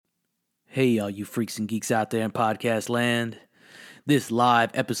Hey, all you freaks and geeks out there in podcast land. This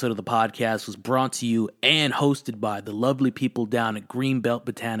live episode of the podcast was brought to you and hosted by the lovely people down at Greenbelt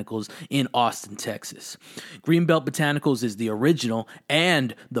Botanicals in Austin, Texas. Greenbelt Botanicals is the original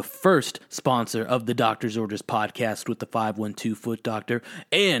and the first sponsor of the Doctor's Orders podcast with the 512 Foot Doctor,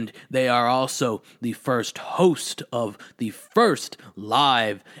 and they are also the first host of the first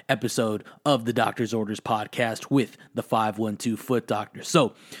live episode of the Doctor's Orders podcast with the 512 Foot Doctor.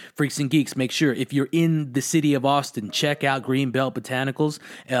 So, freaks and geeks, make sure if you're in the city of Austin, check out Greenbelt Botanicals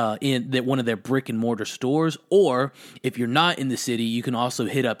in one of their brick and mortar stores, or if you're not in the city, you can also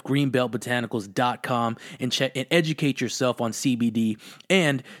hit up greenbeltbotanicals.com and check and educate yourself on CBD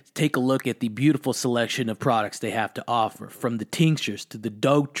and take a look at the beautiful selection of products they have to offer, from the tinctures to the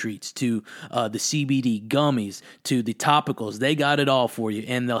dog treats to the CBD gummies to the topicals. They got it all for you,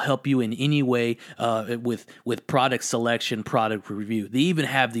 and they'll help you in any way with product selection, product review. They even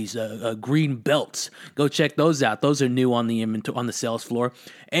have these green belts. Go check those out. Those are new on the inventory, on the sales floor.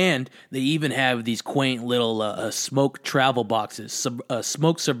 And they even have these quaint little smoke travel boxes,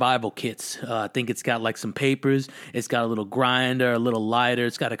 smoke survival kits. I think it's got like some papers. It's got a little grinder, a little lighter.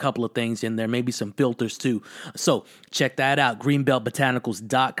 It's got a couple of things in there, maybe some filters too. So check that out,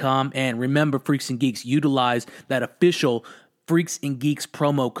 greenbeltbotanicals.com. And remember, Freaks and Geeks, utilize that official Freaks and Geeks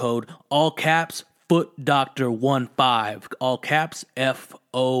promo code, all caps, Foot Doctor 15, all caps, FOOTDR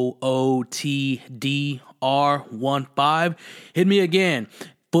 15. Hit me again,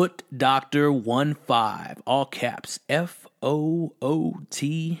 Foot Doctor 15, all caps, FOOTDR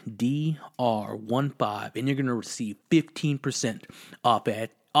 15, and you're gonna receive 15% off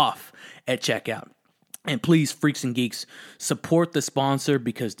at checkout. And please, Freaks and Geeks, support the sponsor,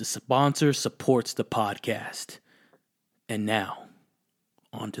 because the sponsor supports the podcast. And now,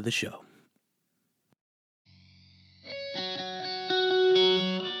 on to the show.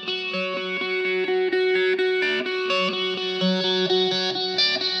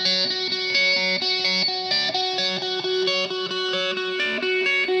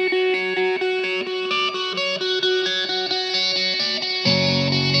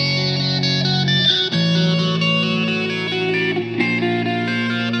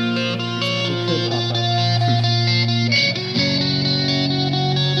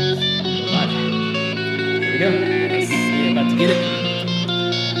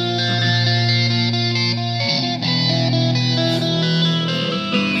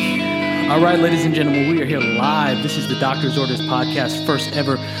 All right, ladies and gentlemen, we are here live. This is the Doctor's Orders podcast, first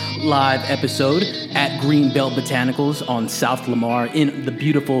ever live episode at Greenbelt Botanicals on South Lamar in the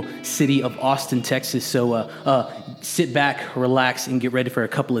beautiful city of Austin, Texas. So sit back, relax, and get ready for a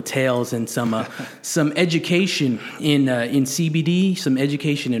couple of tales and some education in CBD, some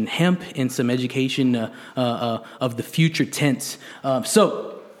education in hemp, and some education of the future tense.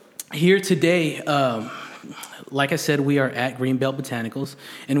 So here today, like I said, we are at Greenbelt Botanicals,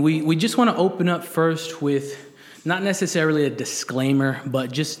 and we just want to open up first with not necessarily a disclaimer,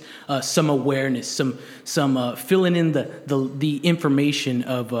 but just some awareness, some filling in the information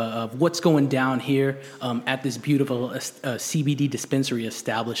of what's going down here at this beautiful CBD dispensary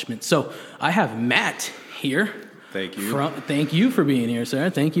establishment. So I have Matt here. Thank you. Thank you for being here, sir.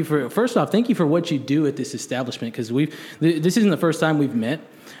 Thank you for what you do at this establishment, because this isn't the first time we've met.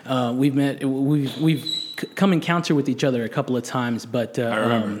 We've come encounter with each other a couple of times, but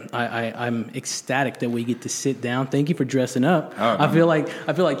I'm ecstatic that we get to sit down. Thank you for dressing up. I feel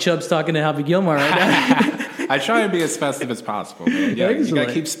like Chubb's talking to Happy Gilmore right now. I try to be as festive as possible, man. Yeah, you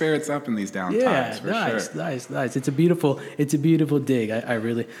gotta keep spirits up in these down times. For sure. Nice. It's a beautiful dig. I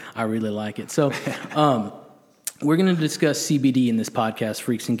really like it. So, we're going to discuss CBD in this podcast,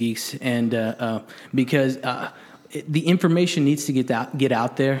 Freaks and Geeks, and because the information needs to get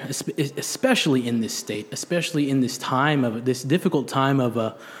out there, especially in this state, especially in this time of this difficult time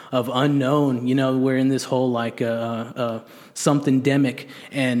of unknown. You know, we're in this whole something-demic,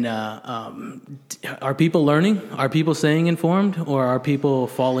 and are people learning? Are people staying informed, or are people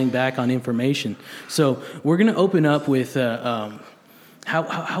falling back on information? So we're going to open up with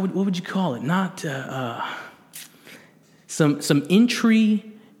what would you call it? Not some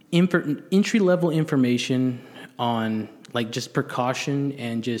entry level information on like just precaution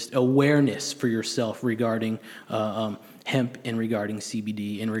and just awareness for yourself regarding hemp and regarding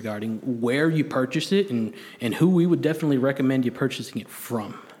CBD and regarding where you purchase it and who we would definitely recommend you purchasing it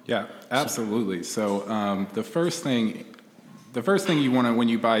from. Yeah, absolutely. So the first thing you want to, when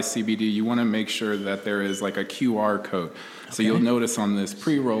you buy CBD, you want to make sure that there is like a QR code. So you'll notice on this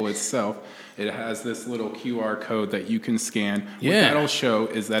pre-roll itself, it has this little QR code that you can scan. What that'll show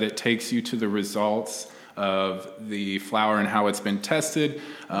is that it takes you to the results of the flower and how it's been tested,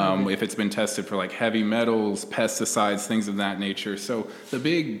 if it's been tested for like heavy metals, pesticides, things of that nature. So the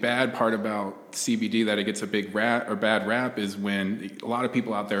big bad part about CBD that it gets a bad rap is when a lot of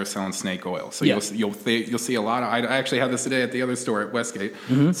people out there are selling snake oil. So you'll see a lot of. I actually had this today at the other store at Westgate.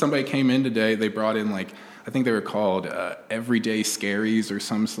 Somebody came in today. They brought in like, I think they were called Everyday Scaries or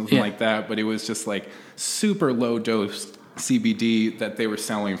something like that. But it was just like super low dose CBD that they were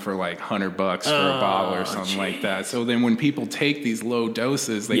selling for like $100 for a bottle or something like that. So then when people take these low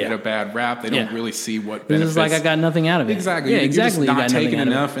doses, they get a bad rap. They don't really see what benefits. It's like I got nothing out of it. Exactly. Yeah, You're just not taking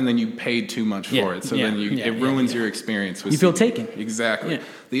enough, and then you paid too much for it. So then it ruins your experience with CBD. You feel taken. Exactly. Yeah.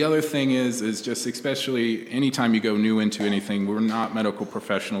 The other thing is just especially anytime you go new into anything, we're not medical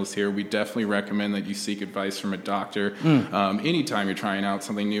professionals here. We definitely recommend that you seek advice from a doctor anytime you're trying out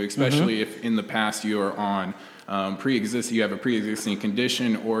something new, especially if in the past you are on you have a pre-existing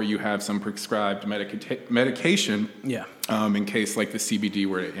condition, or you have some prescribed medication in case like the CBD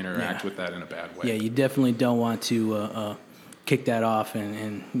were to interact with that in a bad way. Yeah, you definitely don't want to kick that off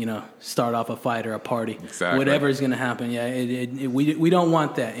and start off a fight or a party. Exactly. Whatever is going to happen. Yeah, we don't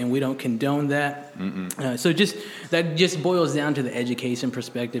want that, and we don't condone that. So that just boils down to the education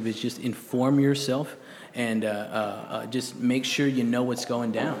perspective. Is just inform yourself and just make sure you know what's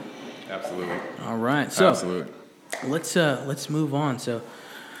going down. Absolutely. All right. So absolutely. Let's move on. So,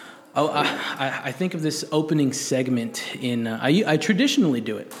 I think of this opening segment in. I traditionally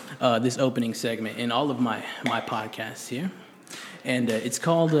do it. This opening segment in all of my podcasts here, and it's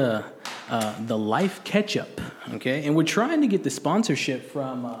called the Life Ketchup. Okay, and we're trying to get the sponsorship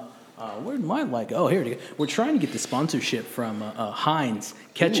from. Where my like? Oh, here it is. We're trying to get the sponsorship from Heinz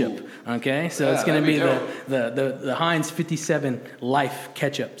Ketchup. Ooh. Okay, so it's going to be the Heinz 57 Life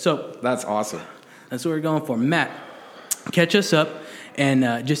Ketchup. So that's awesome. That's what we're going for. Matt, catch us up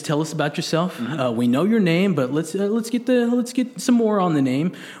and just tell us about yourself. We know your name, but let's get some more on the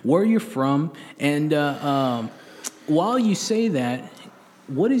name, where you're from, and while you say that,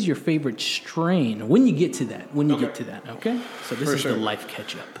 what is your favorite strain? When you get to that, okay? So this is the Life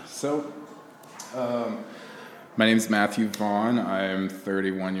Ketchup. So, my name is Matthew Vaughn. I'm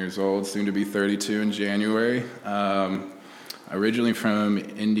 31 years old, soon to be 32 in January. Originally from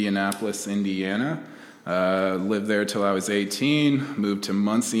Indianapolis, Indiana. Lived there till I was 18. Moved to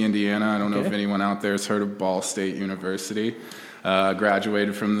Muncie, Indiana. I don't know if anyone out there has heard of Ball State University.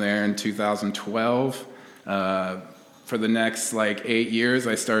 Graduated from there in 2012. For the next 8 years,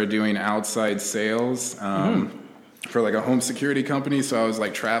 I started doing outside sales for a home security company. So I was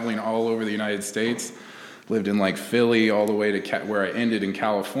traveling all over the United States. Lived in Philly all the way to where I ended in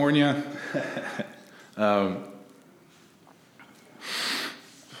California.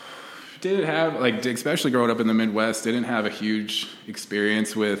 Didn't have, especially growing up in the Midwest, didn't have a huge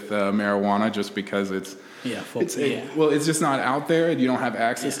experience with marijuana just because it's just not out there and you don't have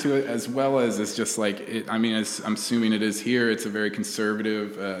access to it, as well as it's just I'm assuming it is here. It's a very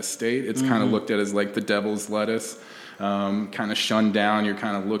conservative state. It's kind of looked at as the devil's lettuce, kind of shunned down. You're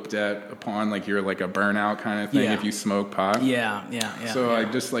kind of looked at upon you're a burnout kind of thing if you smoke pot. So I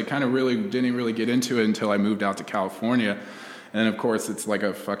just kind of really didn't really get into it until I moved out to California. And of course, it's like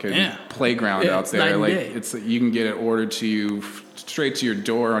a fucking playground out there. You can get it ordered to you straight to your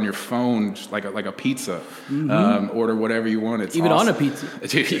door on your phone, like a pizza. Order whatever you want. It's even awesome. On a pizza.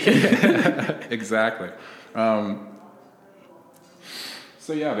 Exactly.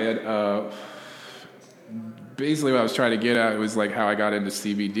 So yeah, man. Basically, what I was trying to get at was how I got into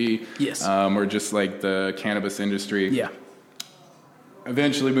CBD. Yes. Or just the cannabis industry. Yeah.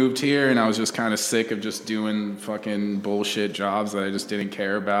 Eventually moved here, and I was just kind of sick of just doing fucking bullshit jobs that I just didn't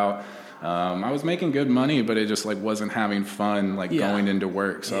care about. I was making good money, but it just wasn't having fun going into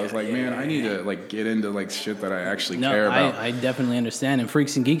work. So I was man, I need to get into shit that I actually care about. I definitely understand. And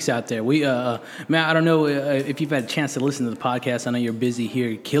freaks and geeks out there, we Matt, I don't know if you've had a chance to listen to the podcast. I know you're busy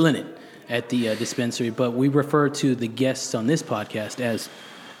here killing it at the dispensary, but we refer to the guests on this podcast as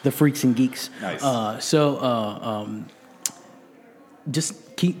the freaks and geeks. Nice.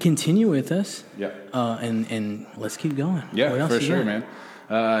 Just continue with us. Yeah. And let's keep going. Yeah, for sure, man.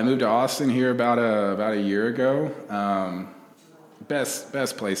 I moved to Austin here about a year ago.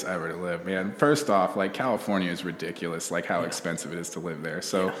 Best place ever to live, man. First off, California is ridiculous, how expensive it is to live there.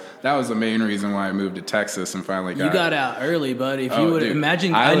 So that was the main reason why I moved to Texas and finally got. You got out early, buddy. If you would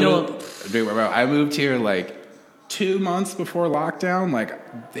imagine, I moved here 2 months before lockdown.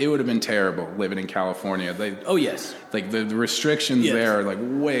 It would have been terrible living in California. The restrictions there are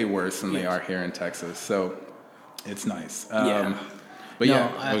way worse than they are here in Texas. So it's nice. But No,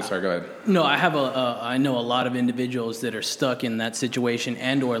 yeah, sorry, go ahead. No, I know a lot of individuals that are stuck in that situation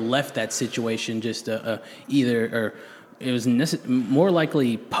and or left that situation just either or it was more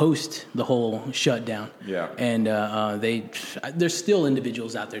likely post the whole shutdown. Yeah. And there's still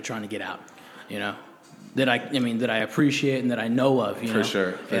individuals out there trying to get out, you know, that I appreciate and that I know of, you know.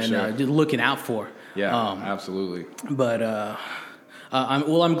 For and sure. Looking out for. Yeah, absolutely. But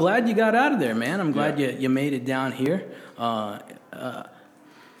I'm glad you got out of there, man. I'm glad you made it down here.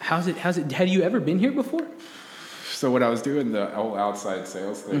 How's it? Had you ever been here before? So when I was doing the whole outside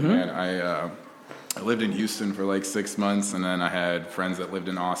sales thing, man, I lived in Houston for like 6 months, and then I had friends that lived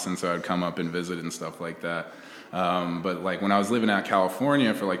in Austin, so I'd come up and visit and stuff like that. But like when I was living out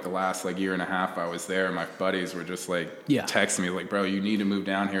California for like the last like year and a half I was there, my buddies were just like texting me like, bro, you need to move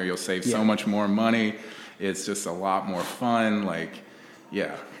down here. You'll save so much more money. It's just a lot more fun. Like,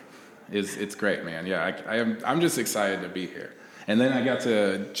 yeah, it's great, man. Yeah, I'm just excited to be here. And then I got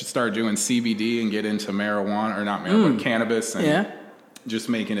to just start doing CBD and get into marijuana, or not marijuana, but cannabis, and just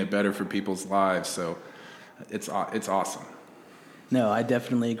making it better for people's lives. So it's awesome. No, I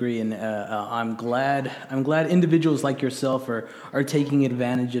definitely agree, and I'm glad individuals like yourself are taking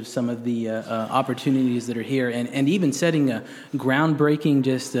advantage of some of the opportunities that are here, and even setting a groundbreaking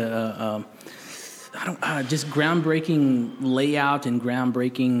just groundbreaking layout and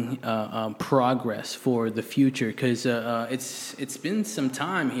groundbreaking progress for the future, because it's been some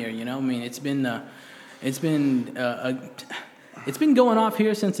time here, you know. I mean, it's been going off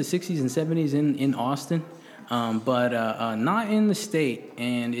here since the 60s and 70s in Austin. But not in the state,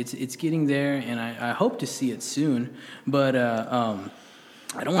 and it's getting there, and I hope to see it soon. But I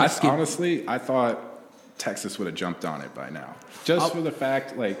don't want to skip. Honestly, I thought Texas would have jumped on it by now, just for the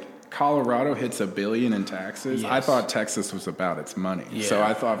fact like Colorado hits $1 billion in taxes. Yes. I thought Texas was about its money, so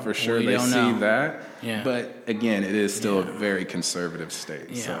I thought for sure they see that. Yeah. But again, it is still a very conservative state.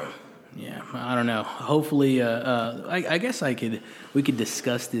 Yeah. So. Yeah, I don't know. Hopefully, I guess we could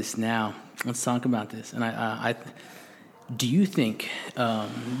discuss this now. Let's talk about this. And I do you think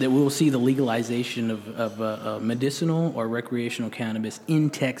that we'll see the legalization of medicinal or recreational cannabis in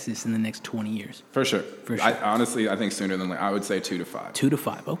Texas in the next 20 years? For sure. Honestly, I think sooner than later. I would say 2 to 5. 2 to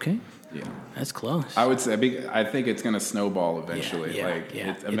 5. Okay. Yeah, that's close. I would say. I think it's going to snowball eventually.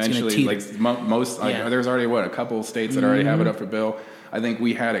 Eventually, there's already a couple of states that already have it up for bill. I think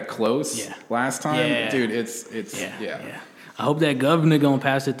we had it close last time, dude. It's I hope that governor gonna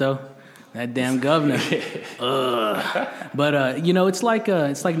pass it though. That damn governor. But you know, it's like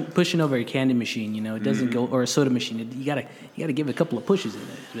pushing over a candy machine. You know, it doesn't go, or a soda machine. You gotta give it a couple of pushes in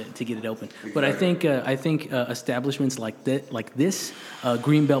it to get it open. Exactly. But I think establishments like this,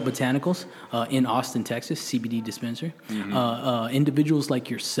 Greenbelt Botanicals in Austin, Texas, CBD dispensary, individuals like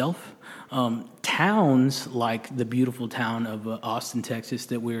yourself. Towns like the beautiful town of Austin, Texas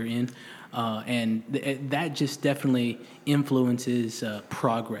that we're in, and that just definitely influences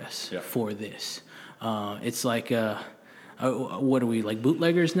progress for this. It's like, what are we, like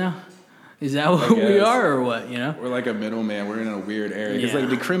bootleggers now? Is that what we are, or what, you know? We're like a middleman. We're in a weird area. Because like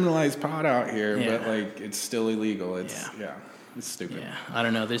they criminalize pot out here, but like it's still illegal. It's stupid. Yeah, I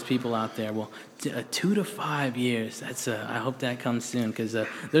don't know. There's people out there. Well, 2 to 5 years. That's. I hope that comes soon, because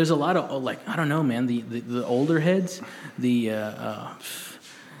there's a lot of I don't know, man. The older heads,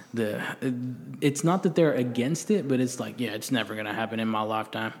 it's not that they're against it, but it's like, it's never gonna happen in my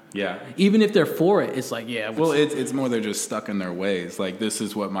lifetime. Yeah. Even if they're for it, it's like, Well, it's more they're just stuck in their ways. Like, this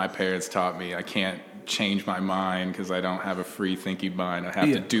is what my parents taught me. I can't change my mind because I don't have a free thinking mind. I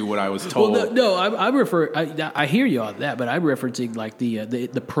have to do what I was told. Well, no, I refer. I hear you on that, but I refer to like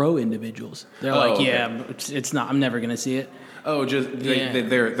the pro individuals. They're it's not. I'm never gonna see it. Oh,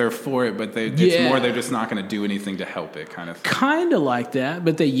 they're for it, but it's more they're just not going to do anything to help it, kind of thing. Kind of like that,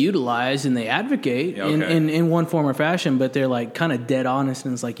 but they utilize and they advocate in one form or fashion, but they're like kind of dead honest,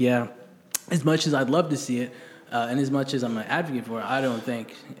 and it's like, as much as I'd love to see it, and as much as I'm an advocate for it, I don't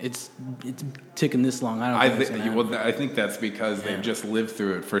think it's taken this long. I think that's because they've just lived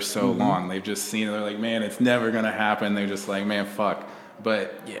through it for so long. They've just seen it. They're like, man, it's never going to happen. They're just like, man, fuck.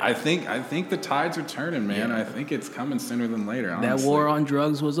 But I think the tides are turning, man. Yeah. I think it's coming sooner than later, honestly. That war on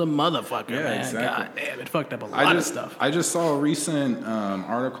drugs was a motherfucker, man. Exactly. God damn, it fucked up a lot of stuff. I just saw a recent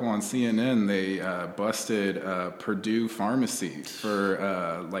article on CNN. They busted Purdue Pharmacy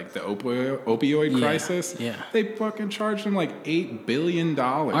for like the opioid crisis. Yeah. They fucking charged them like $8 billion.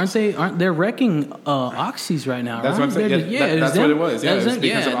 Aren't they wrecking oxys right now? That's what I'm saying. That's what it was. Yeah,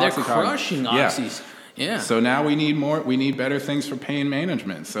 they're crushing oxys. Yeah. So now we need better things for pain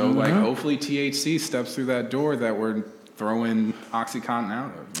management. So like hopefully THC steps through that door that we're throwing OxyContin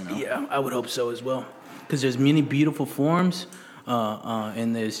out of, you know? Yeah, I would hope so as well. Because there's many beautiful forms.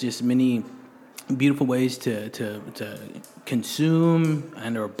 and there's just many beautiful ways to consume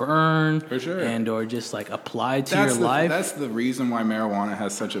and or burn, For sure. and or just like apply to your life. That's the reason why marijuana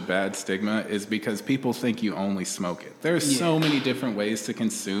has such a bad stigma, is because people think you only smoke it. There's so many different ways to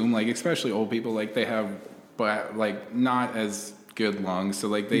consume, like especially old people, like they have like not as good lungs, so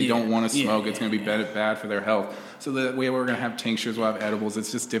like they don't want to smoke. It's going to be bad for their health. So the way we're going to have tinctures, we'll have edibles.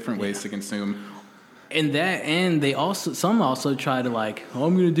 It's just different ways to consume. And some also try to like, oh,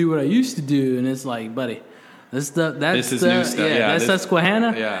 I'm going to do what I used to do, and it's like, buddy, this is new stuff. That's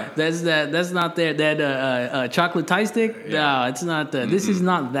Susquehanna. Yeah, that's not that chocolate Thai stick. Yeah. No, it's not that. This is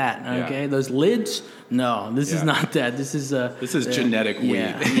not that. Okay, those lids. No, this is not that. This is genetic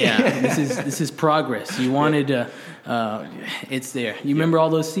weed. Yeah. This is progress. You wanted it's there. You remember all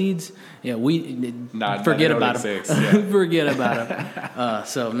those seeds? Yeah, forget about them. Forget about them.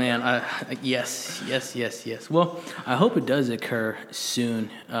 So man, yes. Well, I hope it does occur soon.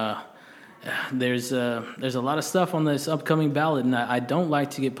 There's a lot of stuff on this upcoming ballot, and I don't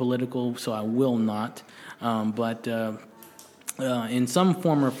like to get political, so I will not. But in some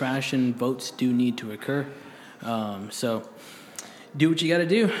form or fashion, votes do need to occur. So do what you got to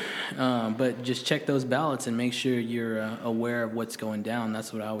do, but just check those ballots and make sure you're aware of what's going down.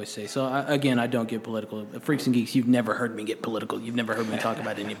 That's what I always say. So again, I don't get political. Freaks and Geeks, you've never heard me get political. You've never heard me talk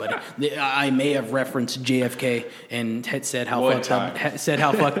about anybody. I may have referenced JFK and had said how fucked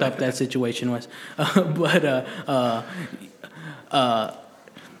up that situation was, but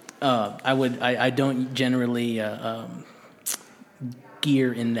I don't generally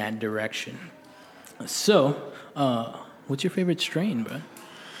gear in that direction. So. What's your favorite strain, bro?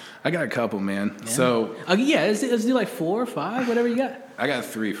 I got a couple, man. Yeah. So let's do like 4 or 5, whatever you got. I got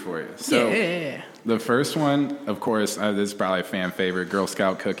 3 for you. So the first one, of course, this is probably a fan favorite, Girl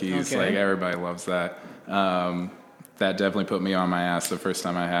Scout cookies. Okay. Like everybody loves that. That definitely put me on my ass the first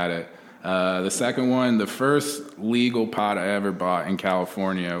time I had it. The second one, the first legal pot I ever bought in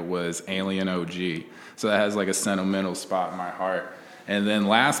California was Alien OG. So that has like a sentimental spot in my heart. And then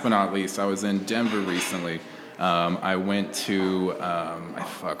last but not least, I was in Denver recently. I went to,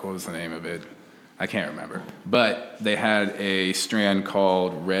 what was the name of it? I can't remember. But they had a strand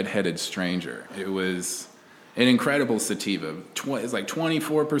called Red-Headed Stranger. It was an incredible sativa. It's like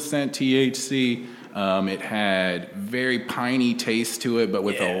 24% THC. It had very piney taste to it, but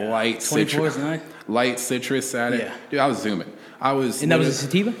with a light citrus. Light citrus at it. Yeah. Dude, I was zooming. And that was a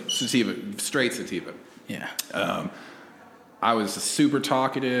sativa? Sativa, straight sativa. Yeah. I was super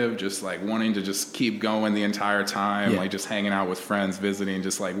talkative, just like wanting to just keep going the entire time, like just hanging out with friends, visiting,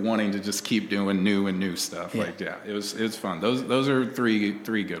 just like wanting to just keep doing new stuff. Yeah. Like, it was fun. Those are three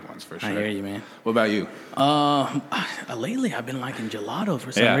good ones for sure. I hear you, man. What about you? Lately I've been liking gelato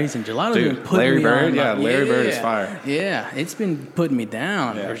for some reason. Gelato's been putting Larry me Bird, on. Larry Bird is fire. Yeah, it's been putting me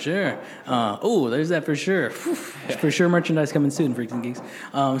down for sure. There's that for sure. For sure, merchandise coming soon, Freaks and Geeks.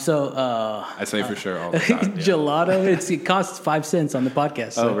 I say for sure all the time. Gelato, it costs 5 cents on the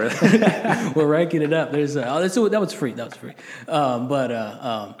podcast. So really? we're ranking it up. There's that was free.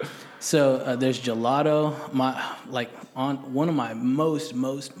 So there's gelato. One of my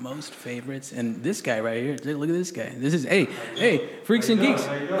most favorites, and this guy right here. Look at this guy. This is hey, Freaks and Geeks.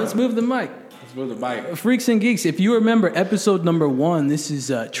 Let's move the mic. Freaks and Geeks. If you remember episode number 1, this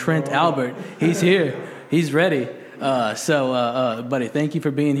is Trent Albert. He's here. He's ready. Buddy, thank you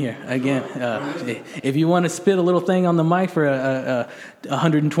for being here again. If you want to spit a little thing on the mic for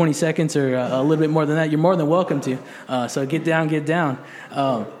 120 seconds or a little bit more than that, you're more than welcome to. So get down.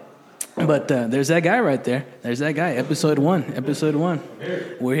 But there's that guy right there. There's that guy. Episode 1.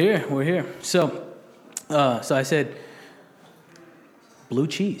 We're here. So I said blue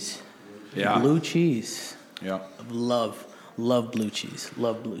cheese. Yeah. Blue cheese. Yeah. Love blue cheese.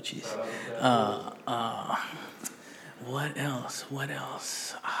 What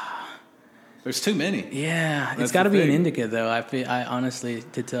else? There's too many. Yeah, it's got to be an indica, though. I honestly,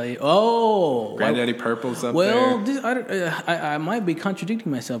 to tell you. Oh, Granddaddy Purple's up there. I might be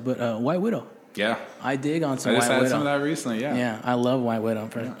contradicting myself, but White Widow. Yeah, I dig on some White Widow. I just had some of that recently. Yeah, I love White Widow.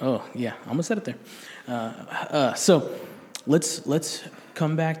 Oh yeah, I'm gonna set it there. So let's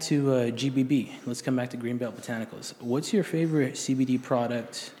come back to GBB. Let's come back to Greenbelt Botanicals. What's your favorite CBD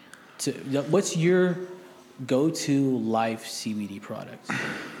product? What's your go-to life CBD product?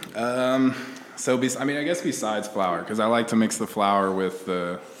 I guess besides flour, because I like to mix the flour with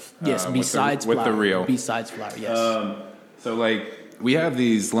the with the real. Besides flour, yes. We have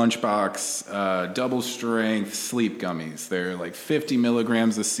these Lunchbox double strength sleep gummies. They're like 50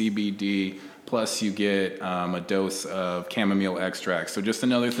 milligrams of CBD, plus you get a dose of chamomile extract. So just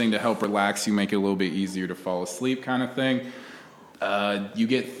another thing to help relax you, make it a little bit easier to fall asleep kind of thing. You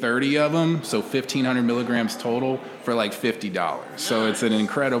get 30 of them, so 1,500 milligrams total for like $50. So it's an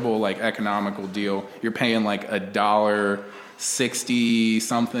incredible, like, economical deal. You're paying like $1.60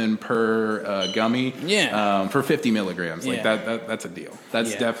 something per gummy. For 50 milligrams. Like that's a deal.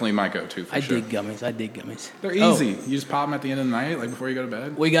 That's definitely my go-to for sure. I dig gummies. They're easy. You just pop them at the end of the night, like before you go to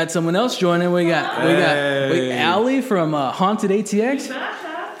bed. We got someone else joining. We got Allie from Haunted ATX.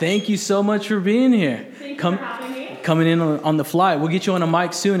 Thank you so much for being here. Thank you for having me. Coming in on the fly. We'll get you on a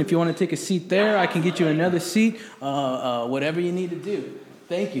mic soon. If you want to take a seat there, I can get you another seat. Whatever you need to do.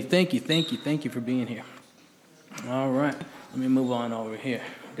 Thank you for being here. All right. Let me move on over here.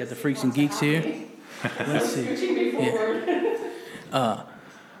 Got the freaks and geeks here. Let's see. Pushing me forward.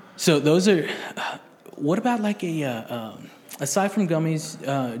 So those are. What about like a aside from gummies?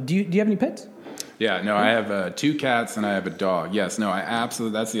 Do you have any pets? Yeah, no, I have 2 cats and I have a dog. Yes, no, I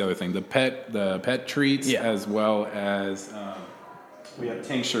absolutely. That's the other thing. The pet treats as well as we have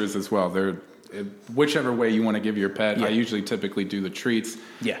tinctures as well. They're whichever way you want to give your pet. I usually typically do the treats.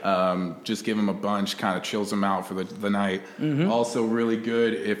 Just give them a bunch, kind of chills them out for the night. Also really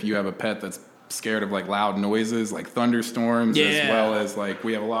good if you have a pet that's scared of like loud noises like thunderstorms, as well as like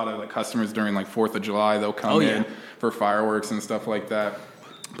we have a lot of like customers during like 4th of July. They'll come in for fireworks and stuff like that.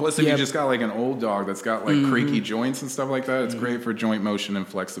 Plus, if you just got like an old dog that's got like creaky joints and stuff like that, it's great for joint motion and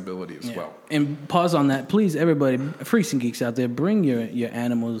flexibility as well. And pause on that, please, everybody, freaks and geeks out there, bring your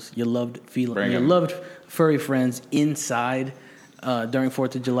animals, your loved loved furry friends inside during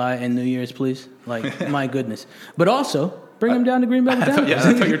 4th of July and New Year's, please. Like, my goodness. But also, bring them down to Greenbelt Botanicals.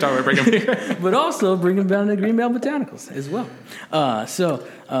 I thought you were talking about bring them here. But also, bring them down to Greenbelt Botanicals as well.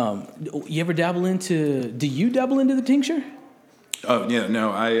 You ever dabble into the tincture? Oh, yeah,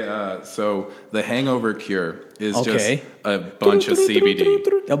 no, so the hangover cure is just a bunch of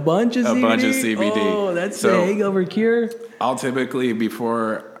CBD. A bunch of CBD? Oh, that's the hangover cure? I'll typically,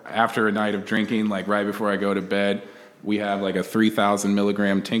 after a night of drinking, like right before I go to bed, we have like a 3,000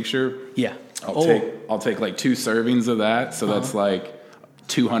 milligram tincture. Yeah. I'll take like 2 servings of that, so that's like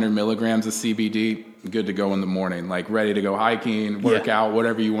 200 milligrams of CBD, good to go in the morning, like ready to go hiking, work out,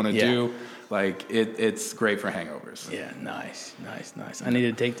 whatever you want to do. Like, it's great for hangovers. Yeah, nice. I need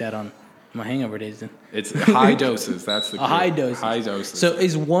to take that on my hangover days then. It's high doses. That's the high doses. High doses. So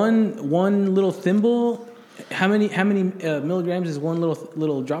is one little thimble? How many milligrams is one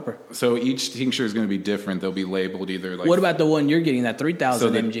little dropper? So each tincture is going to be different. They'll be labeled either like. What about the one you're getting? That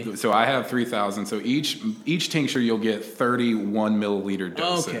 3,000 mg. So I have 3,000. So each tincture you'll get 31 milliliter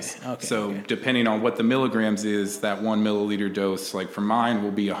doses. Okay. Depending on what the milligrams is, that 1 milliliter dose, like for mine,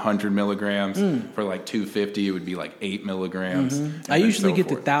 will be 100 milligrams. For like 250, it would be like 8 milligrams. I usually get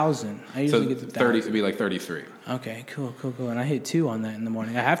the 1,000. 30 would be like 33. Okay, cool. And I hit 2 on that in the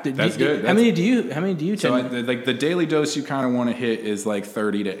morning. I have to. That's good. How many do you take? So like the daily dose you kind of want to hit is like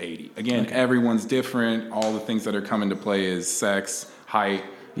 30 to 80. Again, everyone's different. All the things that are come into play is sex, height,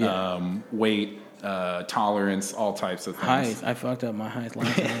 weight, tolerance, all types of things. Height. I fucked up my height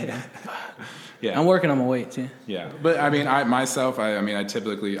last night. Yeah, I'm working on my weight too. Yeah, but I mean, I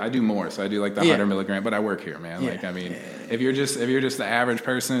typically do more, so I do like the 100 milligram. But I work here, man. Like, I mean, if you're just the average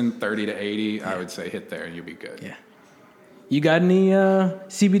person, 30 to 80, I would say hit there and you'll be good. Yeah. You got any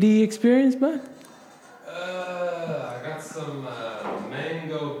CBD experience, bud? I got some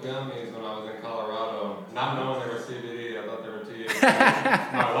mango gummies when I was in Colorado. Not knowing they were CBD, I thought they were THC.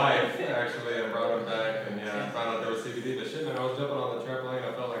 My wife actually brought them back, and I found out they were CBD. But shit, man, I was jumping on the trampoline.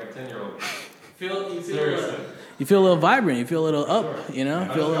 I felt like a 10-year-old. You feel a little vibrant. You feel a little up. Sure. You know,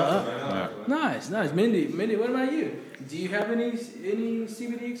 feel a little up. Yeah. Nice. Mindy, what about you? Do you have any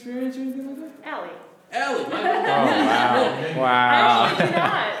CBD experience or anything like that? Ellie. Wow. I actually do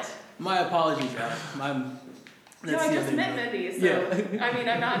not. My apologies, Ellie. No, I just met Mindy, so I mean,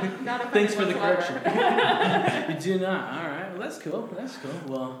 I'm not a Thanks for the correction. You do not. All right. Well, that's cool.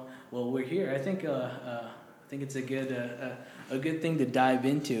 Well, we're here. I think it's a good thing to dive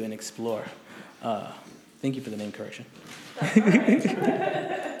into and explore. Thank you for the name correction. That's all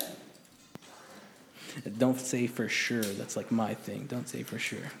right. Don't say for sure. That's like my thing. Don't say for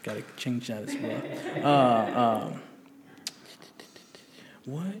sure. Got to change that as well.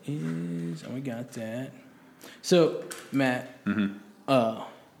 We got that. So, Matt, and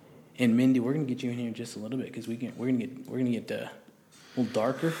Mindy, we're gonna get you in here in just a little bit because we're gonna get a little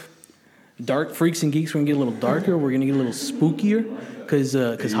darker. Dark Freaks and Geeks, we're going to get a little darker. We're going to get a little spookier because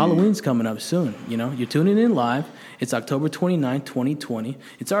Halloween's coming up soon. You know, you're tuning in live. It's October 29th, 2020.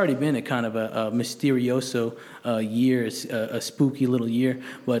 It's already been a kind of a mysterioso year, a spooky little year.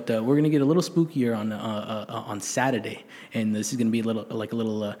 But we're going to get a little spookier on Saturday. And this is going to be a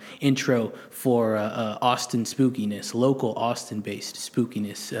little intro for Austin spookiness, local Austin-based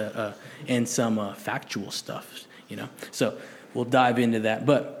spookiness, and some factual stuff, you know. So we'll dive into that.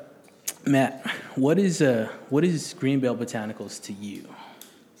 But Matt, what is Greenbelt Botanicals to you?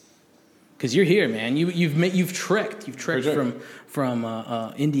 Because you're here, man. You've trekked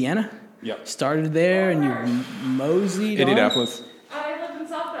from Indiana. Yep. Started there and you moseyed Indianapolis. I lived in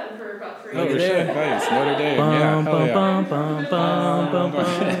South Bend for about 3 Oh, years. shit. Nice. Notre Dame.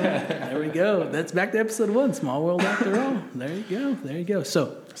 There we go. That's back to episode 1. Small world after all. There you go.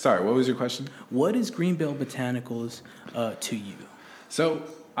 So, Sorry, what was your question? what is Greenbelt Botanicals to you? So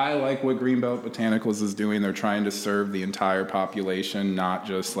I like what Greenbelt Botanicals is doing. They're trying to serve the entire population, not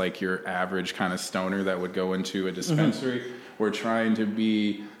just like your average kind of stoner that would go into a dispensary. Mm-hmm. We're trying to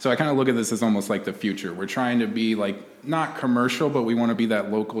be, so I kind of look at this as almost like the future. We're trying to be like, not commercial, but we want to be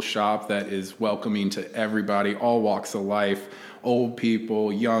that local shop that is welcoming to everybody, all walks of life, old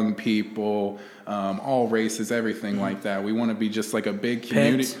people, young people, all races, everything like that. We want to be just like a big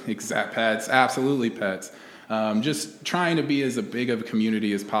community. Pets, absolutely pets. Just trying to be as big of a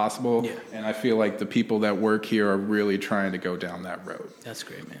community as possible. Yeah. And I feel like the people that work here are really trying to go down that road. That's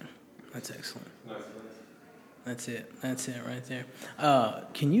great, man. That's excellent. Nice. That's it right there.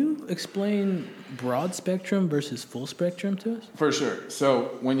 Can you explain broad spectrum versus full spectrum to us? For sure.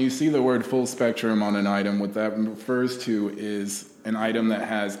 So when you see the word full spectrum on an item, what that refers to is an item that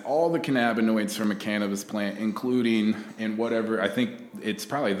has all the cannabinoids from a cannabis plant, including in whatever, I think it's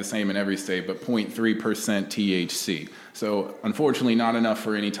probably the same in every state, but 0.3% THC. So unfortunately not enough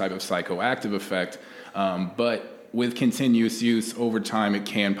for any type of psychoactive effect, but with continuous use over time, it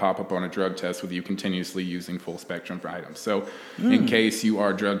can pop up on a drug test with you continuously using full spectrum for items. So in case you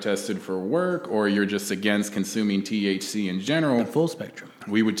are drug tested for work or you're just against consuming THC in general, The full spectrum.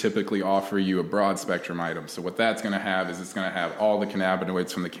 we would typically offer you a broad spectrum item. So what that's going to have is it's going to have all the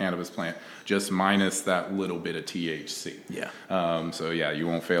cannabinoids from the cannabis plant, just minus that little bit of THC. Yeah. So yeah, you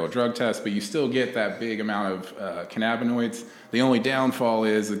won't fail a drug test, but you still get that big amount of cannabinoids. The only downfall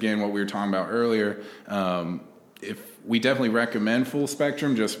is, again, what we were talking about earlier, if we definitely recommend full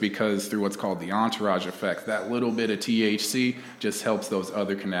spectrum just because through what's called the entourage effect, that little bit of THC just helps those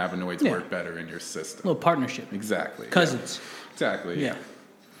other cannabinoids work better in your system. A little partnership. Exactly. Cousins. Yeah. Exactly. Yeah.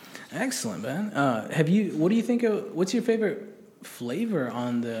 Excellent, man. What do you think what's your favorite flavor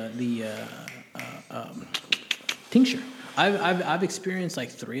on the tincture? I've experienced like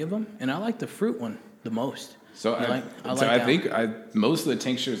 3 of them, and I like the fruit one the most. So I think most of the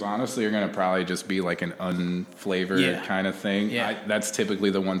tinctures, honestly, are going to probably just be like an unflavored kind of thing. Yeah. That's typically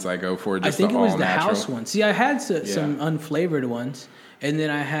the ones I go for. Just I think the it was all the natural. house one. See, I had some unflavored ones, and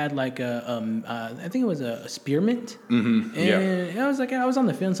then I had like I think it was a spearmint. Mm-hmm. And I was on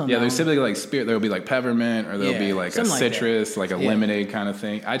the fence on that. Yeah, there's typically like there'll be like peppermint, or there'll be like a citrus, like a lemonade kind of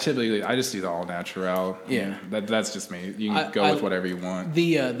thing. I just do the all natural. Yeah. That's just me. You can go with whatever you want.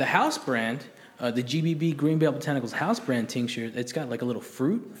 The house brand. The GBB Greenbelt Botanicals house brand tincture, it's got like a little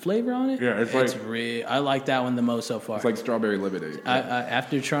fruit flavor on it. Yeah, I like that one the most so far. It's like strawberry lemonade.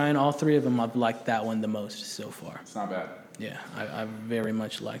 After trying all 3 of them, I've liked that one the most so far. It's not bad. Yeah, I very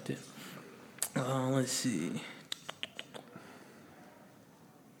much liked it. Let's see.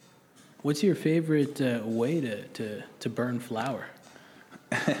 What's your favorite way to burn flower?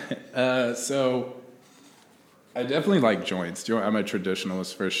 So I definitely like joints. I'm a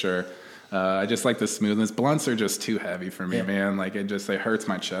traditionalist for sure. I just like the smoothness. Blunts are just too heavy for me, man. Like it hurts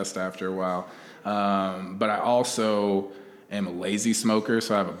my chest after a while. But I also am a lazy smoker,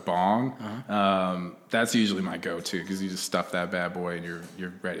 so I have a bong. Uh-huh. That's usually my go-to because you just stuff that bad boy and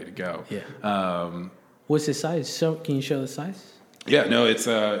you're ready to go. Yeah. What's the size? So can you show the size? Yeah, no, it's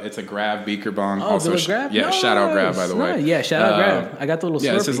a Grab beaker bong. Oh, also, Grab? Yeah, shout out Grab, by the way. Yeah, shout out Grab. I got the little.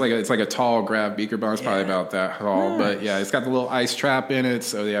 Yeah, Slurpee. it's like a tall Grab beaker bong. It's probably about that tall, but yeah, it's got the little ice trap in it.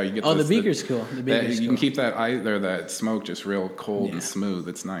 So yeah, you get. The beaker's cool. The beaker's you can keep that smoke just real cold and smooth.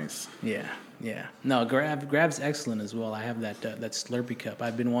 It's nice. Yeah. Yeah. No, Grab's excellent as well. I have that Slurpee cup.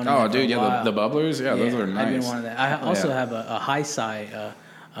 I've been wanting. Oh, that for dude, a while. the bubblers. Yeah, those are nice. I've been wanting that. I also have a high-side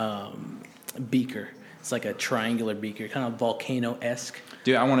beaker. It's like a triangular beaker, kind of volcano-esque.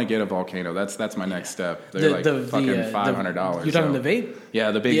 Dude, I want to get a volcano. That's my next step. They're fucking $500. You're talking the vape?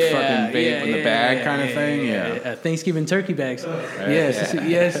 Yeah, the big fucking vape in the bag kind of thing. Yeah. Thanksgiving turkey bags. Yes.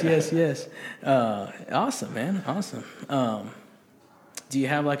 Awesome, man. Awesome. Do you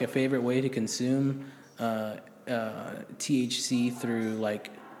have like a favorite way to consume THC through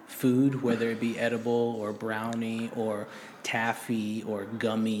like food, whether it be edible or brownie or taffy or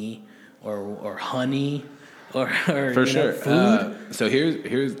gummy or honey or for sure food? So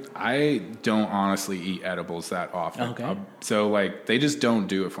here's I don't honestly eat edibles that often. Okay. So like they just don't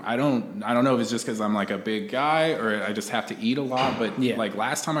do it for, I don't know if it's just because I'm like a big guy or I just have to eat a lot, but like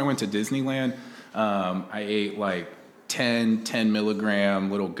last time I went to Disneyland, I ate like 10 milligram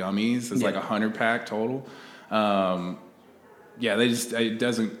little gummies. It's like 100 pack total. It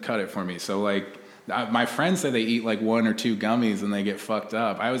doesn't cut it for me. So like my friends say they eat like 1 or 2 gummies and they get fucked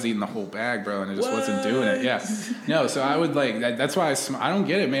up. I was eating the whole bag, bro, and I just wasn't doing it. Yeah. No, so I would like, that's why I don't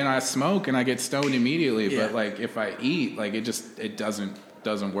get it, man. I smoke and I get stoned immediately. But like if I eat, like it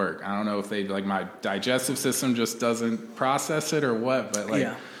doesn't work. I don't know if they like my digestive system just doesn't process it or what, but like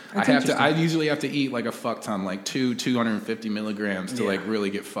I usually have to eat like a fuck ton, like 250 milligrams to like really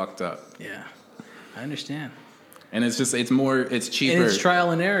get fucked up. Yeah, I understand. And it's cheaper. And it's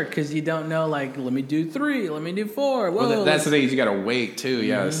trial and error because you don't know, like, let me do 3, let me do 4. Whoa, well, that's the thing is you got to wait, too,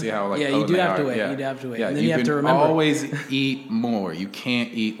 to see how, like, you do have to wait. Yeah. You do have to wait. Yeah, and then you have to remember. Always eat more. You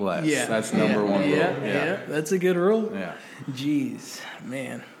can't eat less. Yeah. That's number one rule. Yeah, that's a good rule. Yeah. Jeez,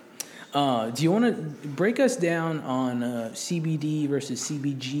 man. Do you want to break us down on CBD versus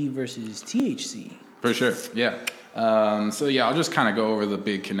CBG versus THC? For sure, yeah. I'll just kind of go over the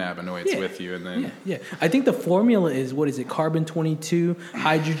big cannabinoids with you, and then I think the formula is, what is it? Carbon 22,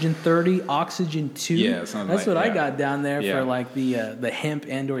 hydrogen 30, oxygen 2. Yeah, that's what I got down there for like the hemp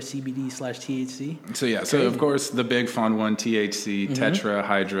and or CBD/THC. So of course the big fun one, THC,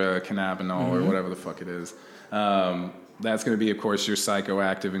 tetrahydrocannabinol or whatever the fuck it is. That's going to be, of course, your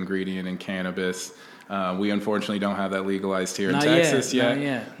psychoactive ingredient in cannabis. We unfortunately don't have that legalized here in Texas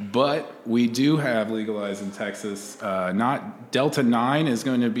yet. But we do have legalized in Texas. Not Delta 9 is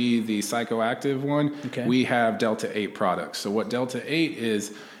going to be the psychoactive one. Okay. We have Delta 8 products. So what Delta 8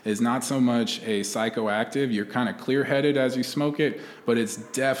 is not so much a psychoactive. You're kind of clear-headed as you smoke it, but it's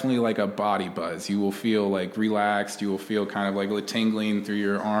definitely like a body buzz. You will feel like relaxed. You will feel kind of like tingling through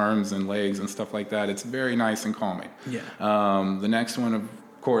your arms and legs and stuff like that. It's very nice and calming. Yeah. The next one, of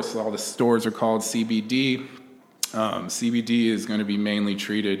course, all the stores are called CBD. CBD is going to be mainly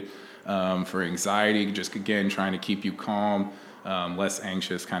treated for anxiety, just again trying to keep you calm, less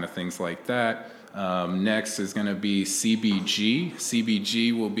anxious, kind of things like that. Next is going to be CBG.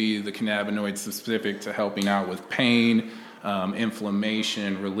 CBG will be the cannabinoid specific to helping out with pain,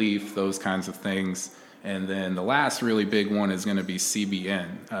 inflammation, relief, those kinds of things. And then the last really big one is going to be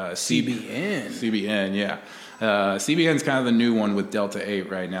CBN. CBN, yeah. CBN is kind of the new one with Delta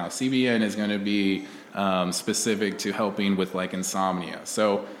 8 right now. CBN is going to be specific to helping with like insomnia.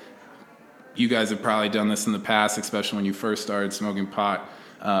 So you guys have probably done this in the past, especially when you first started smoking pot.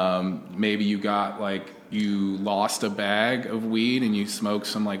 Maybe you lost a bag of weed and you smoked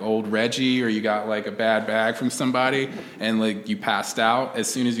some like old Reggie, or you got like a bad bag from somebody and like you passed out as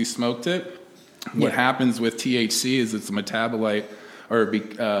soon as you smoked it. What happens with THC is it's a metabolite,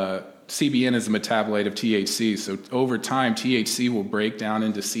 CBN is a metabolite of THC. So over time, THC will break down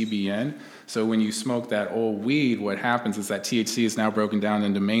into CBN. So when you smoke that old weed, what happens is that THC is now broken down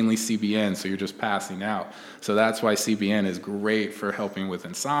into mainly CBN, so you're just passing out. So that's why CBN is great for helping with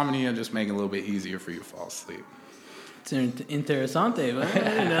insomnia, just making it a little bit easier for you to fall asleep. It's interessante. Well, I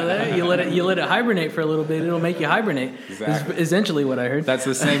didn't know that. You let it hibernate for a little bit, it'll make you hibernate. Exactly. Is essentially what I heard. That's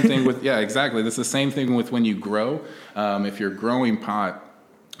the same thing with, exactly. That's the same thing with when you grow. If you're growing pot,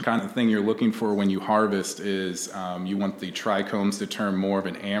 kind of thing you're looking for when you harvest is you want the trichomes to turn more of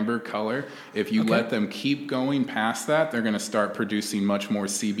an amber color. If you let them keep going past that, they're going to start producing much more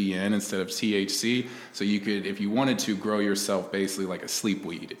CBN instead of THC. So you could, if you wanted to, grow yourself basically like a sleep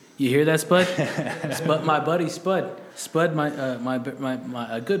weed. You hear that, Spud? Spud, my buddy Spud,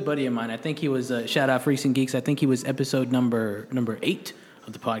 my good buddy of mine. I think he was shout out Freaks and Geeks. I think he was episode number 8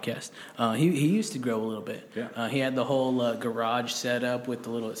 of the podcast. He used to grow a little bit. Yeah. He had the whole garage set up with the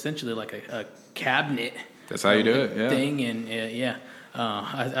little, essentially like a cabinet. That's how you do it. Yeah. Thing and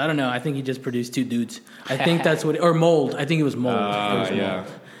I don't know. I think he just produced 2 dudes. I think that's what, or mold. I think it was mold. Mold. Yeah.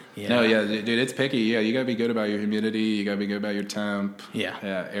 No, dude, it's picky. Yeah, you gotta be good about your humidity. You gotta be good about your temp. Yeah.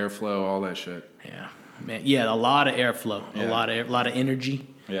 Airflow, all that shit. Yeah, man. Yeah, a lot of airflow, a lot of energy.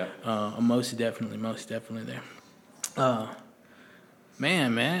 Yeah. Most definitely there.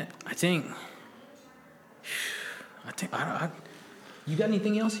 Man, I think. You got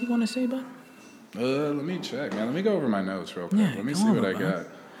anything else you want to say, bud? Let me check, man. Let me go over my notes real quick. Let me see what I got.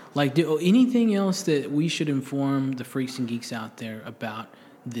 Like, anything else that we should inform the freaks and geeks out there about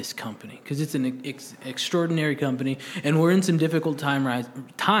this company, because it's an extraordinary company, and we're in some difficult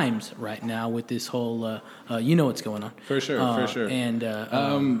times right now with this whole, you know what's going on. For sure.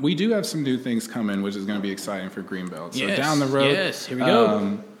 And we do have some new things coming, which is going to be exciting for Greenbelt. So down the road. Yes, here we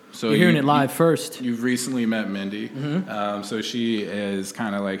go. So you're hearing it live first. You've recently met Mindy. Mm-hmm. So she is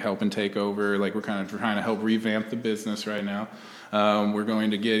kind of like helping take over. Like we're kind of trying to help revamp the business right now. We're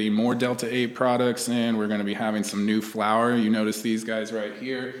going to get more Delta 8 products in. We're going to be having some new flour. You notice these guys right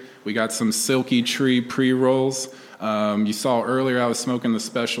here. We got some Silky Tree pre-rolls. You saw earlier I was smoking the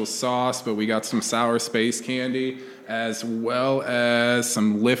special sauce, but we got some sour space candy as well as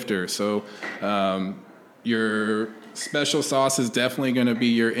some lifter. So your special sauce is definitely going to be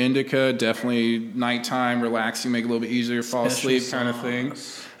your indica, definitely nighttime, relax, you make it a little bit easier, fall asleep kind of thing.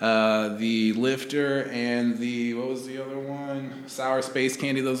 The lifter and what was the other one? Sour space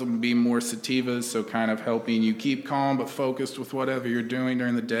candy, those will be more sativas, so kind of helping you keep calm but focused with whatever you're doing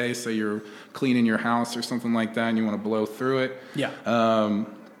during the day. So you're cleaning your house or something like that and you want to blow through it. Yeah.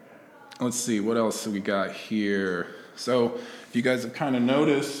 Let's see, what else we got here? So if you guys have kind of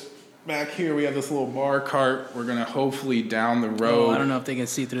noticed, back here we have this little bar cart. We're going to hopefully down the road. I don't know if they can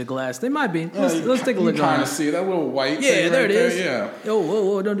see through the glass. They might be. Let's take a look. You kind of see that little white thing there right it is. Yeah. Oh,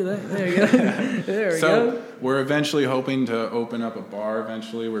 whoa, don't do that. There you go. There we go. We're eventually hoping to open up a bar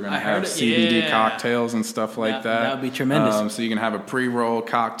eventually. We're going to have CBD cocktails and stuff like that. That would be tremendous. So you can have a pre-roll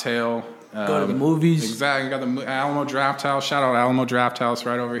cocktail. Go to the movies. Exactly. Got the Alamo Draft House. Shout out Alamo Draft House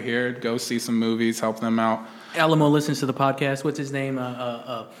right over here. Go see some movies. Help them out. Alamo listens to the podcast. What's his name?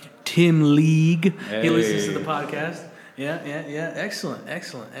 Tim League. Hey. He listens to the podcast. Yeah.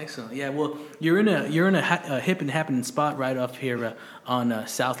 Excellent. Yeah. Well, you're in a hip and happening spot right off here on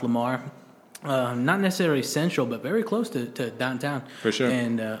South Lamar. Not necessarily central, but very close to downtown. For sure.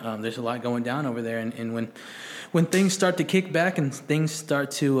 And there's a lot going down over there. And when things start to kick back and things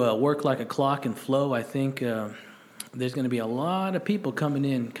start to work like a clock and flow, I think there's going to be a lot of people coming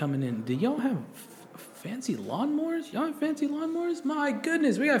in. Do y'all have fancy lawnmowers? Y'all have fancy lawnmowers? My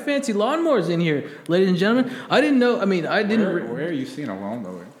goodness, we got fancy lawnmowers in here, ladies and gentlemen. I didn't know. I mean, I didn't. Where are you seeing a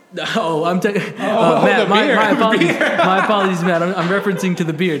lawnmower? Oh, I'm taking. Matt, my apologies. My apologies, Matt. I'm referencing to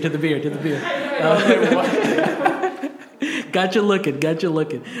the beer. Got you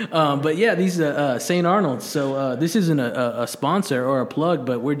looking. But yeah, these St. Arnold's. So this isn't a sponsor or a plug,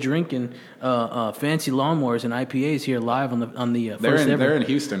 but we're drinking fancy lawnmowers and IPAs here live on the first ever. They're in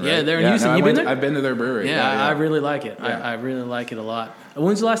Houston, right? Yeah, they're in Houston. You been there? I've been to their brewery. Yeah, I really like it. Yeah. I really like it a lot.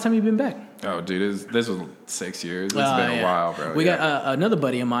 When's the last time you've been back? Oh, dude, this was 6 years. It's been a while, bro. We got another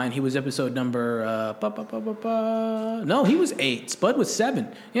buddy of mine. He was episode number... No, he was 8. Spud was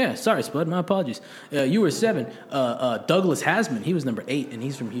 7. Yeah, sorry, Spud. My apologies. You were 7. Douglas Hasman, he was number 8, and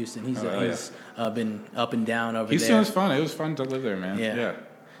he's from Houston. He's been up and down over Houston there. Houston was fun. It was fun to live there, man. Yeah.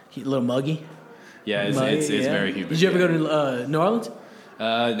 A little muggy. Yeah, it's very humid. Did you ever go to New Orleans?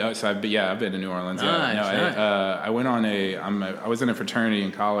 No, so I've been to New Orleans. Nice. I went on I was in a fraternity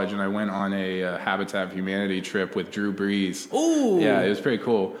in college, and I went on a Habitat for Humanity trip with Drew Brees. Ooh, yeah, it was pretty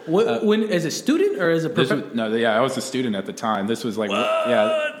cool. When as a student or as a professor? I was a student at the time. This was like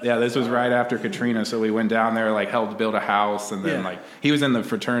this was right after Katrina, so we went down there, like helped build a house, and then like he was in the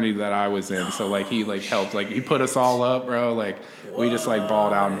fraternity that I was in, so like he like helped, like he put us all up, bro. Like we just like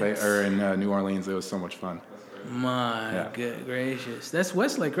balled out in New Orleans. It was so much fun. My good gracious, that's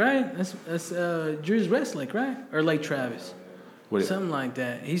Westlake, right? That's Drew's Westlake, right? Or Lake Travis, something like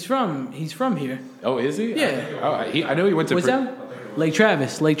that. He's from here. Oh, is he? Yeah. I know he went to. What's that? Lake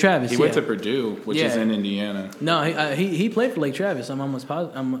Travis. He went to Purdue, which is in Indiana. No, he played for Lake Travis. I'm almost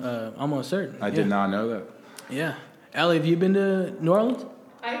positive. I'm almost certain. I did not know that. Yeah, Allie, have you been to New Orleans?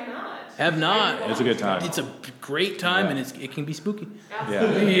 I have not. Have not. It's a good time. It's a great time, and it can be spooky.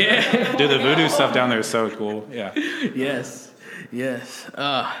 Absolutely. Yeah. Dude, the voodoo stuff down there is so cool. Yeah. Yes.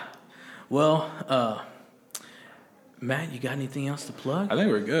 Matt, you got anything else to plug? I think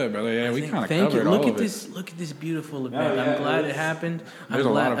we're good, brother. Yeah, we kind of covered all of it. Look at this beautiful event. I'm glad it happened. There's a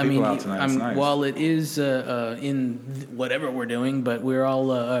lot of people out tonight. It's nice. While it is in whatever we're doing, but we're all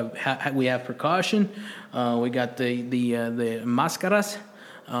we have precaution. We got the máscaras.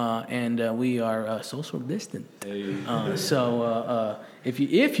 And we are social distant. Hey. So if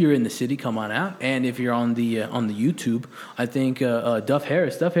you're in the city, come on out. And if you're on the YouTube, I think Duff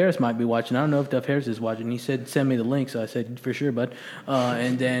Harris might be watching. I don't know if Duff Harris is watching. He said send me the link, so I said for sure, bud.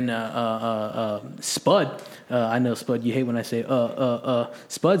 And then Spud. I know Spud. You hate when I say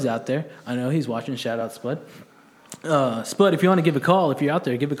Spud's out there. I know he's watching. Shout out Spud. Spud, if you want to give a call, if you're out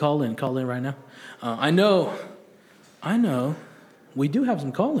there, give a call in. Call in right now. I know. We do have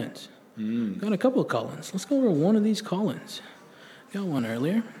some call-ins. Got a couple of call-ins. Let's go over one of these call-ins. Got one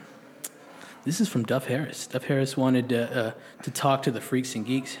earlier. This is from Duff Harris. Duff Harris wanted to talk to the freaks and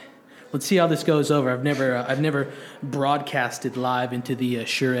geeks. Let's see how this goes over. I've never broadcasted live into the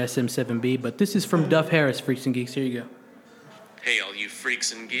Shure SM7B, but this is from Duff Harris, freaks and geeks. Here you go. Hey, all you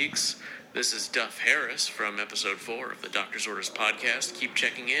freaks and geeks. This is Duff Harris from episode 4 of the Doctor's Orders podcast. Keep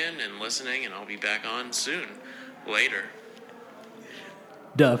checking in and listening, and I'll be back on soon. Later.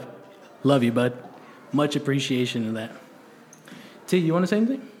 Duff, love you, bud. Much appreciation of that. T, you want to say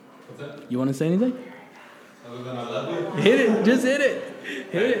anything? What's that? You want to say anything? Other than I love you? Hit it. Just hit it.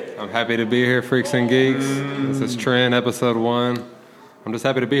 Hit it. I'm happy to be here, freaks and geeks. This is Trent, episode 1. I'm just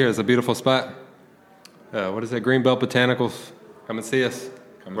happy to be here. It's a beautiful spot. What is that? Greenbelt Botanicals. Come and see us.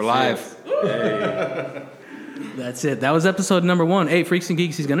 We're live. Hey. That's it. That was episode number 1. Hey, freaks and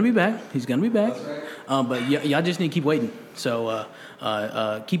geeks, he's gonna be back. He's gonna be back. That's right. But y'all just need to keep waiting. So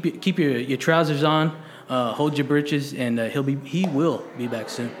keep your trousers on, hold your britches, and he will be back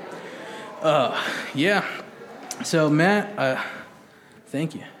soon. Yeah. So Matt,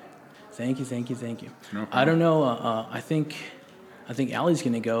 thank you. No problem. I don't know. I think Allie's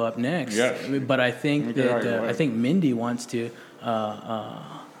gonna go up next. Yes. But I think I think Mindy wants to.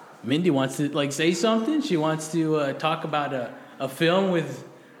 Like say something. She wants to talk about a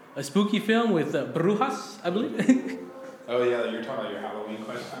spooky film with Brujas, I believe. Oh yeah, you're talking about your Halloween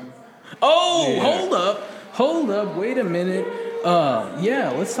question. Oh, Yeah. hold up, wait a minute.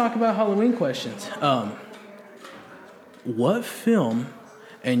 Yeah, let's talk about Halloween questions. What film,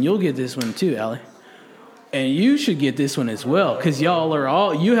 and you'll get this one too, Allie, and you should get this one as well, because you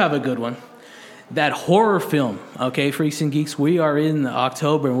have a good one. That horror film, okay, freaks and geeks, we are in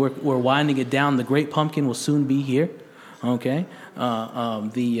October, and we're winding it down. The Great Pumpkin will soon be here, okay?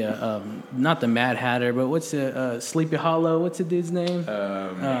 Not the Mad Hatter, but what's the Sleepy Hollow? What's the dude's name?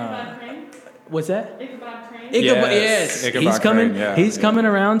 Ichabod Crane? What's that? Ichabod Crane? Yes. Ichabod He's coming. Crane, yeah. He's coming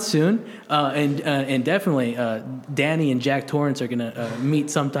around soon, and definitely Danny and Jack Torrance are gonna meet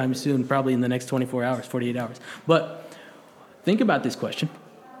sometime soon, probably in the next 24 hours, 48 hours. But think about this question: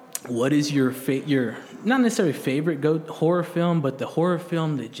 what is your not necessarily favorite horror film, but the horror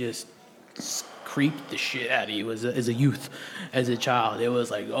film that just creeped the shit out of you as a youth, as a child? It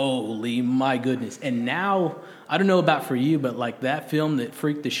was like, holy my goodness. And now, I don't know about for you, but like that film that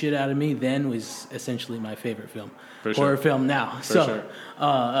freaked the shit out of me then was essentially my favorite film. For sure. Horror film now. Sure.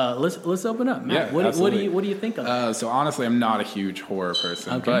 Let's open up, Matt. Yeah, what do you think of that? So honestly, I'm not a huge horror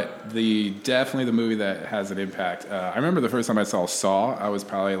person, Okay. but definitely the movie that has an impact. I remember the first time I Saw, I was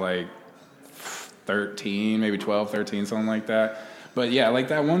probably like 13, maybe 12, 13, something like that. But yeah, like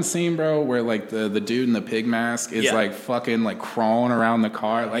that one scene, bro, where like the dude in the pig mask is like fucking like crawling around the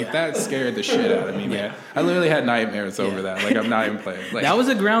car. Like that scared the shit out of me, man. I literally had nightmares over that. Like I'm not even playing. Like, That was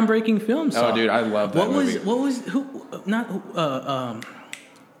a groundbreaking film. Saw. Oh, dude, I love that movie.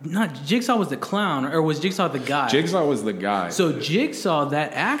 Not Jigsaw was the clown, or was Jigsaw the guy? Jigsaw was the guy. So Jigsaw,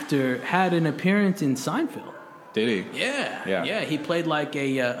 that actor, had an appearance in Seinfeld. Did he? Yeah. He played like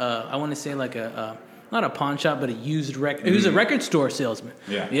I want to say like not a pawn shop, but a used record. He was a record store salesman.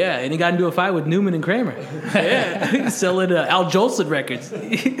 Yeah. And he got into a fight with Newman and Kramer. Yeah, selling Al Jolson records.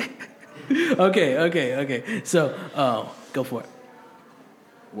 Okay. So, go for it.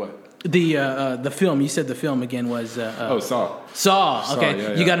 What? The film. You said the film again was. Saw. Saw. Okay.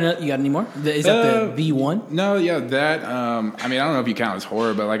 Yeah. You got any more? Is that the one? No, yeah, that. I mean, I don't know if you count as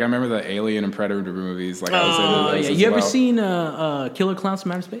horror, but like I remember the Alien and Predator movies. Like I was into those as You ever well. seen Killer Clowns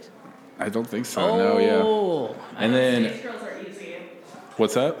from Outer Space? I don't think so. No, yeah. And then Space Girls are easy.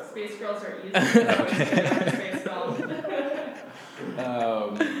 what's up? Space Girls are easy. Space Girls.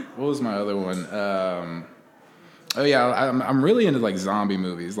 What was my other one? I'm really into like zombie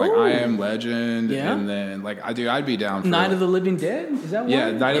movies, like I Am Legend, Yeah. and then like I'd be down for Night of the Living Dead? Is that one?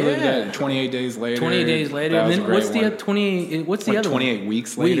 yeah, Night of the Living Dead, 28 Days Later. 28 Days Later. That And was then a great what's the one. 28? What's the Like other 28 one?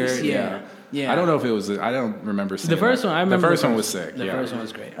 weeks later. Weeks, yeah. I don't know if it was. I don't remember seeing The first that. one, I remember. The first one was sick. The yeah. first one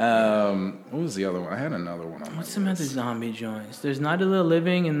was great. What was the other one? I had another one. On What's some other zombie joints? There's Night of the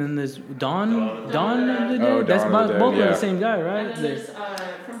Living, and then there's Dawn of the Dead. Oh, That's Dawn of the Dead, both are yeah. the same guy, right? And then there's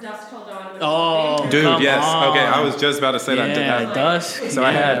From Dusk Till Dawn. With Oh, David Dude, Come yes. on. Okay, I was just about to say Yeah, that. Dusk. So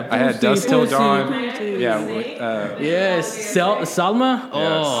I had Dusk Till Dawn. Yeah. Yes, Salma. Oh,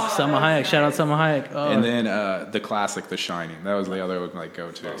 Yes. Salma Hayek. Shout out Salma Hayek. Oh. And then the classic, The Shining. That was the other like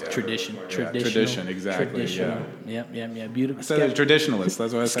go-to. Yeah. Tradition. Exactly. Traditional. Yeah. Beautiful. So they're traditionalists.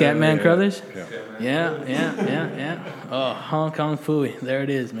 That's what I said. Scatman Yeah. Crothers? Yeah. Yeah. Oh, Hong Kong Phooey. There it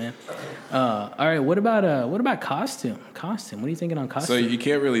is, man. All right. What about costume? What are you thinking on So costume? you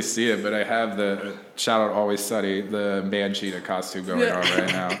can't really see it, but I have the shout out Always Sunny, the Man Cheetah costume going on right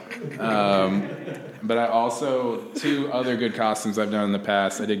now. But I also, 2 other good costumes I've done in the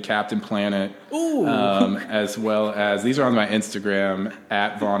past. I did Captain Planet, as well as, these are on my Instagram,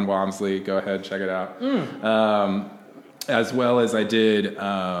 at Vaughn Wamsley. Go ahead, check it out. As well as I did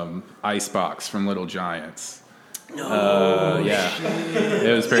Icebox from Little Giants. Yeah,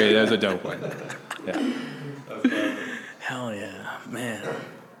 it was a dope one. Yeah. Hell yeah, man.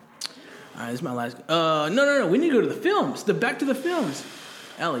 All right, this is my last. No. We need to go to the films. Back to the films.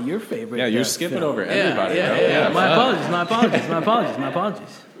 Ellie, your favorite. Yeah, you're skipping film. over everybody. Yeah. My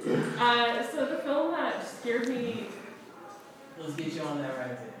apologies. So the film that scared me. Let's get you on that right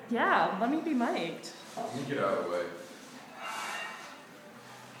there. Yeah, let me be mic'd. You get out of the way.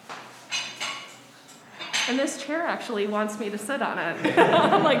 And this chair actually wants me to sit on it,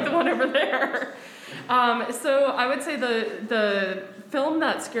 like the one over there. So I would say the film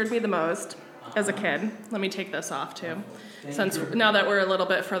that scared me the most as a kid. Let me take this off too, now that we're a little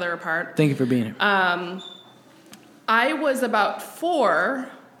bit further apart. Thank you for being here. I was about 4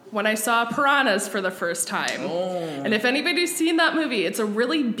 when I saw Piranhas for the first time. And if anybody's seen that movie, it's a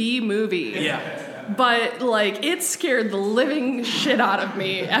really B movie. Yeah. But, like, it scared the living shit out of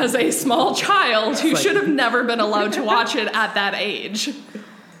me as a small child who should have never been allowed to watch it at that age.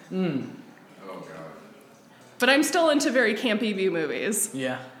 Oh, God. But I'm still into very campy B movies.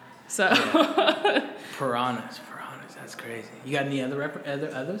 Yeah. So. Piranhas. That's crazy. You got any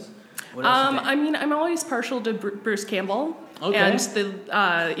others? What else I mean, I'm always partial to Bruce Campbell. Okay. And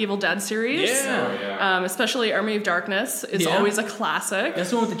the Evil Dead series. Yeah. Especially Army of Darkness is always a classic. That's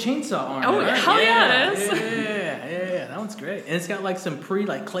the one with the chainsaw arm. Oh, right? hell yeah, it is. Yeah. That one's great. And it's got like some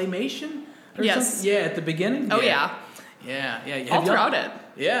claymation or Yes. something. Yeah, at the beginning. Oh, yeah. Yeah. All throughout it.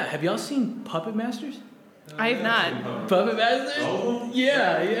 Yeah. Have y'all seen Puppet Masters? I have not. Puppet Masters? Oh.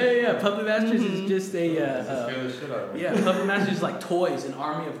 Yeah. Puppet Masters is just Puppet Masters is like toys, an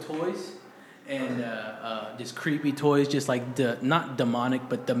army of toys. And just creepy toys, just like not demonic,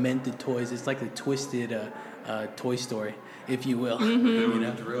 but demented toys. It's like the twisted Toy Story, if you will. You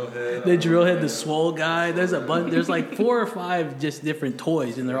know? The drill head, the swole guy. There's there's like 4 or 5 just different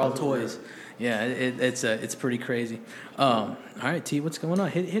toys, and they're all toys. Yeah, it's pretty crazy. All right, T, what's going on?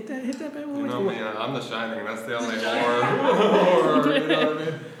 Hit that baby. You know me, I'm The Shining. That's the only horror. You know what I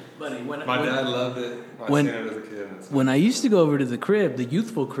mean? Buddy, My dad loved it. I seen it as a kid. When I used to go over to the crib, the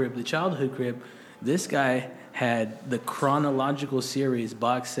youthful crib, the childhood crib, this guy had the chronological series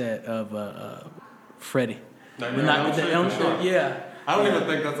box set of Freddy. Yeah. I don't even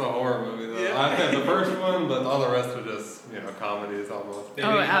think that's a horror movie, though. Yeah. I think the first one, but all the rest are just, comedies almost.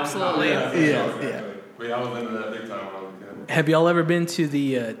 Oh, absolutely. Yeah. I was into that big time when I was a kid. Have y'all ever been to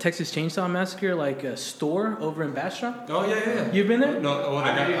the Texas Chainsaw Massacre, store over in Bastrop? Oh, yeah. You've been there? No,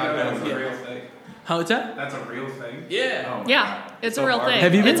 That's a real thing. How it's that? That's a real thing? Yeah. Oh, Yeah, it's a real thing.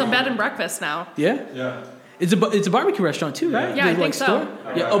 Have you been? It's a bed and breakfast now. Yeah? Yeah. It's a barbecue restaurant too, right? Yeah, I think so. Store?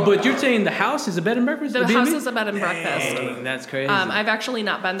 Yeah. Oh, but you're saying the house is a bed and breakfast? The house is a bed and breakfast. Dang, that's crazy. I've actually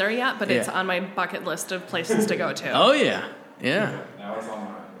not been there yet, but it's on my bucket list of places to go to. Oh yeah. Now it's on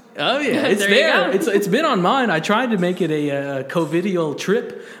mine. Oh yeah, it's There you go. It's been on mine. I tried to make it a COVIDial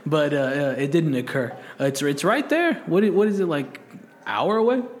trip, but it didn't occur. It's right there. What is it, like hour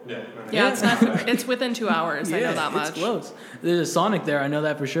away? Yeah, it's not. It's within 2 hours. I know that much. It's close. There's a Sonic there. I know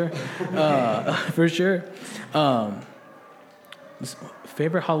that for sure. For sure.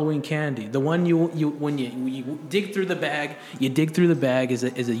 Favorite Halloween candy? The one you when you dig through the bag, as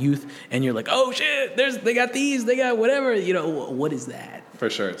a youth, and you're like, oh shit, they got these, they got whatever. What is that? For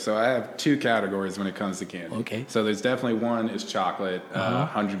sure. So I have 2 categories when it comes to candy. Okay. So there's definitely one is chocolate,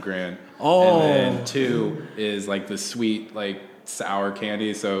 100 grand. Oh. And then 2 is like the sweet, like sour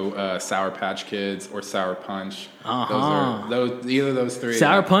candy. So Sour Patch Kids or Sour Punch. Either of those 3.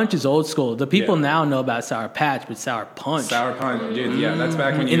 Sour Punch is old school. The people now know about Sour Patch, but Sour Punch. Sour Punch, dude. Yeah, that's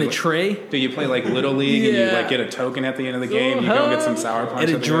back when you in a tray. Do you play like Little League and you like get a token at the end of the game? You go get some Sour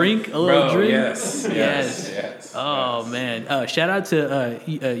Punch. And a drink, a little drink. Yes. Oh man! Shout out to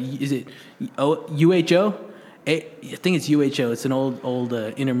is it UHO? I think it's UHO. It's an old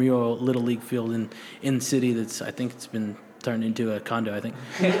intramural Little League field in the city. I think it's been turned into a condo. I think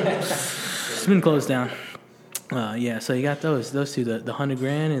it's been closed down. So you got those 2, the 100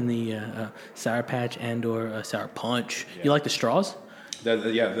 grand and the Sour Patch and or Sour Punch. Yeah. You like the straws?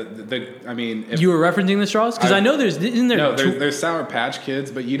 I mean, if, You were referencing the straws? Because I know isn't there? no, there's Sour Patch Kids,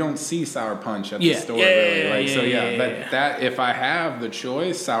 but you don't see Sour Punch at the store really. That if I have the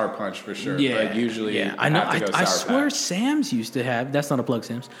choice, Sour Punch for sure. Yeah, But usually, I know. have to go I Sour swear Patch. Sam's used to have. That's not a plug,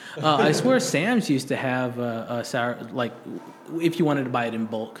 Sam's. I swear Sam's used to have a sour, like if you wanted to buy it in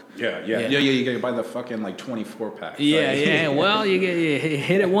bulk. Yeah. You gotta buy the fucking like 24 pack. Yeah. Well, you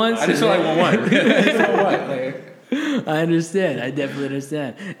hit it once. I just feel like one. I understand. I definitely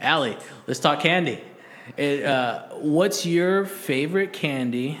understand. Allie, let's talk candy. What's your favorite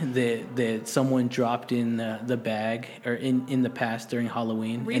candy that someone dropped in the bag or in the past during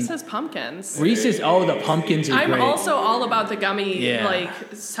Halloween? Reese's Pumpkins. Reese's. Oh, the pumpkins are I'm great. also all about the gummy, Yeah. like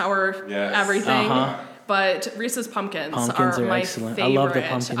sour Yes. everything. Uh-huh. But Reese's Pumpkins Pumpkins are my excellent. I favorite. love the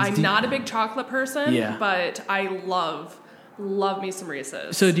pumpkins. I'm not a big chocolate person, Yeah. but I love me some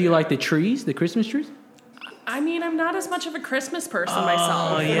Reese's. So, do you like the trees, the Christmas trees? I mean, I'm not as much of a Christmas person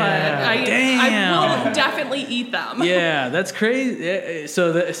myself, yeah. but I Damn. will definitely eat them. Yeah, that's crazy.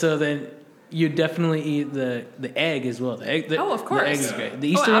 So then you definitely eat the egg as well. The egg. Oh, of course. The egg is great. The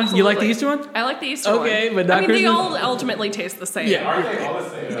Easter one. Absolutely. You like the Easter one? I like the Easter one. Okay, but not I mean, they Christmas? all ultimately taste the same. Yeah. Are they all the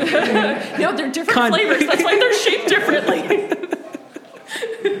same? No, they're different Con- flavors. That's why they're shaped differently.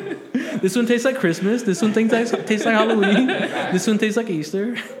 This one tastes like Christmas. This one tastes like Halloween. This one tastes like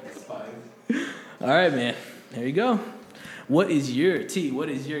Easter. All right, man. There you go. What is your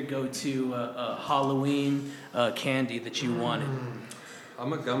go-to Halloween candy that you wanted?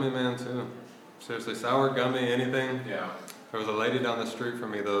 I'm a gummy man too. Seriously, sour gummy, anything. Yeah. There was a lady down the street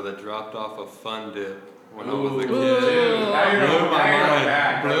from me though that dropped off a Fun Dip when I was a kid. Blew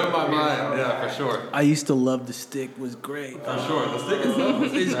my mind. Yeah, for sure. I used to love the stick. Was great. For sure. The stick itself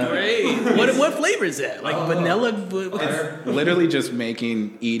was It's great. What flavor is that? Like vanilla? Literally just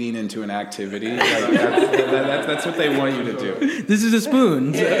making eating into an activity. Like that's what they want you to do. This is a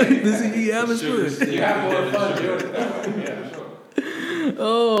spoon. You have a spoon. You have more fun doing it that way. Yeah, sure.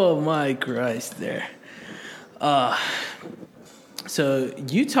 Oh my Christ! There. So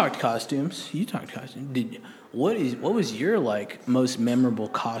you talked costumes. What was your like most memorable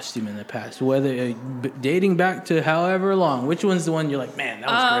costume in the past? Whether dating back to however long, which one's the one you're like, man, that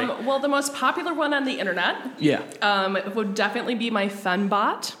was great? Well, the most popular one on the internet Yeah. would definitely be my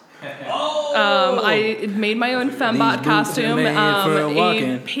Fembot. Oh. I made my own These Fembot boots are costume. made for A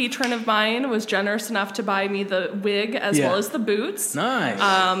walking. patron of mine was generous enough to buy me the wig as Yeah. well as the boots. Nice.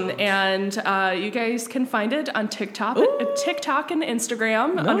 And you guys can find it on TikTok and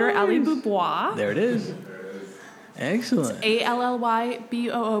Instagram under Nice. Allie Boubois. There it is. Excellent.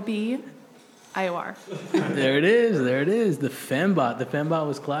 ALLYBOOBIOR. There it is. The Fembot. The Fembot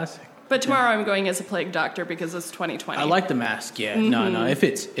was classic. But tomorrow I'm going as a plague doctor because it's 2020. I like the mask, yeah. No, it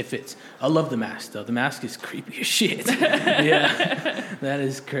fits. I love the mask, though. The mask is creepy as shit. Yeah, that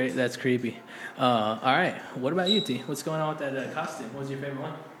is great. That's creepy. All right, what about you, T? What's going on with that costume? What was your favorite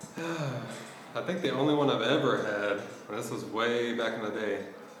one? I think the only one I've ever had, and this was way back in the day,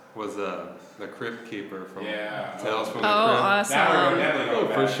 was the Crypt Keeper from Tales from the Oh, Crypt. awesome. Oh,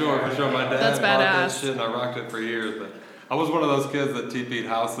 for sure. My dad That's bought that badass. shit and I rocked it for years. But I was one of those kids that TP'd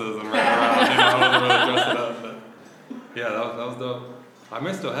houses and ran around. I wasn't really dressing up. But yeah, that was dope. I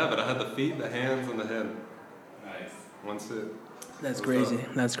may still have it. I had the feet, the hands, and the head. Nice. One suit. That's crazy.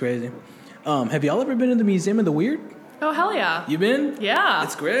 That's crazy. Have y'all ever been to the Museum of the Weird? Oh, hell yeah. You been? Yeah.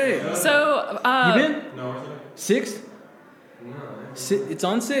 It's great. So, You been? No, 6th? It's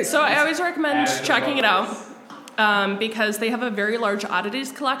on 6th. So I always recommend checking it out because they have a very large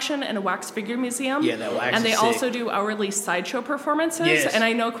oddities collection and a wax figure museum. Yeah, that wax And they is also sick. do hourly sideshow performances. Yes. And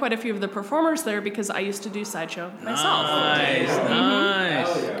I know quite a few of the performers there because I used to do sideshow myself. Nice.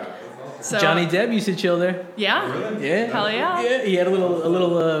 So, Johnny Depp used to chill there. Yeah. Yeah. Hell yeah. Yeah, he had a little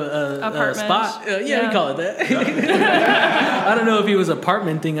Apartment. spot. We Yeah. call it that. I don't know if he was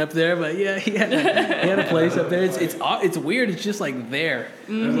apartmenting up there, but yeah, he had a place up there. It's weird. It's just like there.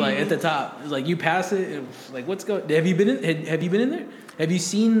 It's like at the top. It's like you pass it. It's like what's going? Have you been in there? Have you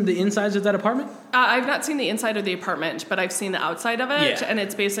seen the insides of that apartment? I've not seen the inside of the apartment, but I've seen the outside of it. Yeah. And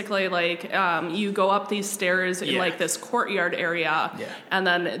it's basically like you go up these stairs in Yeah. like this courtyard area. Yeah. And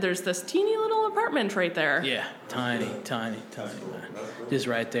then there's this teeny little apartment right there. Yeah, tiny, man. Just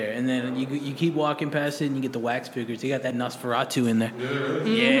right there. And then you keep walking past it, and you get the wax figures. They got that Nosferatu in there.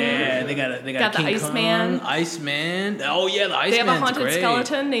 Yeah, they got Got the King Iceman. Kong, Iceman. Oh yeah, the Iceman's They have a haunted great.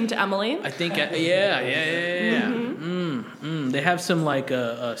 skeleton named Emily. I think, yeah. They have some like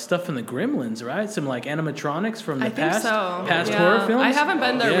stuff in the Gremlins, right? Some like animatronics from the I think past so. past Yeah. horror films. I haven't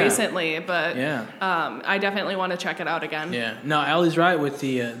been there Yeah. recently, but Yeah. I definitely want to check it out again. Yeah, no, Allie's right with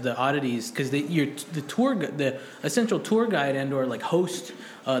the oddities because the essential tour guide and or like host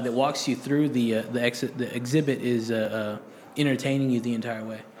that walks you through the exhibit is entertaining you the entire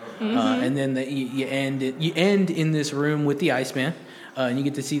way, and then you end in this room with the Iceman. And you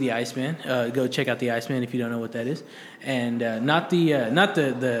get to see the Iceman. Go check out the Iceman if you don't know what that is, and not the not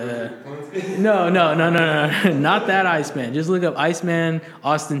that Iceman. Just look up Iceman,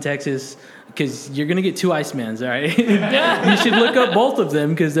 Austin, Texas, because you're gonna get two Icemans. All right, you should look up both of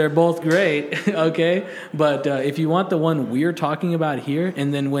them because they're both great. Okay, but if you want the one we're talking about here,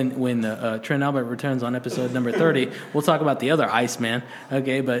 and then when Trent Albert returns on episode number 30, we'll talk about the other Iceman.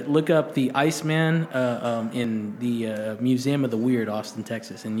 Okay, but look up the Iceman in the Museum of the Weird, Austin,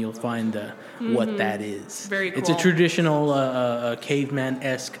 Texas, and you'll find what that is. Very It's a cool. traditional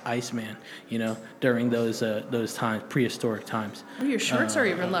caveman-esque Iceman, during those times, prehistoric times. Oh, your shorts are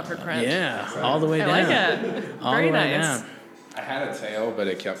even leopard print. Yeah, all the way I down. like it. All Very the way nice. down. I had a tail, but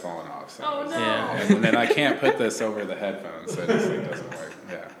it kept falling off. So Oh no. Yeah. And then I can't put this over the headphones, so it just like, doesn't work.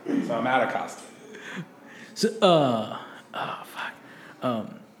 Yeah. So I'm out of costume. So,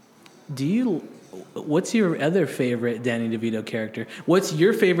 what's your other favorite Danny DeVito character? What's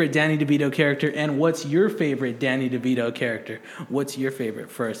your favorite Danny DeVito character, and what's your favorite Danny DeVito character? What's your favorite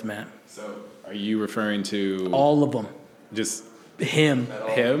first, Matt? So are you referring to All of them. just Him.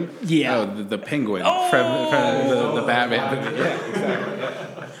 him? Yeah. Oh, the penguin from the Batman. Yeah, exactly.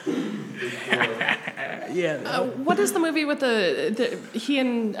 Yeah. What is the movie with he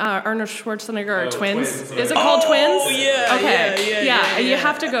and Arnold Schwarzenegger are twins? Twins. Is it called Twins? yeah, Okay. yeah. You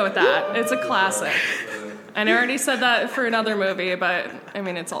have to go with that. It's a classic. And I already said that for another movie, but I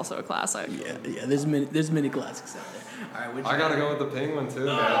mean it's also a classic. Yeah. There's many classics out there. All right, I gotta go with the penguin too,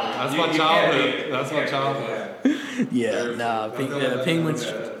 man. That's my childhood. That's my childhood.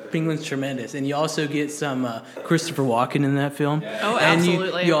 Penguin's tremendous, and you also get some Christopher Walken in that film. Oh, and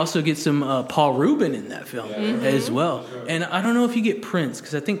absolutely. you also get some Paul Rubin in that film as well. And I don't know if you get Prince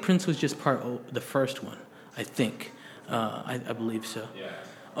because I think Prince was just the first one. I think, I believe so. Yeah.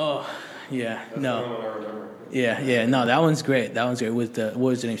 Oh, yeah, That's the no, only one I remember. yeah, no, that one's great. That one's great with what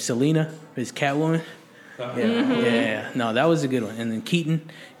was her name? Selena, his Catwoman. Yeah, no, that was a good one. And then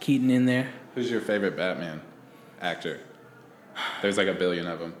Keaton in there. Who's your favorite Batman actor? There's like a billion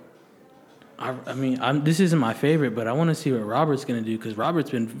of them. I mean, this isn't my favorite, but I want to see what Robert's going to do because Robert's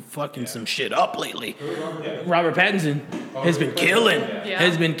been fucking some shit up lately. Robert Pattinson has been killing. Yeah.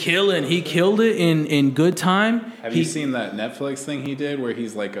 Has been killing. He killed it in Good Time. Have you seen that Netflix thing he did where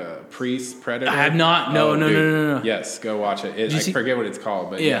he's like a priest predator? I have not. No. Yes, go watch it. I see- forget what it's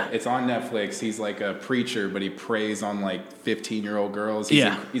called, but Yeah. it's on Netflix. He's like a preacher, but he preys on like 15-year-old girls.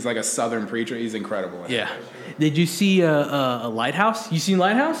 Yeah. He's like a southern preacher. He's incredible. in it. Yeah. Did you see a Lighthouse? You seen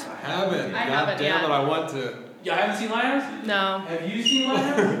Lighthouse? I haven't. I God haven't damn yet. it, I want to. You haven't seen Lighthouse? No. Have you seen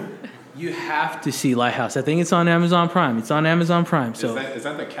Lighthouse? You have to see Lighthouse. I think it's on Amazon Prime. It's on Amazon Prime. So Is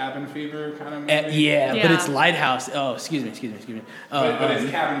that the cabin fever kind of movie? yeah, but Yeah. it's Lighthouse. Oh, excuse me. But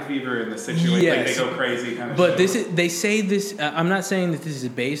it's cabin fever in the situation. Like yes. they go crazy kind of But shit. they say this. I'm not saying that this is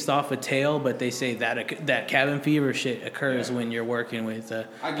based off a tale, but they say that cabin fever shit occurs when you're working with.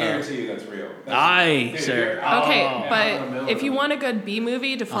 I guarantee you that's real. Aye, sir. Okay, out in the but middle if of you it. want a good B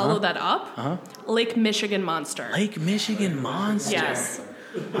movie to follow that up, Lake Michigan Monster. Lake Michigan Monster. Yes.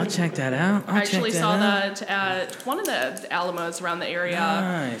 I'll check that out. I actually saw that at one of the Alamos around the area.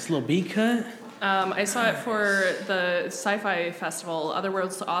 Nice little B cut. I saw it for the sci-fi festival,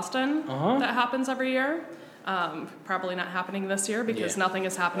 Otherworlds to Austin, that happens every year. Probably not happening this year because Yeah. nothing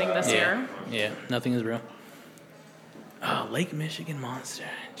is happening this year. Yeah, nothing is real. Oh, Lake Michigan Monster.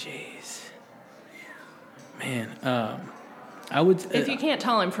 Jeez. Man, I would. If you can't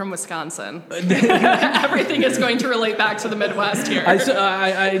tell, I'm from Wisconsin. Everything is going to relate back to the Midwest here.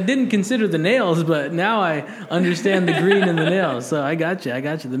 I didn't consider the nails, but now I understand the green in the nails. So I got you.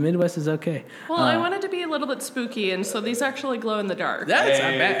 The Midwest is okay. Well, I wanted to be a little bit spooky, and so these actually glow in the dark. That's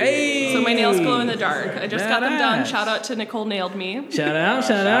not bad. Hey. So my nails glow in the dark. I just got them done. Badass. Shout out to Nicole Nailed Me. Shout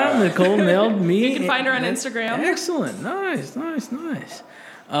out. Nicole nailed me. You can find her on Instagram. Excellent. Nice.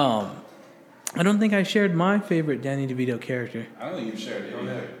 I don't think I shared my favorite Danny DeVito character. I don't think you've shared it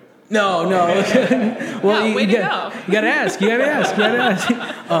either. No. Well, Yeah, way to go. You gotta ask.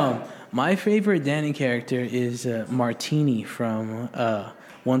 My favorite Danny character is Martini from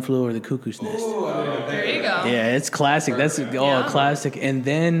One Flew Over the Cuckoo's Nest. There you go. Yeah, it's classic. That's a classic. And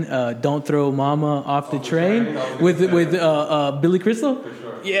then Don't Throw Mama Off the Train with Billy Crystal. For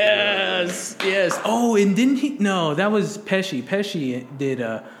sure. Yes. Oh, and didn't he? No, that was Pesci. Pesci did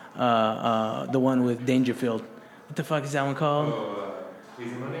the one with Dangerfield. What the fuck is that one called?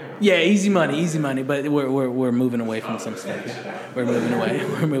 Easy Money? Yeah, Easy Money. But we're moving away from some stuff. We're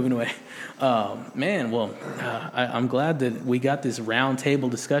moving away. Man, well, I'm glad that we got this round table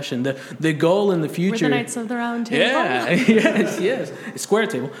discussion. The goal in the future. We're the Knights of the Round Table. Yeah, yes. Square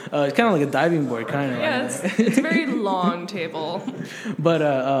table. It's kind of like a diving board, kind of. Yeah, it's a very long table. But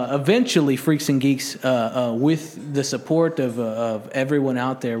eventually, Freaks and Geeks, with the support of everyone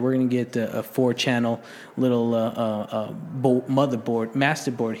out there, we're going to get a 4-channel little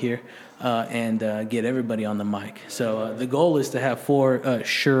masterboard here, and get everybody on the mic. So the goal is to have 4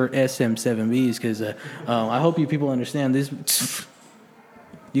 Shure SM7Bs, because I hope you people understand this.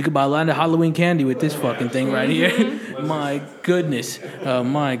 You could buy a lot of Halloween candy with this fucking thing right here. My goodness.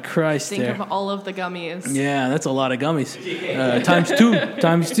 My Christ. Think there. of all of the gummies. Yeah, that's a lot of gummies.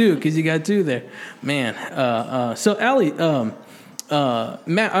 Times two, because you got 2 there. Man. So, Allie,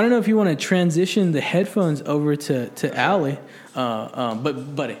 Matt, I don't know if you want to transition the headphones over to Allie,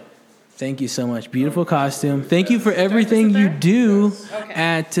 but buddy, thank you so much. Beautiful costume. Thank you for everything you do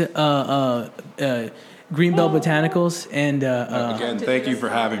at Greenbelt Botanicals, and Again, thank you for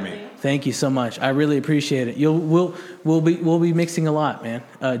having me. thank you so much. I really appreciate it. We'll be mixing a lot, man.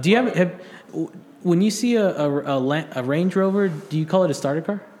 Do you have when you see a Range Rover, do you call it a starter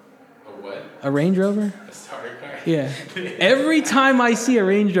car? A what? A Range Rover? A starter car? Yeah. Every time I see a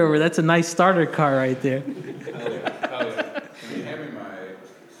Range Rover, that's a nice starter car right there. Can you hand me my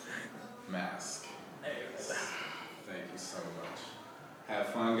mask? Thank you so much. Have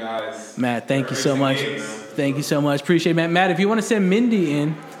fun, guys. Matt, thank you so much. Thank you so much. Appreciate it, Matt, if you want to send Mindy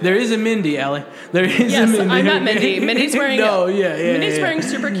in, there is a Mindy, Allie. There is Yes, a Mindy. I'm not Mindy. Mindy's wearing Mindy's yeah. wearing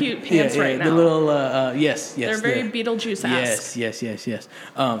super cute pants right now. The little yes. They're very Beetlejuice-esque. Yes.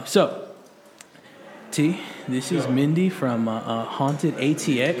 So, T, this is Mindy from Haunted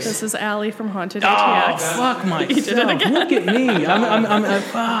ATX. This is Allie from Haunted Oh, ATX. fuck myself. Look at me. I'm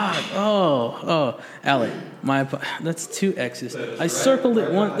fuck. Allie, that's 2 X's. I circled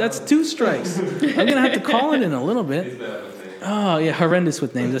it once. That's 2 strikes. I'm going to have to call it in a little bit. Oh, yeah, horrendous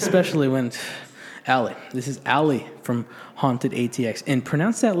with names, especially when... Allie. This is Allie from Haunted ATX. And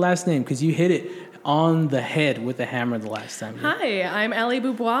pronounce that last name, because you hit it on the head with a hammer the last time. Hi, I'm Allie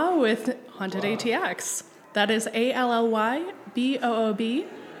Boubois with Haunted ATX. That is ALLYBOOBIOR.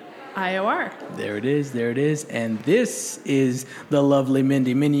 There it is. And this is the lovely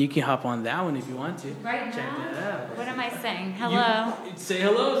Mindy. Mindy, you can hop on that one if you want to. Right Check now? that out. What am I saying? Hello. Say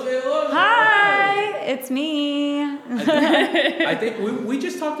hello. Hi, it's me. I think we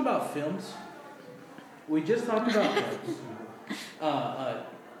just talked about films.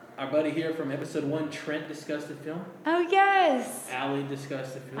 Our buddy here from episode 1, Trent, discussed the film. Oh, yes. Allie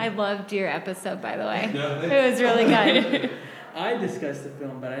discussed the film. I loved your episode, by the way. It was really good. I discussed the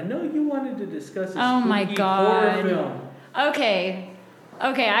film, but I know you wanted to discuss a Oh, my spooky God. horror film. Okay,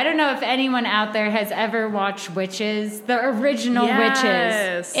 I don't know if anyone out there has ever watched Witches, the original Yes.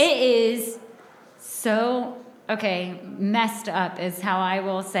 Witches. It is so, messed up is how I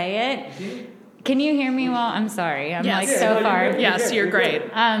will say it. Can you hear me well? I'm sorry. I'm Yes. so far. Yes, you're great.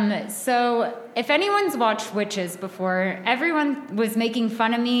 So if anyone's watched Witches before, everyone was making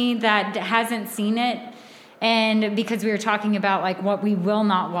fun of me that hasn't seen it. And because we were talking about like what we will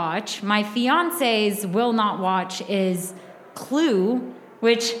not watch, my fiance's will not watch is Clue,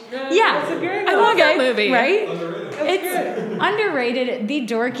 which, I love that movie. right? It's underrated, the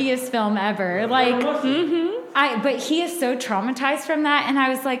dorkiest film ever. But he is so traumatized from that, and I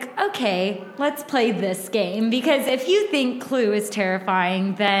was like, okay, let's play this game, because if you think Clue is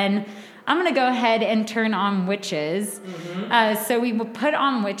terrifying, then I'm gonna go ahead and turn on Witches. So we put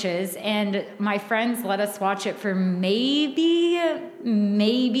on Witches, and my friends let us watch it for maybe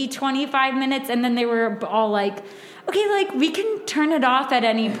 25 minutes, and then they were all like, okay, like we can turn it off at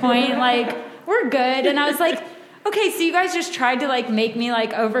any point, like we're good. And I was like, okay, so you guys just tried to like make me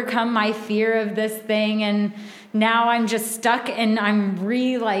like overcome my fear of this thing, and now I'm just stuck, and I'm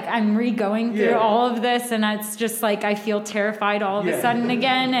re-going through all of this, and it's just like I feel terrified all of a sudden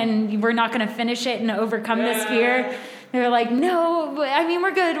again, and we're not going to finish it and overcome this fear. They're like, no, I mean,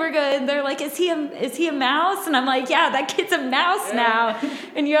 we're good. They're like, is he a mouse? And I'm like, yeah, that kid's a mouse now,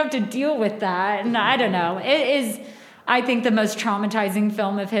 and you have to deal with that. And I don't know. It is. I think, the most traumatizing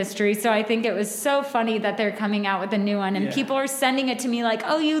film of history. So I think it was so funny that they're coming out with a new one, and people are sending it to me like,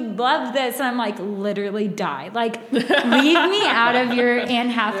 oh, you love this. And I'm like, literally die. Like, leave me out of your Anne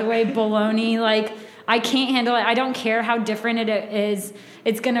Hathaway baloney. Like, I can't handle it. I don't care how different it is.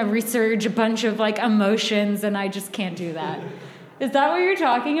 It's going to resurge a bunch of like emotions, and I just can't do that. Is that what you're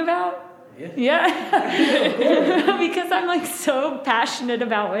talking about? Yeah. Because I'm like so passionate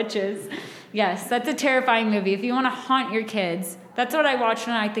about witches. Yes, that's a terrifying movie. If you want to haunt your kids, that's what I watched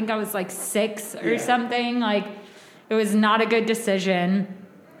when I think I was like 6 or something. Like, it was not a good decision.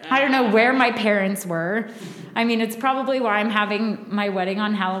 I don't know where my parents were. I mean, it's probably why I'm having my wedding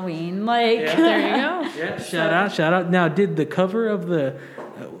on Halloween. Like, There you go. Yeah, shout out. Now, did the cover of the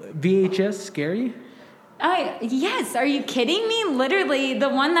VHS scare you? Yes, are you kidding me? Literally, the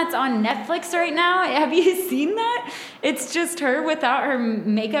one that's on Netflix right now. Have you seen that? It's just her without her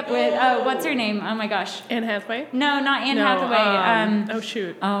makeup with, what's her name? Oh my gosh. Anne Hathaway? No, not Anne Hathaway. Oh,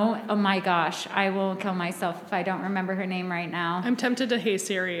 shoot. Oh my gosh. I will kill myself if I don't remember her name right now. I'm tempted to Hey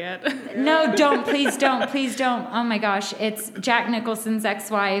Siri it. No, don't. Please don't. Please don't. Oh my gosh. It's Jack Nicholson's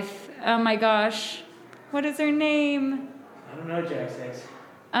ex-wife. Oh my gosh. What is her name? I don't know Jack's ex.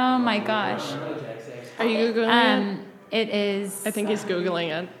 Oh my gosh. I don't know Jack's ex. Are you Googling it? It is. I think he's Googling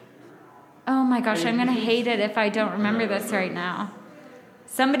it. Oh my gosh, I'm gonna hate it if I don't remember this right now.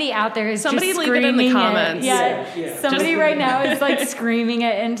 Somebody out there is Somebody just leave it in screaming the comments. Yeah. Somebody right now is like screaming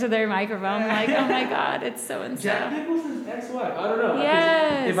it into their microphone, like, oh my god, it's so and Jack so. Nicholson's ex-wife. I don't know.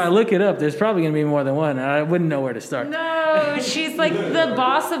 Yes. If I look it up, there's probably going to be more than one, and I wouldn't know where to start. No, she's like the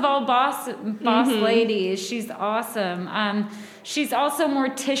boss of all boss ladies. She's awesome. She's also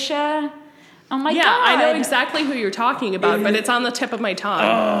Morticia. Oh my god. Yeah, I know exactly who you're talking about, but it's on the tip of my tongue.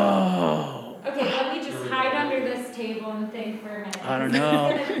 Oh. Okay, let me just hide under this table and think for a minute. I don't know.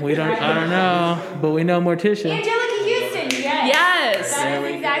 I don't know. But we know Morticia. Angelica Houston, yes. Yes. That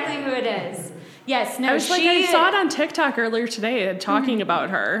is exactly who it is. Yes, no, I was like, I saw it on TikTok earlier today talking about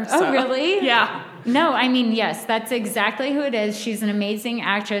her. Oh, so. really? Yeah. No, I mean, yes, that's exactly who it is. She's an amazing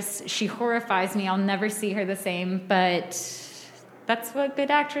actress. She horrifies me. I'll never see her the same, but that's what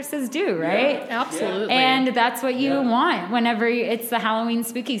good actresses do, right? Yeah, absolutely. And that's what you want whenever it's the Halloween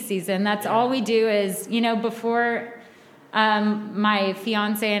spooky season. That's all we do is, before my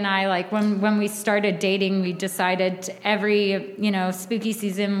fiance and I, like when we started dating, we decided every, spooky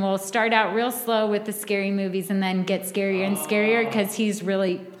season we'll start out real slow with the scary movies and then get scarier and scarier because he's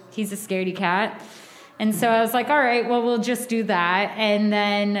a scaredy cat. And so I was like, all right, well, we'll just do that. And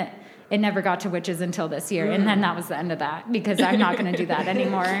then it never got to Witches until this year. And then that was the end of that because I'm not going to do that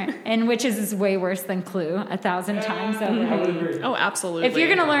anymore. And Witches is way worse than Clue 1,000 times over. Oh, absolutely. If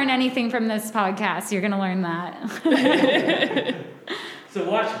you're going to learn anything from this podcast, you're going to learn that. So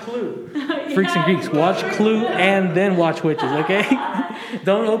watch Clue. Freaks and Geeks, watch Clue and then watch Witches, okay?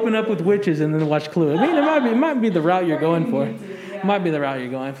 Don't open up with Witches and then watch Clue. I mean, it might be the route you're going for. It might be the route you're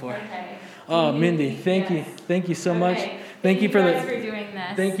going for. Okay. Oh, Mindy, thank you. Thank you so much. Okay. Thank you for guys for doing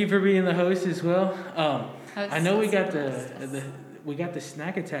this. Thank you for being the host as well. I know we got the we got the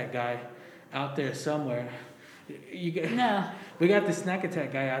Snack Attack guy out there somewhere. No. We got the Snack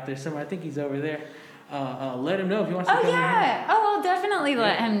Attack guy out there somewhere. I think he's over there. Let him know if he wants to come in here. Oh, I'll definitely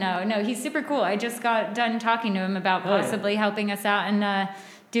let him know. No, he's super cool. I just got done talking to him about possibly helping us out and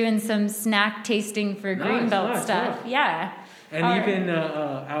doing some snack tasting for Greenbelt stuff. Nice. Yeah. And even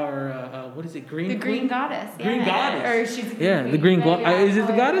our what is it? The Green Goddess. Yeah. Green Goddess. Or she's the the Green Is it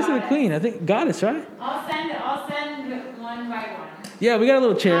the Goddess or the Queen? I think Goddess, right? I'll send one by one. Yeah, we got a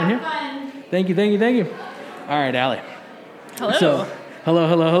little chair in here. Fun. Thank you. All right, Allie. Hello. So,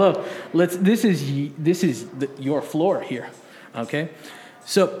 hello. This is your floor here, okay?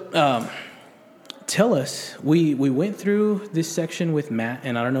 So, tell us. We went through this section with Matt,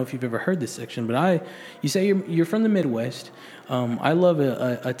 and I don't know if you've ever heard this section, but you say you're from the Midwest. I love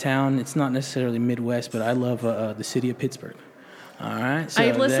a town. It's not necessarily Midwest, but I love the city of Pittsburgh. All right. So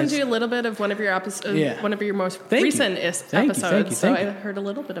I've listened to a little bit of one of your one of your most recent episodes, so I heard a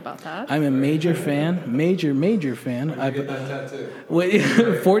little bit about that. I'm a major fan, major fan. When did you get that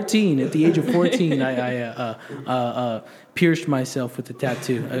tattoo? 14. At the age of 14, I pierced myself with a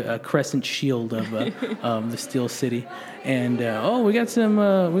tattoo, a crescent shield of the Steel City, and we got some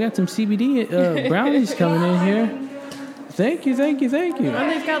CBD brownies coming in here. Thank you. And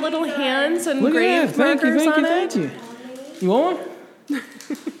they've got little hands and Look grave at that. markers on it. Thank you. You want one?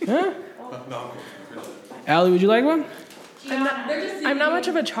 Huh? Allie, would you like one? I'm not much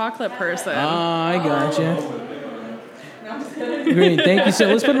of a chocolate person. I gotcha. Green, thank you. So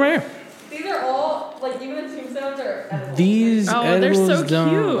let's put them right here. These are all, like, even the tombstones are These they're so edibles don't.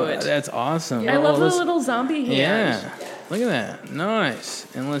 cute. That's awesome. I love the let's- little zombie hand. Yeah, look at that. Nice.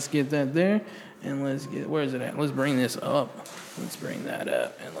 And let's get that there. And let's get, where is it at? Let's bring this up. Let's bring that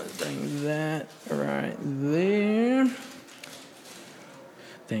up. And let's bring that right there.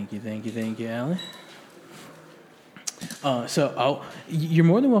 Thank you, Allie. You're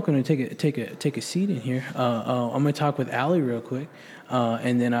more than welcome to take a seat in here. I'm gonna talk with Allie real quick,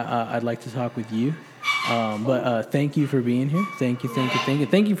 and then I'd like to talk with you. But thank you for being here. Thank you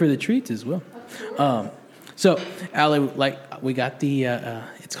for the treats as well. So Allie, like we got the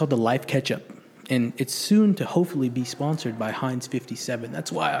it's called the Life Ketchup, and it's soon to hopefully be sponsored by Heinz 57.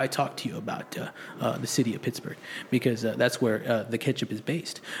 That's why I talked to you about the city of Pittsburgh, because that's where the ketchup is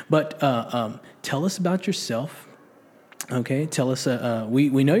based. But tell us about yourself. Okay, tell us,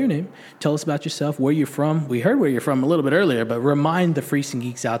 we know your name. Tell us about yourself, where you're from. We heard where you're from a little bit earlier, but remind the freaks and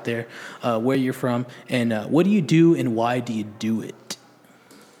geeks out there where you're from, and what do you do and why do you do it?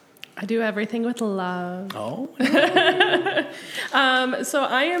 I do everything with love. Oh. So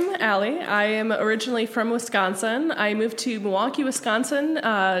I am Allie. I am originally from Wisconsin. I moved to Milwaukee, Wisconsin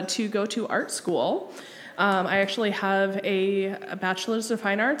to go to art school. I actually have a bachelor's of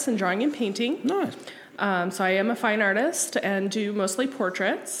fine arts in drawing and painting. Nice. So I am a fine artist and do mostly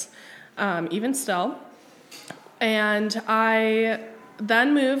portraits, even still. And I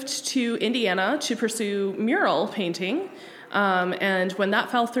then moved to Indiana to pursue mural painting. And when that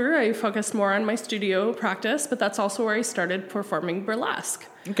fell through, I focused more on my studio practice, but that's also where I started performing burlesque.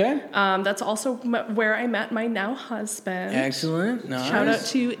 Okay. That's also where I met my now husband. Excellent. Nice. Shout out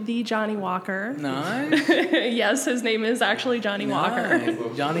to the Johnny Walker. Nice. Yes, his name is actually Johnny Walker.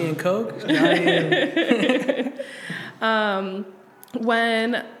 Nice. Johnny and Coke.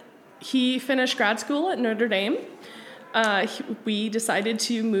 When he finished grad school at Notre Dame, we decided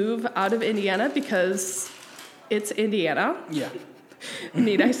to move out of Indiana because it's Indiana. Yeah.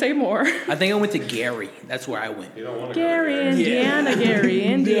 Need I say more? I think I went to Gary. That's where I went. You don't want to Gary, Indiana, Gary,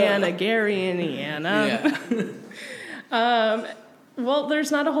 Indiana, Gary, Indiana. Yeah. Well, there's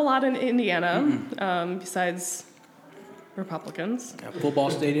not a whole lot in Indiana besides Republicans. A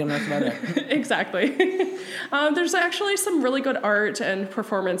football stadium, that's about it. Exactly. There's actually some really good art and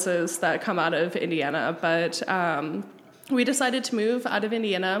performances that come out of Indiana, but we decided to move out of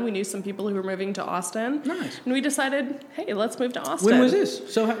Indiana. We knew some people who were moving to Austin. Nice. And we decided, hey, let's move to Austin. When was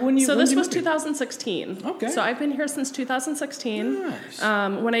this? So This was 2016. Okay. So I've been here since 2016. Nice.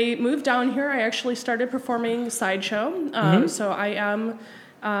 When I moved down here, I actually started performing sideshow. So I am...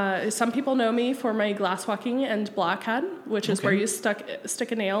 some people know me for my glass walking and blockhead, which is where you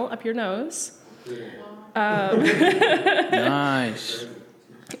stick a nail up your nose. Nice.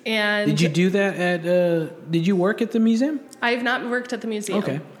 And Did you do that at? Did you work at the museum? I have not worked at the museum.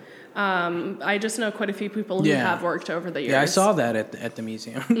 Okay. I just know quite a few people who Yeah. have worked over the years. Yeah, I saw that at the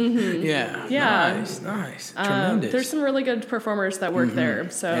museum. Yeah. Yeah. Nice. Tremendous. There's some really good performers that work there.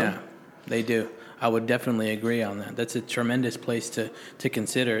 So Yeah, they do. I would definitely agree on that. That's a tremendous place to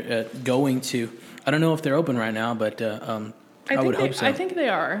consider going to. I don't know if they're open right now, but I would hope so. I think they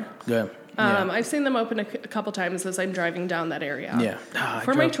are. Good. Yeah. I've seen them open a couple times as I'm driving down that area. Yeah.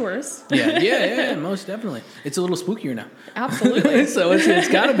 For my tours. yeah, most definitely. It's a little spookier now. Absolutely. So it's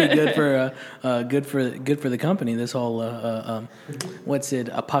got to be good for the company. This whole what's it,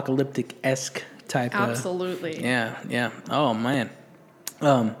 apocalyptic-esque type. Absolutely. Yeah. Oh man.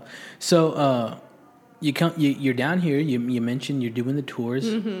 So you're down here. You mentioned you're doing the tours.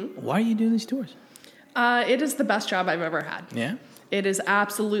 Mm-hmm. Why are you doing these tours? It is the best job I've ever had. Yeah. It is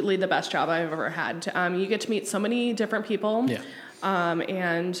absolutely the best job I've ever had. You get to meet so many different people. Yeah.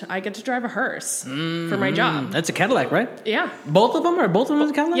 And I get to drive a hearse for my job. That's a Cadillac, right? Yeah. Both of them are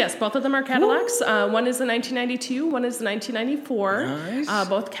a Cadillac? Yes, both of them are Cadillacs. One is a 1992, one is a 1994. Nice.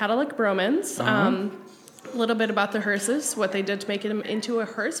 Both Cadillac Bromans. A little bit about the hearses. What they did to make them into a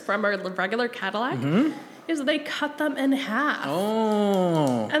hearse from a regular Cadillac is they cut them in half.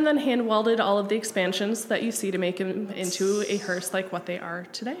 Oh. And then hand welded all of the expansions that you see to make them into a hearse like what they are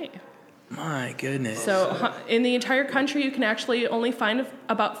today. My goodness. So in the entire country, you can actually only find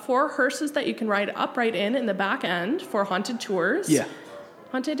about 4 hearses that you can ride upright in the back end for haunted tours. Yeah.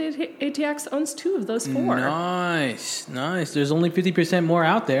 Haunted ATX owns 2 of those 4. Nice. There's only 50% more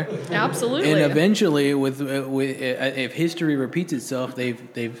out there. Absolutely. And eventually, with if history repeats itself,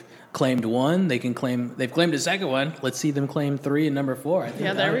 they've claimed one. They've claimed a second one. Let's see them claim 3 and number 4. I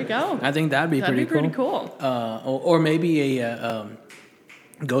think there we go. I think that'd be pretty cool. Or maybe a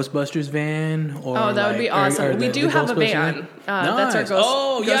Ghostbusters van. Or that would be awesome. We do have a van. That's our Nice.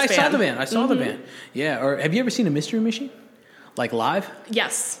 Ghost I saw van. the van. I saw the van. Yeah. Or have you ever seen a Mystery Machine? Like live?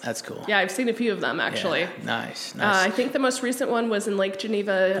 Yes. That's cool. Yeah, I've seen a few of them actually. Yeah, nice. I think the most recent one was in Lake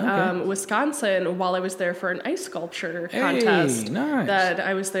Geneva, Wisconsin, while I was there for an ice sculpture contest. Nice. That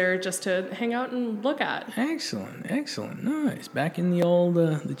I was there just to hang out and look at. Excellent. Nice. Back in the old,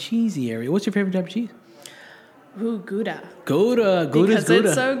 the cheesy area. What's your favorite type of cheese? Ooh, Gouda. Gouda's Because Gouda.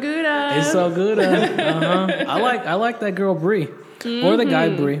 it's so Gouda. It's so Gouda. I like that girl Brie. Or the guy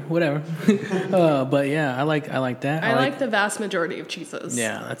Brie, whatever. But yeah, I like that. I like the vast majority of cheeses.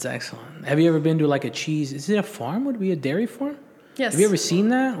 Yeah, that's excellent. Have you ever been to like a cheese? Is it a farm? Would it be a dairy farm? Yes. Have you ever seen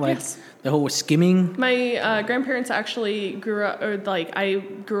that? Like Yes. the whole skimming. My grandparents actually grew up, I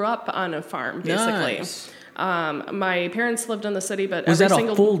grew up on a farm, basically. Nice. My parents lived in the city, but Was every that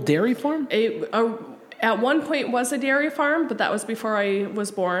single a full dairy farm? At one point was a dairy farm, but that was before I was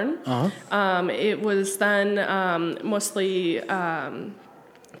born. It was then mostly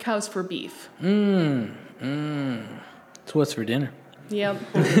cows for beef. So what's for dinner? Yep.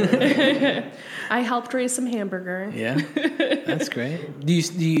 I helped raise some hamburger. Yeah, that's great.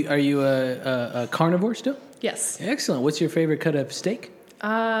 Are you a carnivore still? Yes. Excellent. What's your favorite cut of steak?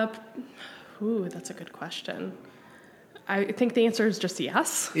 Ooh, that's a good question. I think the answer is just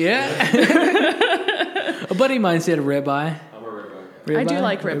yes. Yeah. A buddy of mine said a ribeye. I'm a ribeye. I do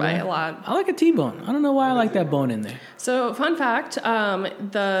like ribeye a lot. I like a T-bone. I don't know why I like that bone in there. So, fun fact,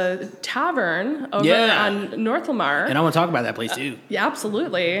 the tavern over Yeah. on North Lamar. And I want to talk about that place too. Yeah,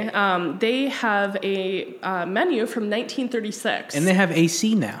 absolutely. They have a menu from 1936. And they have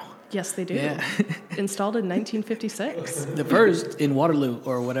AC now. Yes, they do. Yeah. Installed in 1956. The first in Waterloo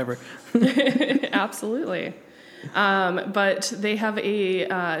or whatever. Absolutely. But they have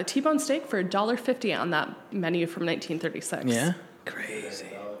a T-bone steak for $1.50 on that menu from 1936. Yeah. Crazy.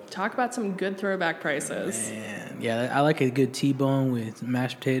 Talk about some good throwback prices. Man. Yeah, I like a good T-bone with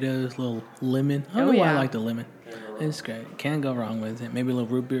mashed potatoes, a little lemon. I don't know why I yeah. like the lemon. It's great. Can't go wrong with it. Maybe a little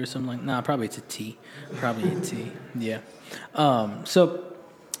root beer or something like. Nah, probably it's a tea. Probably a tea. Yeah. So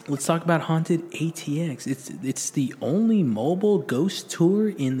let's talk about Haunted ATX. It's the only mobile ghost tour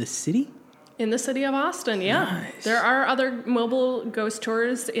in the city. In the city of Austin, yeah. Nice. There are other mobile ghost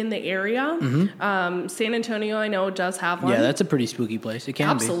tours in the area. San Antonio, I know, does have one. Yeah, that's a pretty spooky place. It can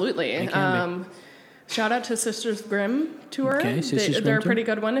Absolutely. be. It can be. Shout out to Sisters Grimm tour. Okay, Sisters Grimm They're a tour. pretty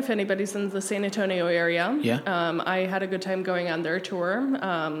good one if anybody's in the San Antonio area. Yeah. I had a good time going on their tour.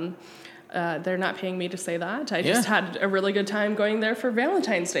 They're not paying me to say that. I just had a really good time going there for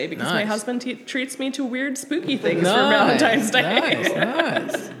Valentine's Day because my Nice. husband treats me to weird, spooky things for Valentine's Day.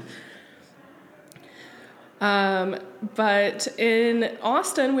 Nice. But in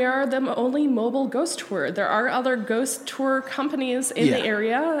Austin, we are the only mobile ghost tour. There are other ghost tour companies in the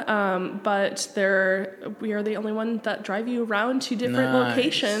area, but we are the only one that drive you around to different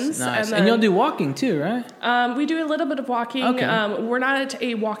locations. Nice. And you'll then, do walking too, right? we do a little bit of walking. Okay. We're not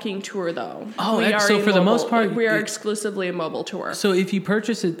a walking tour, though. Oh, we are so a for the mobile- most part, we are exclusively a mobile tour. So if you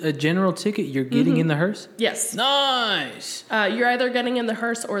purchase a general ticket, you're getting in the hearse? Yes. Nice. You're either getting in the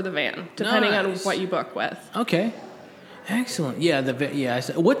hearse or the van, depending on Nice. what you book with. Okay. Excellent. Yeah.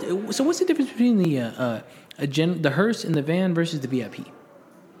 So what's the difference between the hearse and the van versus the VIP?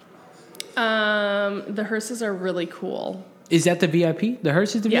 The hearses are really cool. Is that the VIP? The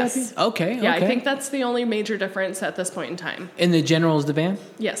hearse is the Yes. VIP? Okay. Yeah, okay. I think that's the only major difference at this point in time. And the general is the van?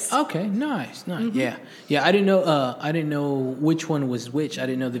 Yes. Okay, nice. Yeah. I didn't know which one was which. I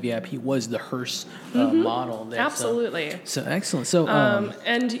didn't know the VIP was the hearse model there. Absolutely. So excellent. So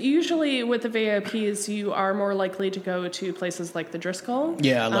And usually with the VIPs, you are more likely to go to places like the Driscoll.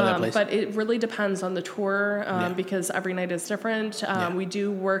 Yeah, I love that place. But it really depends on the tour because every night is different. We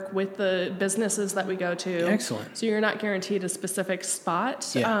do work with the businesses that we go to. Excellent. So you're not guaranteed a specific spot,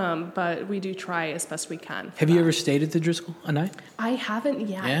 Yeah. But we do try as best we can. for have you that. ever stayed at the Driscoll a night? I haven't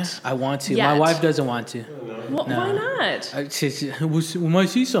yet. Yeah, I want to. Yet. My wife doesn't want to. Well, why not? We might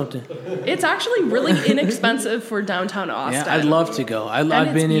see something. It's actually really inexpensive for downtown Austin. Yeah, I'd love to go. I've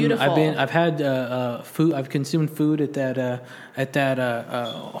it's been in. beautiful. I've had food. I've consumed food at that.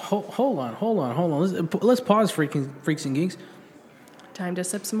 Hold on. Let's pause, freaks and geeks. Time to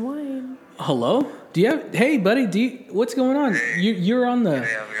sip some wine. Hello? Do you have? Hey, buddy. What's going on? You're on the.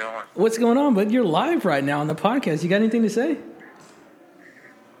 Hey, how's it going? What's going on? But you're live right now on the podcast. You got anything to say?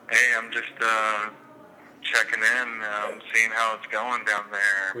 Hey, I'm just checking in, seeing how it's going down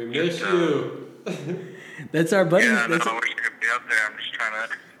there. We miss Just, you. That's our buddy. Yeah, I That's- wish you could be up there. I'm just trying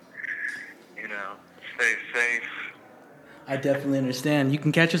to, stay safe. I definitely understand. You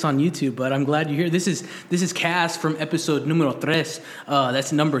can catch us on YouTube, but I'm glad you're here. This is Cass from episode numero 3.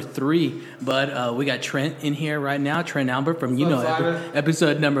 That's number 3. But we got Trent in here right now. Trent Albert from What's up, Simon?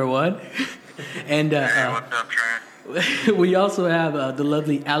 episode number 1. And Hey, what's up, Trent? We also have the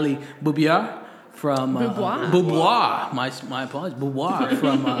lovely Ali Boubiar from Bouboir. My apologies, Bouboir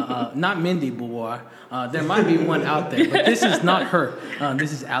from not Mindy Bouboir. There might be one out there, but this is not her.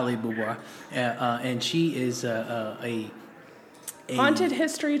 This is Ali Bouboir, and she is a Haunted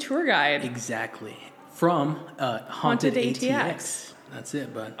history tour guide. Exactly, from Haunted ATX. That's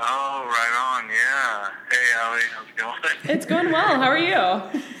it, bud. Oh, right on, yeah. Hey, Ali, how's it going? It's going well. How are you?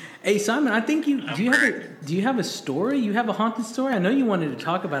 Hey, Simon, I think do you have a story? You have a haunted story? I know you wanted to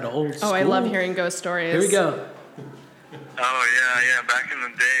talk about an old school. Oh, I love hearing ghost stories. Here we go. Oh, yeah. Back in the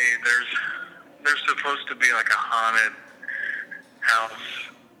day, there's supposed to be like a haunted house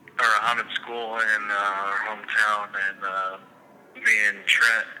or a haunted school in our hometown, and me and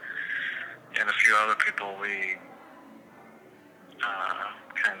Trent and a few other people, we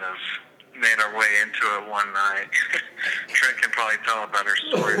kind of made our way into it one night. Trent can probably tell a better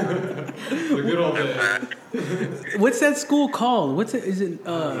story. The good old days. What's that school called? What's it? Is it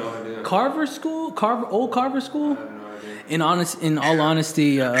Carver School? Old Carver School? I have no idea. In all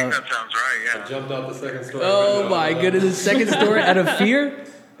honesty, I think that sounds right, yeah. I jumped out the second story. oh window. my goodness, second story out of fear?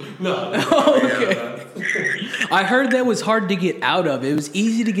 No. Okay. I heard that was hard to get out of. It was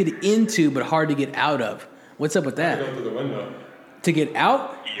easy to get into, but hard to get out of. What's up with I that? go through the window. To get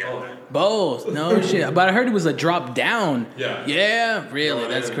out? Yeah. Both. No shit. But I heard it was a drop down. Yeah. Yeah, really.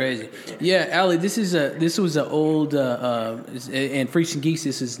 That's crazy. Yeah, Ali, this was an old and Freaks and Geeks,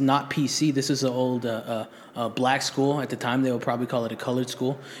 this is not PC. This is an old black school. At the time they would probably call it a colored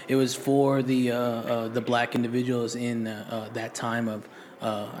school. It was for the black individuals in that time of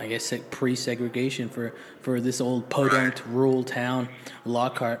I guess pre-segregation for this old podunk rural town,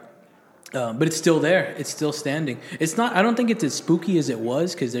 Lockhart. But it's still there. It's still standing. It's not. I don't think it's as spooky as it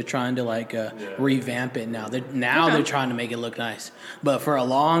was because they're trying to revamp it now. They're trying to make it look nice. But for a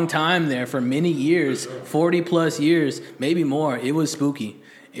long time there, for many years, 40 plus years, maybe more, it was spooky.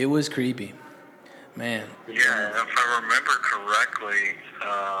 It was creepy, man. Yeah, if I remember correctly,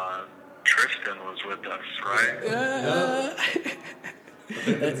 Tristan was with us, right?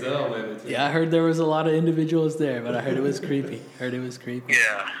 Denzel maybe too. Yeah, I heard there was a lot of individuals there, but I heard it was creepy.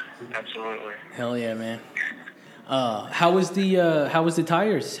 Yeah, absolutely. Hell yeah, man. How was the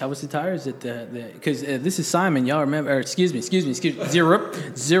tires? How was the tires at the? Because this is Simon. Y'all remember? Or excuse me. Zero.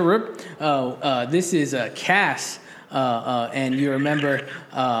 This is Cass. And you remember,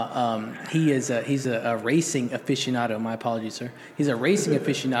 he's a racing aficionado. My apologies, sir. He's a racing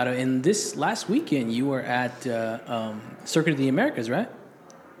aficionado. And this last weekend, you were at Circuit of the Americas, right?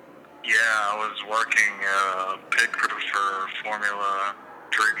 Yeah, I was working pit crew for Formula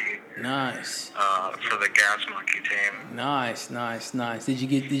 3 Nice. for the Gas Monkey team. Nice. Did you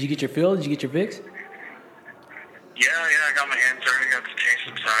get your fill? Did you get your fix? Yeah, I got my hands dirty. Got to change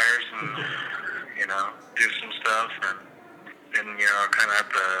some tires and do some stuff and kind of had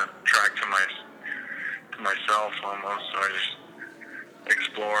the track to myself almost. So I just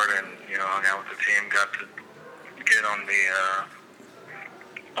explored and hung out with the team. Got to get on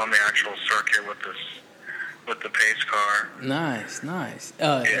the actual circuit with the pace car. Nice.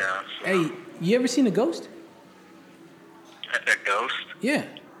 So, Hey, you ever seen a ghost? A ghost? Yeah.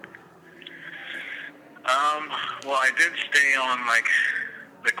 Well, I did stay on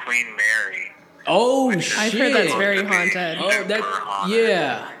the Queen Mary. Oh shit! I've heard that's very haunted. Oh, that haunted.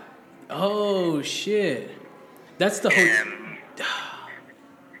 yeah. Oh shit! That's the whole. And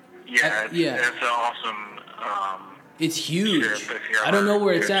yeah, it's an awesome. It's huge. Ship if you're I don't know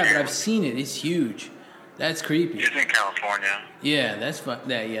where ever it's at, but here. I've seen it. It's huge. That's creepy. It's in California, Yeah, that's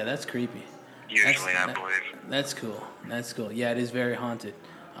that's creepy. usually, I That- believe. That's cool. Yeah, it is very haunted.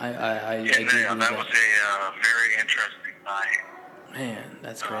 I And do believe that was a very interesting night. Man,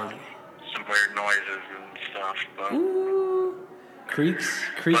 that's crazy. Some weird noises and stuff, but Ooh. Creaks,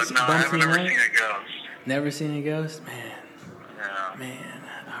 no, I bumps in haven't the ever night. seen a ghost. Never seen a ghost, man. Yeah. Man,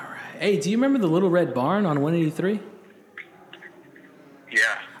 all right. Hey, do you remember the Little Red Barn on 183? Yeah.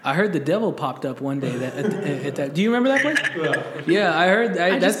 I heard the devil popped up one day. At that. Do you remember that place? Yeah, I heard.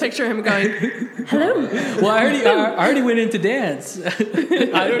 I That's just picture him going, "Hello." well. I heard he went into dance.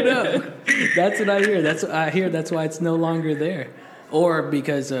 I don't know. That's what I hear. That's why it's no longer there, or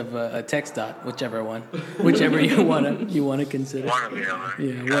because of a text dot, whichever you wanna consider. One or the other.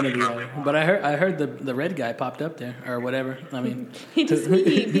 Yeah, one or the other. But I heard the red guy popped up there or whatever. I mean, He just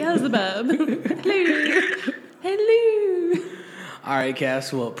me, Beelzebub. Hello. all right,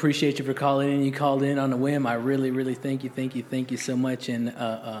 Cass. Well, appreciate you for calling in. You called in on a whim. I really thank you so much. And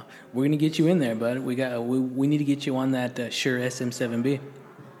we're gonna get you in there, bud. We need to get you on that Shure SM7B.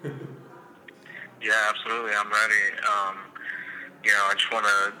 Yeah, absolutely. I'm ready. I just want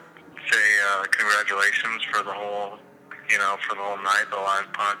to say congratulations for the whole, for the whole night, the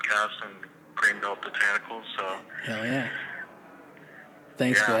live podcast and Greenbelt Botanicals. So Hell yeah.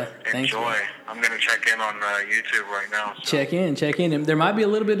 Thanks, yeah, Beth. Thanks, enjoy. Beth. I'm gonna check in on YouTube right now. So. Check in. And there might be a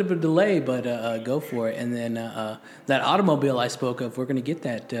little bit of a delay, but go for it. And then that automobile I spoke of, we're going to get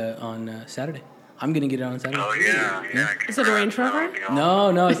that on Saturday. I'm going to get it on Saturday. Oh yeah. Is it a Range Rover?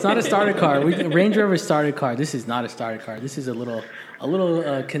 No, it's not a starter car. Range Rover starter car. This is not a starter car. This is a little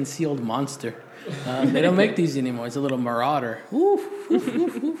concealed monster. They don't make these anymore. It's a little Marauder. Oof.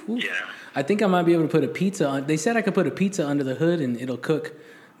 Yeah. I think I might be able to put a pizza on. They said I could put a pizza under the hood and it'll cook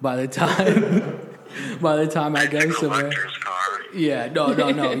by the time I go somewhere. Collector's car. Yeah,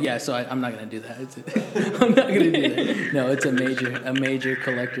 no. Yeah, so I'm not gonna do that. I'm not gonna do that. No, it's a major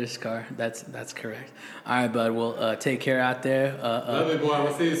collector's car. That's correct. All right, bud. Well, take care out there. Love you, boy.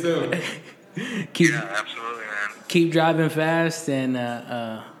 We'll see you soon. Yeah, absolutely, man. Keep driving fast, and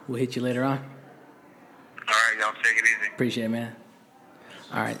we'll hit you later on. All right, y'all take it easy. Appreciate it, man.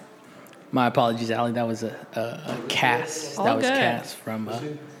 All right. My apologies, Allie. That was a Cass. All that was good. Cass from.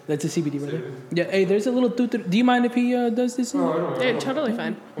 That's a CBD right there. Yeah. Hey, there's a little. Do you mind if he does this? Yeah, totally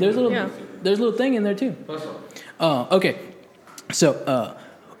fine. There's a little. Yeah. There's a little thing in there too. Okay. So,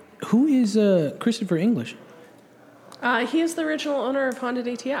 who is Christopher English? He is the original owner of Honda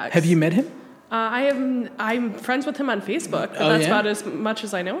ATX. Have you met him? I'm friends with him on Facebook, but Oh, that's yeah? about as much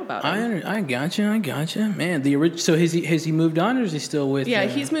as I know about him. I gotcha. Man, so has he moved on or is he still with? Yeah,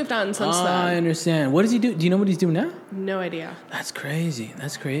 he's moved on since then. I understand. What does he do? Do you know what he's doing now? No idea. That's crazy.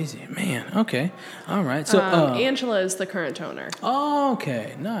 Man. Okay. All right. So Angela is the current owner. Oh,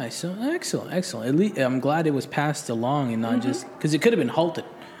 okay. Nice. So excellent. At least I'm glad it was passed along and not just because it could have been halted.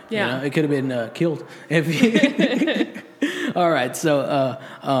 Yeah. It could have been killed. All right. So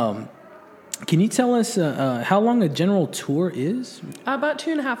can you tell us how long a general tour is? About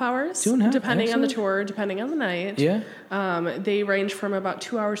 2.5 hours. 2.5? Depending on the Excellent. tour, depending on the night. Yeah. They range from about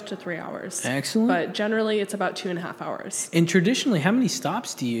 2 hours to 3 hours. Excellent. But generally, it's about 2.5 hours. And traditionally, how many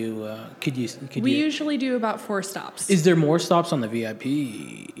stops do you could you? We usually do about 4 stops. Is there more stops on the VIP?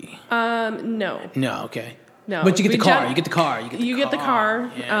 No. No. Okay. No. But you get We the car. gen- You get the car. You get the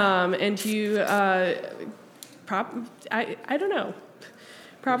car, Yeah. and you, I don't know.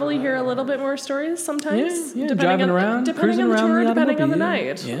 Probably hear a little bit more stories sometimes. Yeah, driving around, depending cruising on the around tour, the depending on the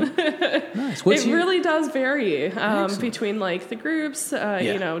automobile. night. Yeah. Nice. It really does vary between like the groups,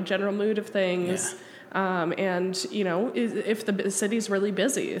 Yeah. general mood of things. And if the city's really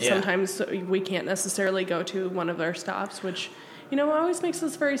busy, sometimes we can't necessarily go to one of their stops, which always makes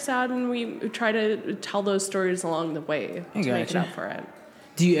us very sad, and we try to tell those stories along the way to make it gotcha. up for it.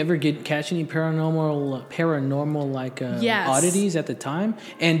 Do you ever catch any paranormal like Yes. oddities at the time?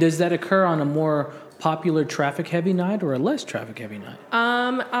 And does that occur on a more popular traffic heavy night or a less traffic heavy night?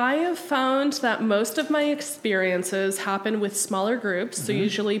 I have found that most of my experiences happen with smaller groups, so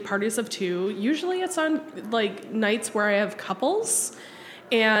usually parties of 2. Usually it's on like nights where I have couples,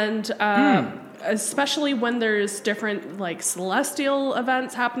 and especially when there's different like celestial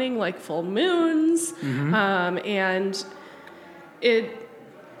events happening, like full moons, and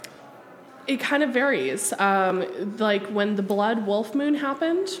it kind of varies. Like when the Blood Wolf Moon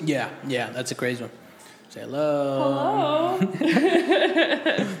happened. Yeah, that's a crazy one. Say hello. Hello.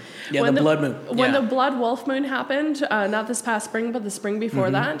 Yeah, the blood moon. When the Blood Wolf Moon happened, not this past spring, but the spring before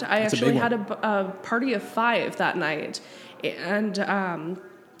that, I That's a actually big had a party of 5 that night. And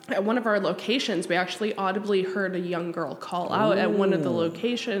at one of our locations, we actually audibly heard a young girl call out at one of the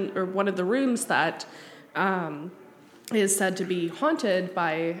one of the rooms that is said to be haunted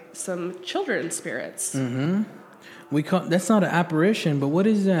by some children's spirits. We call that's not an apparition, but what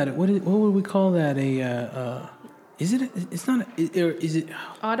is that? What would we call that? Is it? It's not. Is it?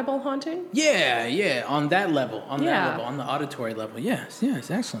 Audible haunting? Yeah. On that level, on Yeah. that level, on the auditory level. Yes.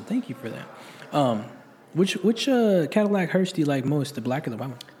 Excellent. Thank you for that. Which Cadillac hearse do you like most? The black or the white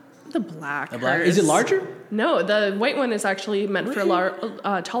one? The black. The black. hearse. Is it larger? No, the white one is actually meant for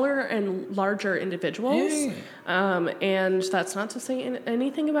taller and larger individuals. Yeah. And that's not to say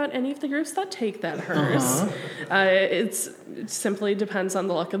anything about any of the groups that take that hearse. It simply depends on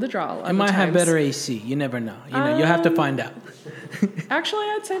the luck of the draw. It might have better AC. You never know. You'll have to find out. Actually,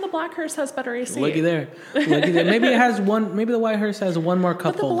 I'd say the black hearse has better AC. Looky there. Maybe it has one. Maybe the white hearse has one more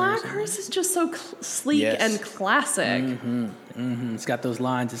cup But the holder. black hearse is just so sleek Yes. and classic. It's got those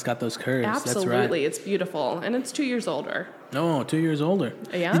lines. It's got those curves. Absolutely, That's right. it's beautiful, and it's 2 years older. No, 2 years older.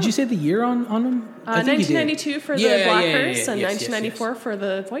 Yeah. Did you say the year on them? I think you did. 1992 for the black hearse, and 1994 for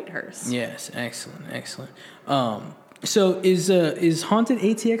the white hearse. Yes, excellent. So is Haunted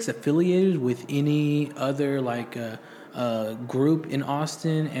ATX affiliated with any other like group in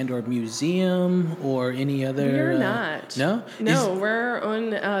Austin and or museum or any other? We're not. No? No, we're our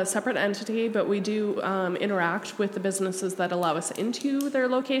own separate entity, but we do interact with the businesses that allow us into their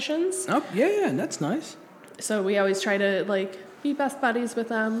locations. Oh, yeah, that's nice. So we always try to like be best buddies with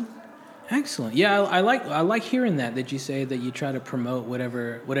them. Excellent. Yeah, I like hearing that you say that you try to promote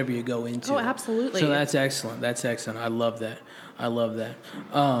whatever you go into. Oh, absolutely. So that's excellent. That's excellent. I love that.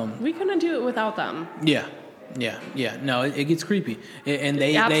 We couldn't do it without them. Yeah. No, it gets creepy, and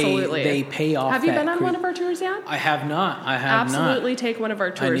they pay off. Have you been on one of our tours yet? I have not. Absolutely take one of our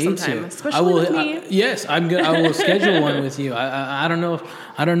tours sometime, especially I will, with me. Yes, I'm good. I will schedule one with you. I don't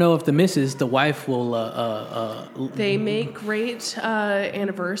know if the wife will. They make great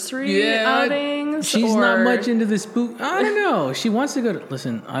anniversary outings. She's not much into the spook. I don't know. She wants to go to.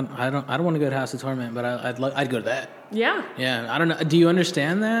 Listen, I don't want to go to House of Torment, but I'd go to that. Yeah. Yeah, I don't know. Do you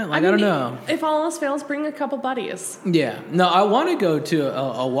understand that? Like, I don't know. If all else fails, bring a couple buddies. Yeah. No, I want to go to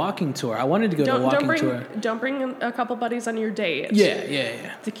a walking tour. I wanted to go to a walking tour. Don't bring a couple buddies on your date.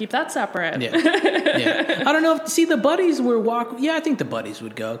 Yeah. To keep that separate. Yeah. I don't know. See, the buddies were I think the buddies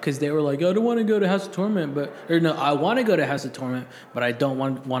would go because they were like, I don't want to go to House of Torment, I want to go to House of Torment, but I don't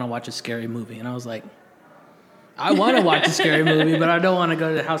want to watch a scary movie. And I was like, I want to watch a scary movie, but I don't want to go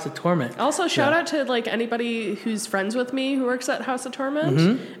to the House of Torment. Also, shout out to like anybody who's friends with me who works at House of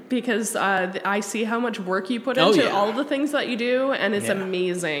Torment, because I see how much work you put into all of the things that you do, and it's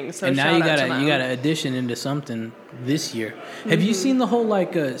amazing. So and now shout out to them. you got to addition into something this year. Have you seen the whole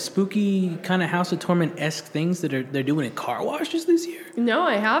like spooky kind of House of Torment-esque things that they're doing at car washes this year? No,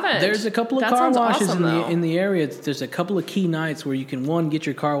 I haven't. There's a couple of That car sounds washes awesome, in the area. There's a couple of key nights where you can, one, get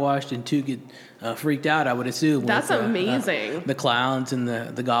your car washed, and two, get freaked out, I would assume. That's amazing. The clowns and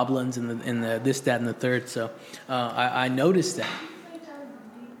the goblins and the this, that, and the third. So I noticed that.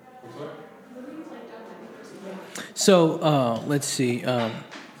 So let's see.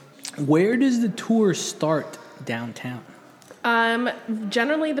 Where does the tour start downtown?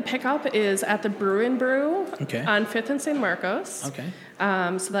 Generally, the pickup is at the Brew and Brew on 5th and San Marcos. Okay.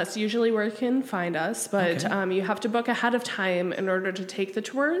 So that's usually where you can find us, but you have to book ahead of time in order to take the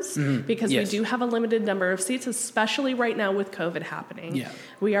tours because we do have a limited number of seats, especially right now with COVID happening. Yeah.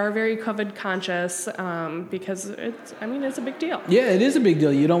 We are very COVID conscious because it's a big deal. Yeah, it is a big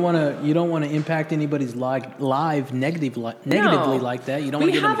deal. You don't want to impact anybody's live negatively like that. You don't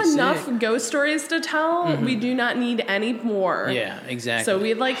want to get them sick. We have enough ghost stories to tell. We do not need any more. Yeah, exactly. So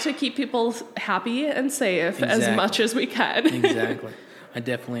we'd like to keep people happy and safe as much as we can. Exactly. I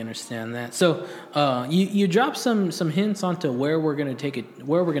definitely understand that. So, you dropped some hints onto where we're going to take it,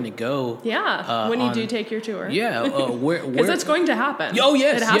 where we're going to go. Yeah, when you do take your tour. Yeah, where? Because it's going to happen. Oh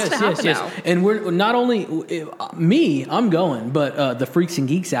yes, it has to happen now. And we're not only I'm going, but the freaks and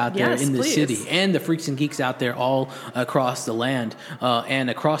geeks out there in the city, and the freaks and geeks out there all across the land and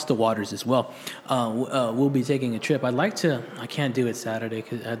across the waters as well. We'll be taking a trip. I can't do it Saturday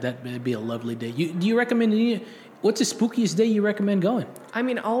because that'd be a lovely day. Do you recommend what's the spookiest day you recommend going?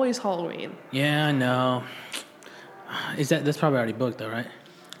 Always Halloween. Yeah, I know. That's probably already booked though, right?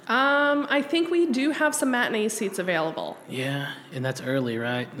 I think we do have some matinee seats available. Yeah, and that's early,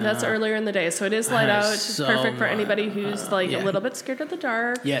 right? No. That's earlier in the day, so it is light out. It's So perfect for anybody who's a little bit scared of the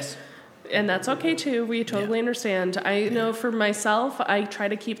dark. Yes. And that's okay too. We totally understand. I know for myself, I try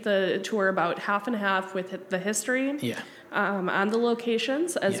to keep the tour about half and half with the history on the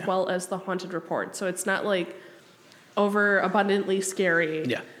locations as well as the haunted report. So it's not like over abundantly scary.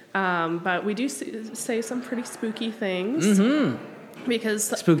 Yeah. But we do say some pretty spooky things. Mm-hmm. Because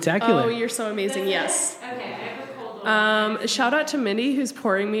spooktacular. Oh, you're so amazing. Yes. Okay, I have a cold one. Shout out to Mindy who's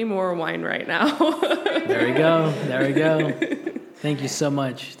pouring me more wine right now. There we go. Thank you so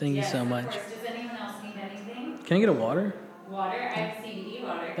much. Thank you so much. Of course. Does anyone else need anything? Can I get a water? Water? I have CBD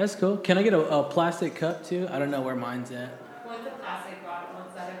water. That's cool. Can I get a plastic cup too? I don't know where mine's at. What's a plastic bottle?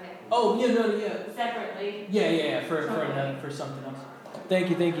 Is that okay? Oh, yeah. Separately. Yeah. For something else. Thank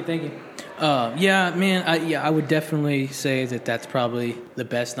you. Yeah, man. I would definitely say that's probably the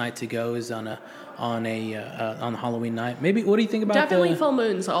best night to go is on Halloween night. Maybe. What do you think about definitely full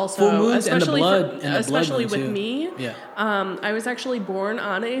moons also? Full moons especially and the especially blood moon with too. me. Yeah. I was actually born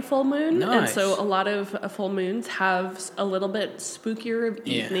on a full moon, Nice. and so a lot of full moons have a little bit spookier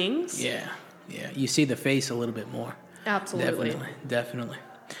evenings. Yeah. You see the face a little bit more. Absolutely. Definitely.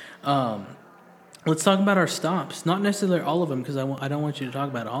 Let's talk about our stops. Not necessarily all of them, because I don't want you to talk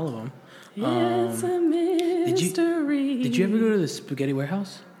about all of them. It's a mystery. Did you ever go to the Spaghetti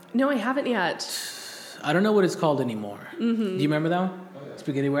Warehouse? No, I haven't yet. I don't know what it's called anymore. Mm-hmm. Do you remember that one?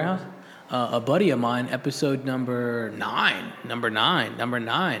 Spaghetti Warehouse? a buddy of mine, episode number nine,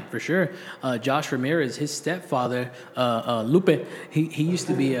 for sure. Josh Ramirez, his stepfather, Lupe, he used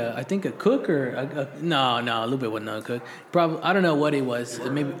to be, I think, a cook or no, Lupe wasn't a cook. Probably, I don't know what he was.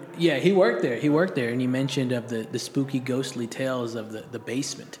 Maybe, yeah, he worked there, and he mentioned of the spooky, ghostly tales of the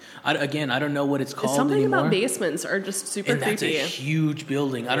basement. I don't know what it's called Something anymore. about basements are just super And that's creepy. a huge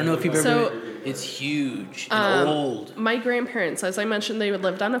building. I don't know if you've So- ever. It's huge and old. My grandparents, as I mentioned, they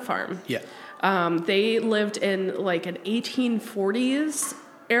lived on a farm. Yeah. They lived in like an 1840s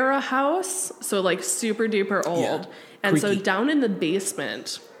era house, so like super duper old. Yeah. And so Creaky. down in the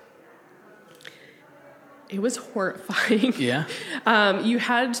basement, it was horrifying. Yeah. You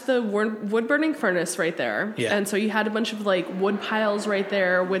had the wood burning furnace right there. Yeah. And so you had a bunch of like wood piles right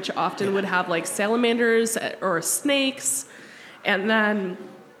there, which often would have like salamanders or snakes. And then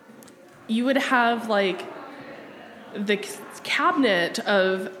you would have like the cabinet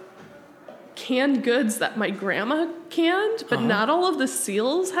of canned goods that my grandma canned, but not all of the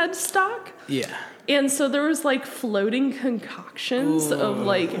seals had stuck. Yeah. And so there was like floating concoctions of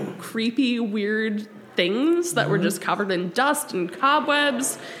like creepy, weird things that were just covered in dust and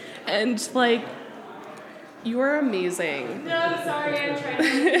cobwebs. And like, you are amazing. No, sorry, I'm trying to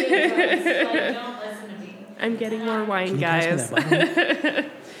like, don't listen to me. I'm getting more wine, Can you pass me guys. that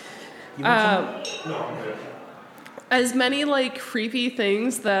bottle? You want some? As many like creepy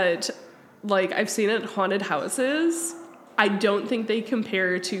things that like I've seen at haunted houses, I don't think they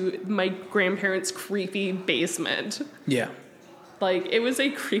compare to my grandparents' creepy basement. Yeah. Like, it was a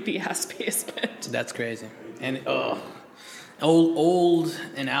creepy ass basement. That's crazy. And old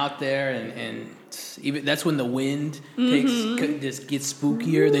and out there, and even that's when the wind just gets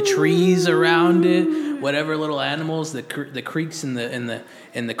spookier. The trees around it, whatever little animals, the creaks and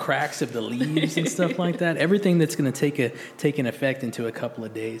the cracks of the leaves and stuff like that. Everything that's going to take an effect into a couple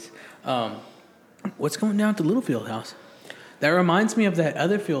of days. What's going down at the Littlefield house? That reminds me of that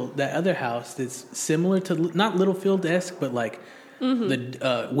other house that's similar to, not Littlefield-esque, but like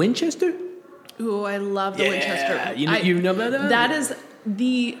the Winchester. Ooh, I love the Winchester. You know about that? That is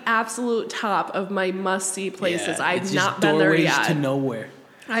the absolute top of my must-see places. Yeah, I've it's not just been there doorways yet. to nowhere.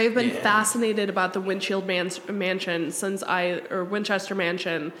 I have been Yeah. fascinated about the Winchester Mansion since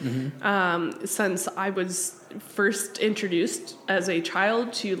I was first introduced as a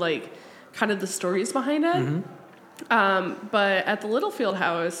child to like kind of the stories behind it. But at the Littlefield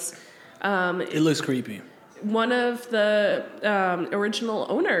house, It looks creepy. one of the original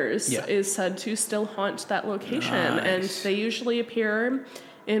owners Yeah. is said to still haunt that location, and Nice. they usually appear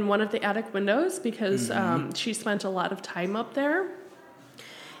in one of the attic windows because she spent a lot of time up there.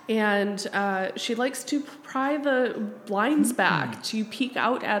 And she likes to pry the blinds back to peek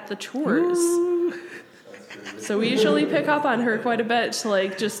out at the tours. So we usually pick up on her quite a bit, to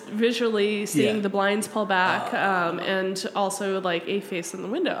like just visually seeing Yeah. the blinds pull back, and also like a face in the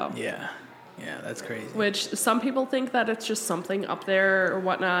window. Yeah, that's crazy. Which some people think that it's just something up there or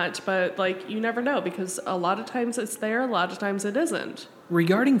whatnot, but like you never know because a lot of times it's there, a lot of times it isn't.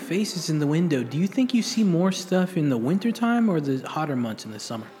 Regarding faces in the window, do you think you see more stuff in the wintertime or the hotter months in the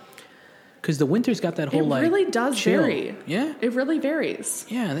summer? Because the winter's got that whole It really does chill. vary. Yeah? It really varies.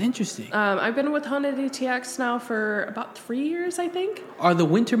 Yeah, interesting. I've been with Haunted ATX now for about 3 years, I think. Are the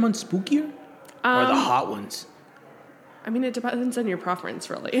winter months spookier? Or the hot ones? I mean, it depends on your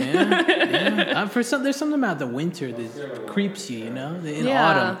preference, really. Yeah. There's something about the winter that creeps you, you know? In Yeah.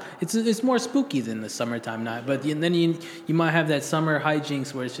 autumn. It's more spooky than the summertime night. But then you might have that summer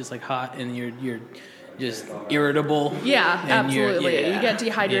hijinks where it's just like hot and you're just irritable. Yeah, And you're- absolutely. yeah, You get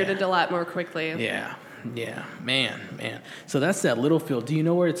dehydrated yeah. a lot more quickly. Yeah, man. So that's that Littlefield. Do you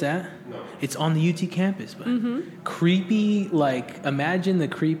know where it's at? No. It's on the UT campus, but creepy. Like, imagine the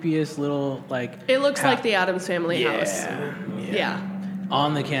creepiest little like. It looks like the Addams Family house. Yeah.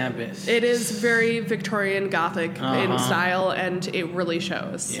 On the campus. It is very Victorian Gothic in style, and it really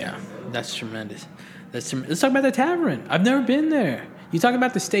shows. Yeah, that's tremendous. Let's talk about the tavern. I've never been there. You talk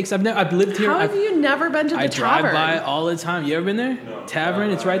about the steaks. I've lived here. How have you never been to the I drive tavern? by all the time. You ever been there? No.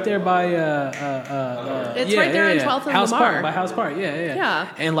 Tavern. It's right there by. It's right there on 12th and House Lamar. Park. By House Park. Yeah. Yeah.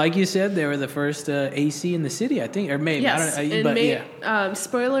 And like you said, they were the first AC in the city, I think, or maybe. Yes, I don't know, in but May, yeah.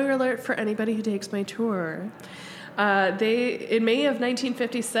 spoiler alert for anybody who takes my tour. In May of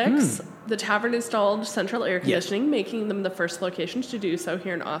 1956, the tavern installed central air conditioning, making them the first locations to do so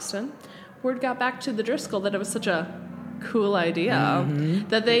here in Austin. Word got back to the Driscoll that it was such a cool idea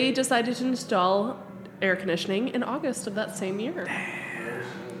that they decided to install air conditioning in August of that same year.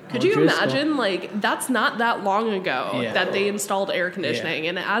 Could you Driscoll. imagine, like, that's not that long ago Yeah. that they installed air conditioning.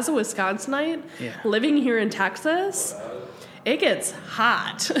 And as a Wisconsinite, Yeah. living here in Texas, it gets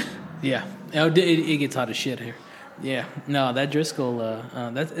hot. Yeah. Oh, it gets hot as shit here. Yeah. No, that Driscoll.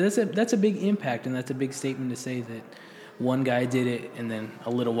 That's a big impact, and that's a big statement to say that one guy did it, and then a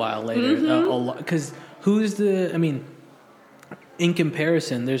little while later, because who's the? I mean, in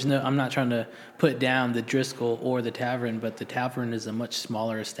comparison, there's no. I'm not trying to put down the Driscoll or the Tavern, but the Tavern is a much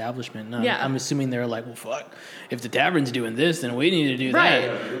smaller establishment. And I'm assuming they're like, well, fuck. If the Tavern's doing this, then we need to do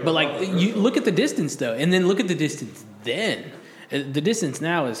that. But like, you look at the distance though, and then look at the distance then. The distance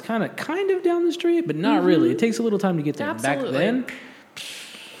now is kind of down the street, but not really. It takes a little time to get there. Absolutely. Back then,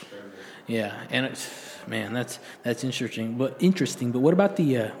 yeah, and man, that's interesting. But what about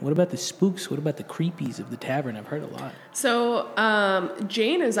the spooks? What about the creepies of the Tavern? I've heard a lot. So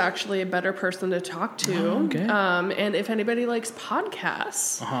Jane is actually a better person to talk to. Oh, okay. And if anybody likes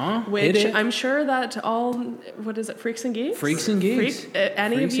podcasts, which I'm sure that what is it, Freaks and Geeks? Freaks and Geeks.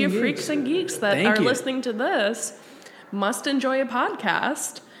 Any of you Freaks and Geeks that are listening to this must enjoy a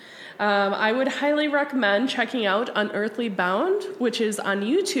podcast. I would highly recommend checking out Unearthly Bound, which is on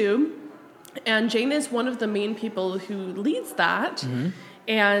YouTube. And Jane is one of the main people who leads that.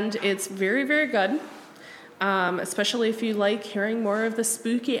 And it's very, very good, especially if you like hearing more of the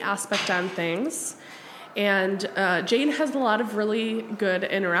spooky aspect on things. And Jane has a lot of really good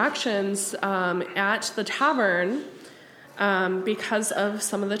interactions at the Tavern because of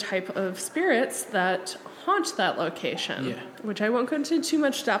some of the type of spirits that haunt that location, which I won't go into too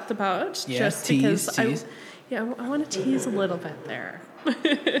much depth about, just because tease. I want to tease a little bit there. I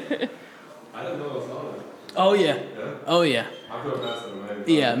didn't know it was on it. Oh yeah. Oh yeah. I've drove past it many times.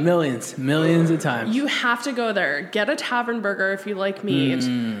 Yeah, millions of times. You have to go there. Get a Tavern burger if you like meat.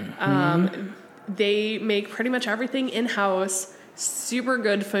 They make pretty much everything in-house. Super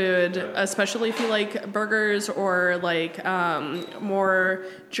good food, especially if you like burgers or like more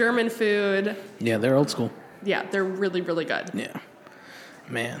German food. Yeah, they're old school. Yeah, they're really, really good. Yeah,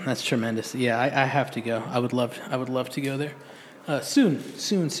 man, that's tremendous. Yeah, I have to go. I would love to go there. Soon.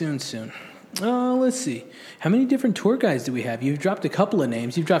 Let's see. How many different tour guides do we have? You've dropped a couple of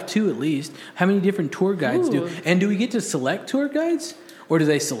names. You've dropped 2 at least. How many different tour guides do we get to select tour guides? Or do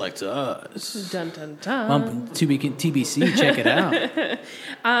they select us? Dun, dun, dun. TBC, check it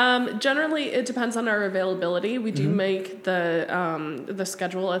out. Generally, it depends on our availability. We do make the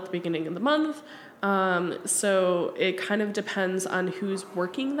schedule at the beginning of the month. So it kind of depends on who's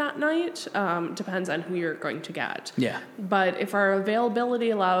working that night. Depends on who you're going to get. Yeah. But if our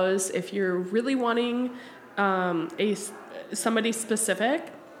availability allows, if you're really wanting somebody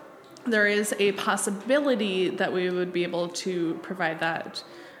specific, there is a possibility that we would be able to provide that,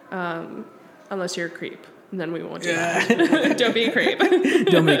 unless you're a creep. And then we won't do that. Don't be a creep.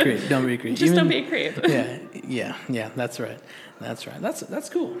 Don't be a creep. Just don't be a creep. Yeah. That's right. That's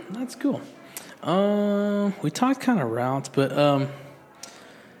cool. We talked kind of routes, but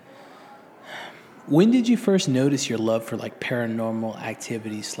when did you first notice your love for like paranormal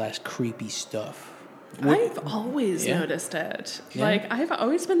activity / creepy stuff? I've always noticed it. Yeah. Like, I've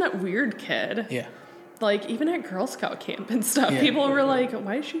always been that weird kid. Yeah. Like, even at Girl Scout camp and stuff, people were like,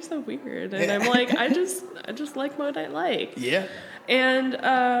 why is she so weird? And I'm like, I just like what I like. Yeah. And,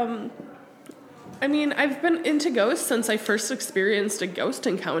 I mean, I've been into ghosts since I first experienced a ghost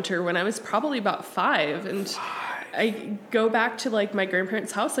encounter when I was probably about 5. And I go back to, like, my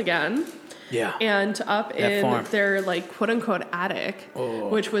grandparents' house again. Yeah. And up in farm. their, like, quote-unquote attic,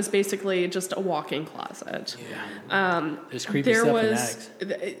 which was basically just a walk-in closet. Yeah. There's creepy stuff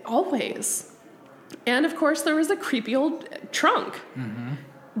in attics. Always. And, of course, there was a creepy old trunk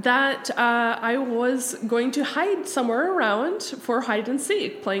that I was going to hide somewhere around for hide and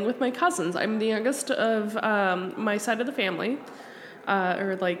seek, playing with my cousins. I'm the youngest of my side of the family,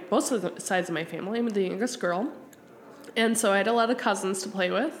 or, like, most of the sides of my family. I'm the youngest girl. And so I had a lot of cousins to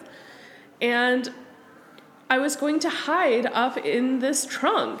play with. And I was going to hide up in this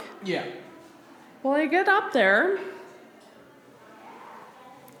trunk. Yeah. Well, I get up there,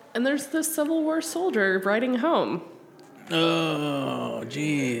 and there's this Civil War soldier riding home. Oh,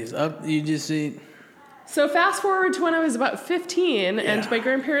 jeez. You just see. So fast forward to when I was about 15, and my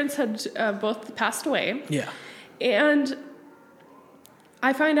grandparents had both passed away. Yeah. And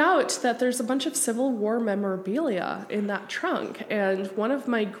I find out that there's a bunch of Civil War memorabilia in that trunk, and one of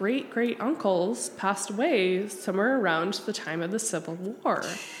my great-great-uncles passed away somewhere around the time of the Civil War.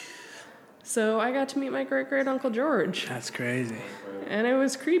 So I got to meet my great-great-uncle George. That's crazy. And it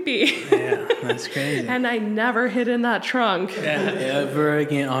was creepy. Yeah, that's crazy. And I never hid in that trunk. Yeah, ever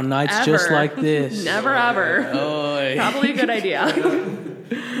again on nights just like this. Never, ever. Oh, Probably a good idea.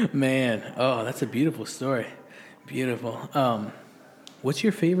 Man, that's a beautiful story. Beautiful. What's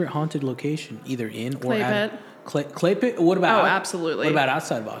your favorite haunted location, either in or Clay out? Pit. Clay Pit? What about? Oh, absolutely. What about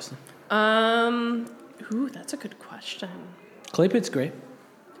outside of Austin? Ooh, that's a good question. Clay Pit's great.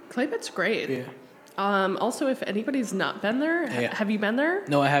 Clay Pit's great. Yeah. Also, if anybody's not been there, Yeah. have you been there?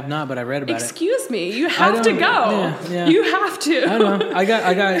 No, I have not, but I read about it. Excuse me, you have to go. Yeah. You have to. I know. I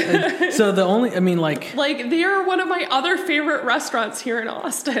got. So the only, I mean, like they are one of my other favorite restaurants here in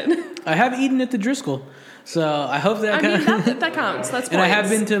Austin. I have eaten at the Driscoll, so I hope that. I mean, that counts. That's and I have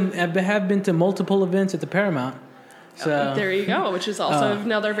points. been to multiple events at the Paramount. So There you go, which is also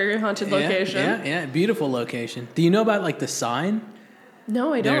another very haunted location. Yeah, beautiful location. Do you know about like the sign?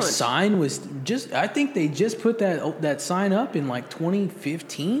 No, I don't. Their sign was just. I think they just put that sign up in like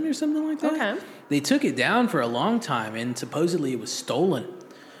 2015 or something like that. Okay. They took it down for a long time, and supposedly it was stolen.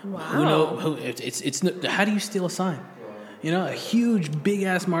 Wow. Who know? It's how do you steal a sign? You know, a huge, big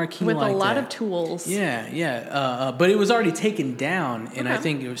ass marquee With like a lot that. of tools. Yeah. But it was already taken down, and I Okay.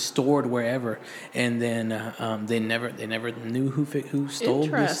 think it was stored wherever. And then they never knew who stole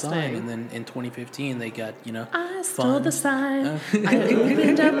this sign. Interesting. And then in 2015, they got I stole fined. the sign. I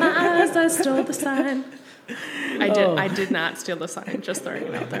opened up my eyes. I stole the sign. I did not steal the sign. Just throwing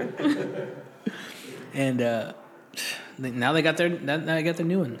it out there. And now they got their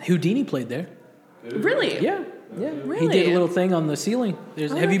new one. Houdini played there. Really? Yeah. Really? He did a little thing on the ceiling.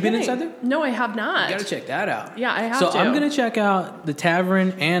 Oh, Have you been kidding. inside there? No, I have not. You gotta check that out. Yeah, I have so to. I'm gonna check out the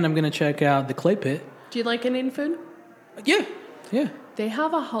tavern and I'm gonna check out the Clay Pit. Do you like Indian food? Yeah. They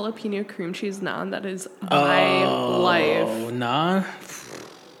have a jalapeno cream cheese naan that is my life. Oh, nah.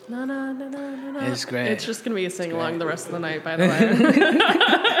 No. It's great. It's just going to be a sing-along the rest of the night, by the way.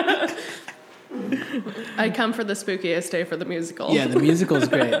 I come for the spooky, I stay for the musical. Yeah, the musical is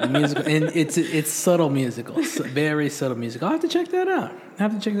great. The musical, and it's subtle musical, very subtle musical. I'll have to check that out.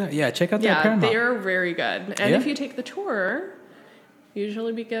 Yeah, check out that Paramount. they are very good. And Yeah? if you take the tour,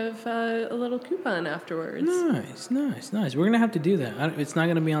 usually we give a little coupon afterwards. Nice. We're gonna have to do that. It's not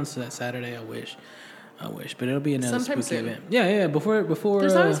gonna be on Saturday. I wish, but it'll be another Sometime spooky soon. event. Yeah. Before.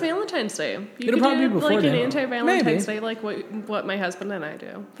 There's always Valentine's Day. You it'll could probably do be before like then. an anti-Valentine's Maybe. Day, like what my husband and I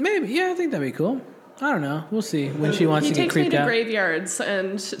do. Maybe. Yeah, I think that'd be cool. I don't know. We'll see when she wants He to get takes me creeped to out. graveyards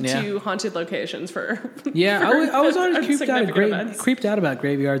and Yeah. to haunted locations for. Yeah, I was always significant events. creeped out about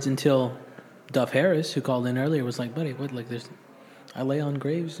graveyards until Duff Harris, who called in earlier, was like, "Buddy, what? Like, I lay on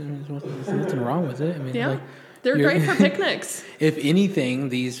graves, and there's nothing wrong with it. I mean, Yeah. like, They're you're- great for picnics. If anything,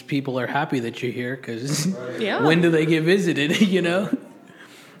 these people are happy that you're here because Yeah. when do they get visited?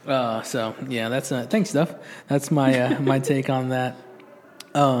 So yeah, that's thanks, Duff. That's my my take on that.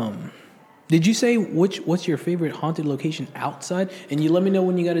 Did you say what's your favorite haunted location outside? And you let me know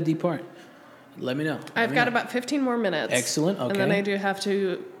when you got to depart. Let me know. I've got about 15 more minutes. Excellent, And then okay. I do have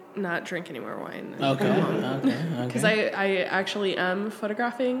to not drink any more wine. Okay. Because I actually am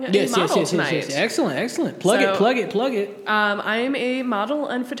photographing a Yes. model tonight. Excellent. Plug it. I am a model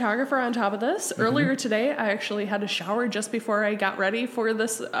and photographer on top of this. Mm-hmm. Earlier today, I actually had a shower just before I got ready for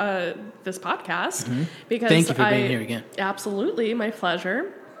this this podcast. Because Mm-hmm. Thank you for being here again. Absolutely, my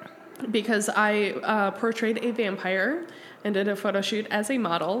pleasure. Because I portrayed a vampire and did a photo shoot as a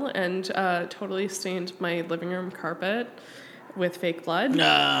model and totally stained my living room carpet with fake blood.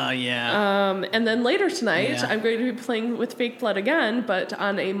 Yeah. And then later tonight, Yeah. I'm going to be playing with fake blood again, but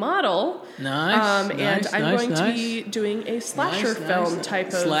on a model. Nice. And I'm going to be doing a slasher film type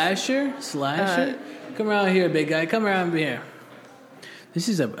of. Slasher. Come around here, big guy. Come around here. This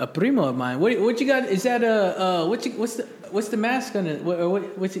is a primo of mine. What you got? Is that what's the mask on it?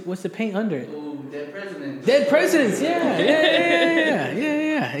 What's the paint under it? Oh, Dead Presidents. Dead Presidents. Yeah.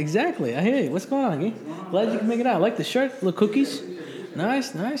 Exactly. I hear you. What's going on? Glad you can make it out. I like the shirt. Little cookies.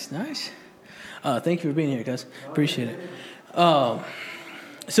 Nice. Thank you for being here, guys. Appreciate it.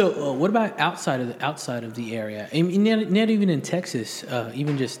 So, what about outside of the area? I mean, not even in Texas.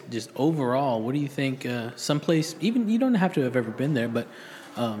 Even just overall, what do you think? Someplace, even you don't have to have ever been there, but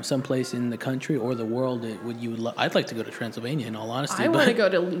someplace in the country or the world that I'd like to go to Transylvania. In all honesty, I want to go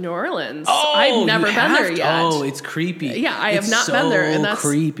to New Orleans. Oh, I've never you been have there to- yet. Oh, it's creepy. Yeah, I have It's not been there, and so that's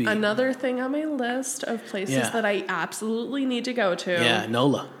creepy. another thing on my list of places Yeah. that I absolutely need to go to. Yeah,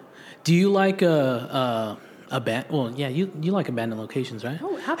 NOLA. Do you like Well, yeah, you like abandoned locations, right?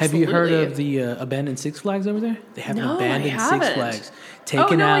 Oh, Have you heard absolutely. of the abandoned Six Flags over there? They have an No, I abandoned Six haven't. Flags.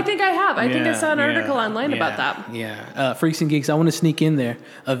 taken out. I think I have. I think I saw an article online about that. Yeah. Freaks and Geeks, I want to sneak in there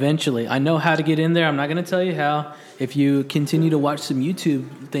eventually. I know how to get in there. I'm not going to tell you how. If you continue to watch some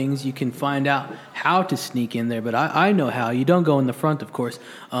YouTube things, you can find out how to sneak in there. But I know how. You don't go in the front, of course.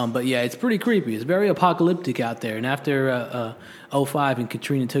 But yeah, it's pretty creepy. It's very apocalyptic out there. And after 05 and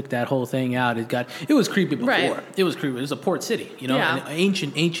Katrina took that whole thing out, it was creepy before. Right. It was creepy. It was a port city, you know, an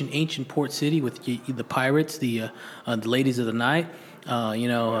ancient port city with the pirates, the ladies of the night.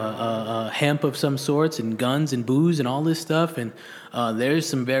 Hemp of some sorts and guns and booze and all this stuff. And there's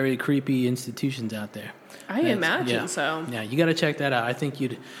some very creepy institutions out there. I imagine so. Yeah, you got to check that out. I think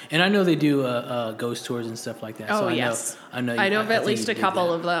and I know they do ghost tours and stuff like that. Oh, so yes. I know of at least a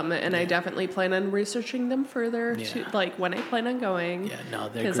couple of them, and I definitely plan on researching them further, when I plan on going. Yeah, no,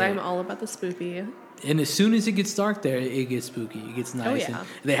 they're because great. I'm all about the spooky. And as soon as it gets dark there, it gets spooky. It gets nice. Oh, yeah. And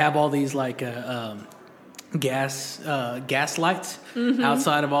they have all these gas lights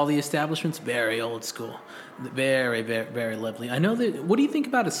outside of all the establishments. Very old school. Very, very, very lovely. I know that. What do you think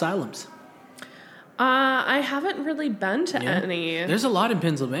about asylums? I haven't really been to any. There's a lot in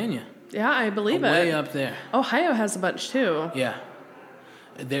Pennsylvania. Yeah, I believe it. Way up there. Ohio has a bunch too. Yeah.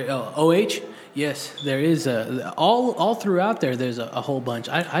 There, OH? Yes, there is all throughout there. There's a whole bunch.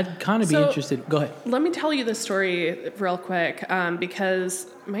 I'd kind of be interested. Go ahead. Let me tell you the story real quick, because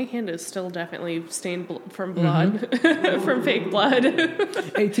my hand is still definitely stained from blood, from fake blood.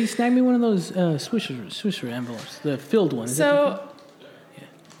 Hey, T, snag me one of those Swisher envelopes, the filled one.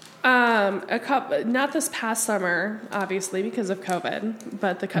 Not this past summer, obviously, because of COVID,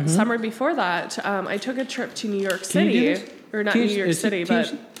 but the summer before that, I took a trip to New York City, or not New York City,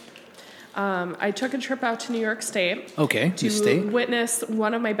 but I took a trip out to New York State. Okay, to witness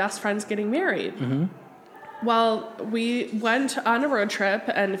one of my best friends getting married. Mm-hmm. Well, we went on a road trip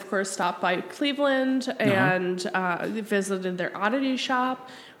and, of course, stopped by Cleveland and visited their oddity shop,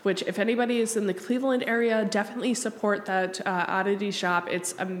 which, if anybody is in the Cleveland area, definitely support that oddity shop.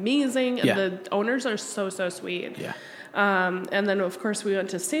 It's amazing. Yeah. The owners are so, so sweet. Yeah. And then, of course, we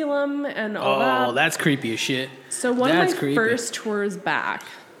went to Salem and all that. Oh, that's creepy as shit. So one of my first tours back,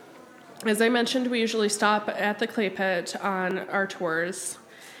 as I mentioned, we usually stop at the Clay Pit on our tours.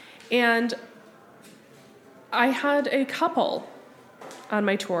 And I had a couple on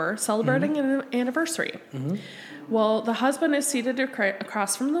my tour celebrating an anniversary. Mm-hmm. Well, the husband is seated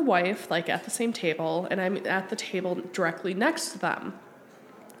across from the wife, like at the same table, and I'm at the table directly next to them.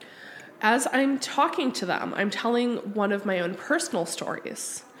 As I'm talking to them, I'm telling one of my own personal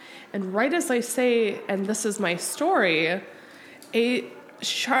stories. And right as I say, and this is my story, a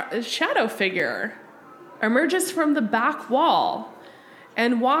shadow figure emerges from the back wall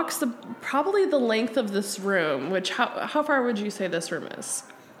and walks probably the length of this room, which how far would you say this room is?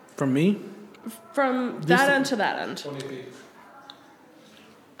 From me? From that end to that end. 20 feet.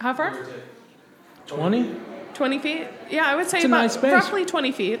 How far? 20? 20 feet? Yeah, I would say it's about nice space. Roughly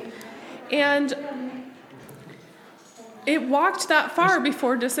 20 feet. And it walked that far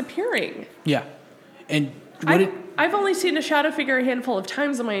before disappearing. Yeah. And I've only seen a shadow figure a handful of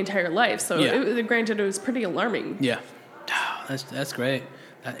times in my entire life, so granted, it was pretty alarming. Yeah. That's great.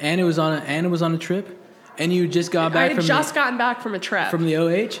 And it was on a trip? And you just got back I had just gotten back from a trip. From the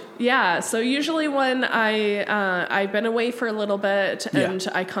OH? Yeah. So usually when I've been away for a little bit and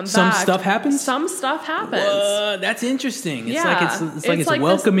I come back. Some stuff happens? Some stuff happens. That's interesting. It's yeah. it's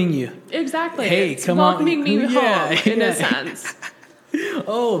welcoming you. Exactly. Hey, it's come on. welcoming me home in a sense.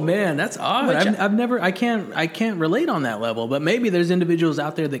 Oh man, that's odd. I can't relate on that level, but maybe there's individuals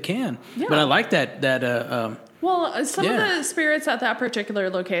out there that can. Yeah. But I like that well, some of the spirits at that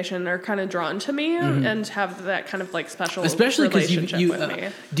particular location are kind of drawn to me and have that kind of like special relationship with me.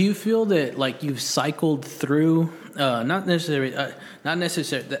 Do you feel that like you've cycled through, not necessarily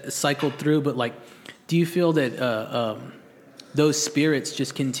cycled through, but like, do you feel that those spirits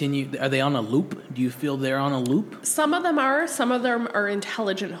just continue? Are they on a loop? Do you feel they're on a loop? Some of them are. Some of them are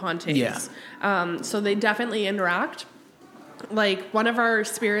intelligent hauntings. Yeah. So they definitely interact. Like one of our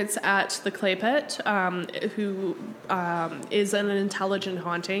spirits at the Clay Pit, who is an intelligent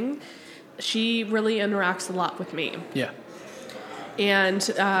haunting, she really interacts a lot with me. Yeah. And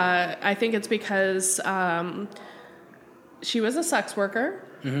I think it's because she was a sex worker,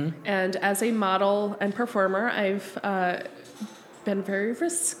 and as a model and performer, I've been very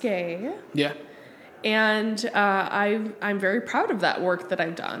risque. Yeah. And I'm very proud of that work that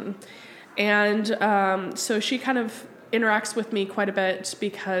I've done. And so she kind of interacts with me quite a bit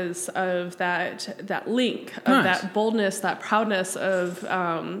because of that link, of that boldness, that proudness of,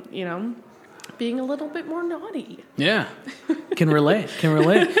 being a little bit more naughty. Yeah. Can relate.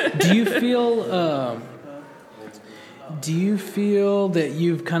 Do you feel Do you feel that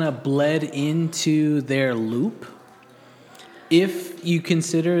you've kind of bled into their loop? If you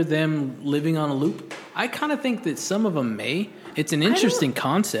consider them living on a loop? I kind of think that some of them may. It's an interesting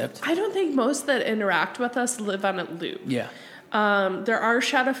concept. I don't think most that interact with us live on a loop. Yeah. There are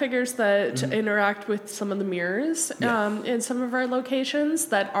shadow figures that interact with some of the mirrors in some of our locations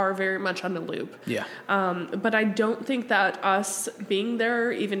that are very much on the loop. Yeah. But I don't think that us being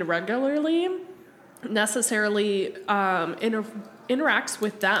there even regularly necessarily interacts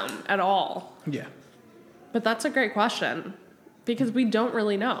with them at all. Yeah. But that's a great question because we don't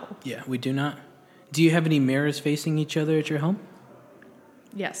really know. Yeah, we do not. Do you have any mirrors facing each other at your home?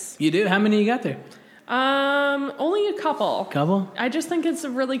 Yes. You do? How many you got there? Only a couple. Couple? I just think it's a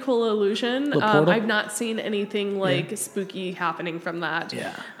really cool illusion. I've not seen anything like spooky happening from that.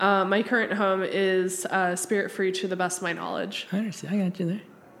 Yeah. My current home is spirit free to the best of my knowledge. I understand. I got you there.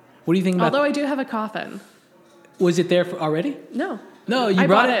 What do you think about? Although I do have a coffin. Was it there already? No. No, you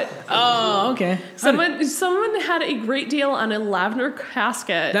brought it. Oh, okay. Someone had a great deal on a lavender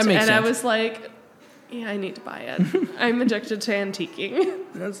casket. That makes sense. And I was like, yeah, I need to buy it. I'm addicted to antiquing.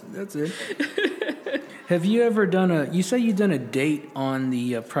 That's it. Have you ever done you say you've done a date on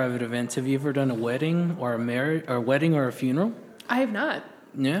the private events. Have you ever done a wedding or a funeral? I have not.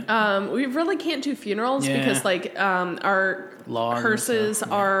 Yeah. We really can't do funerals because our laws hearses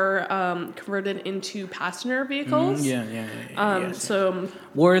are converted into passenger vehicles. Yeah. So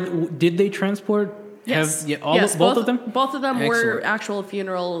did they transport? Yes. Both of them? Both of them were Excellent. actual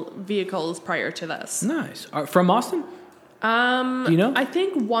funeral vehicles prior to this. Nice. From Austin? Do you know? I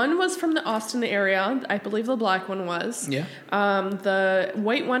think one was from the Austin area. I believe the black one was. Yeah. The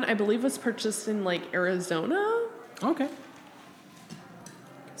white one, I believe, was purchased in like Arizona. Okay.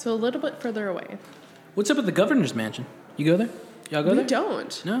 So a little bit further away. What's up at the governor's mansion? You go there? Y'all go there? We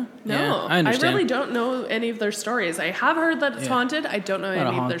don't. No? No. Yeah, I understand. really don't know any of their stories. I have heard that it's haunted. I don't know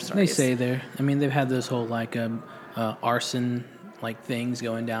any of their stories. They say there. I mean, they've had this whole like arson like things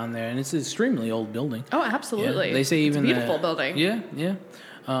going down there, and it's an extremely old building. Oh, absolutely. Yeah. They say even it's a beautiful building. Yeah.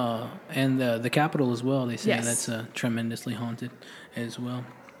 And the Capitol as well. They say Yes. that's tremendously haunted as well.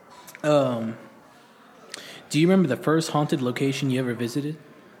 Do you remember the first haunted location you ever visited?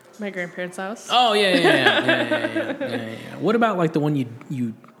 My grandparents' house. Oh yeah. What about like the one you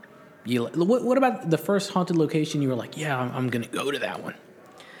what about the first haunted location you were like, yeah, I'm gonna go to that one.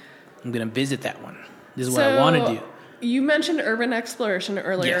 I'm gonna visit that one. This is what I want to do. You mentioned urban exploration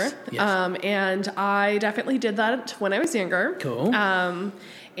earlier. Yes. And I definitely did that when I was younger. Cool.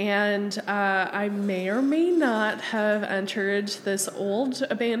 And I may or may not have entered this old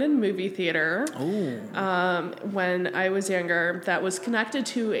abandoned movie theater when I was younger that was connected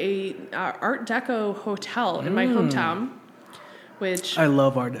to a Art Deco hotel in my hometown, which I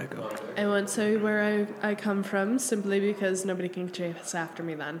love Art Deco. I won't say where I come from simply because nobody can chase after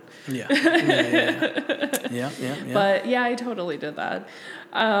me then. Yeah. But yeah, I totally did that.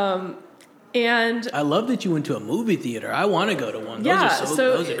 And I love that you went to a movie theater. I want to go to one.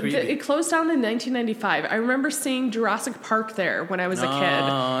 Those are creepy. It closed down in 1995. I remember seeing Jurassic Park there when I was a kid.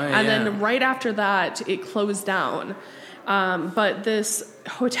 And then right after that, it closed down. But this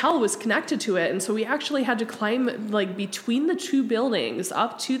hotel was connected to it, and so we actually had to climb like between the two buildings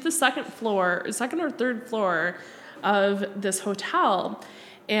up to the second or third floor of this hotel.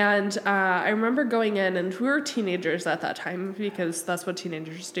 And I remember going in, and we were teenagers at that time because that's what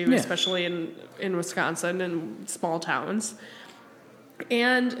teenagers do, especially in Wisconsin and small towns.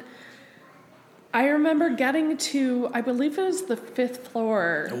 And I remember getting to, I believe it was the 5th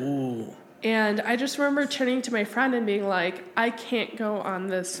floor. Ooh. And I just remember turning to my friend and being like, I can't go on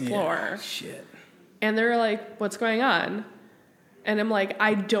this floor. Yeah, shit. And they were like, what's going on? And I'm like,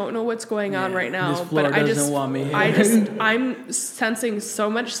 I don't know what's going on right now, this floor but doesn't want me here. I'm sensing so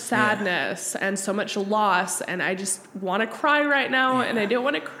much sadness and so much loss, and I just want to cry right now, and I don't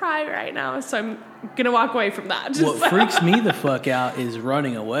want to cry right now, so I'm gonna walk away from that. What freaks me the fuck out is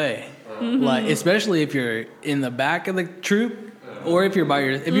running away, like especially if you're in the back of the troop, or if you're by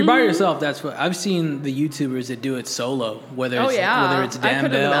yourself. That's what I've seen the YouTubers that do it solo, whether it's Dan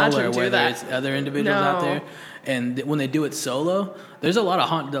Bell or whether it's other individuals out there. And when they do it solo, there's a lot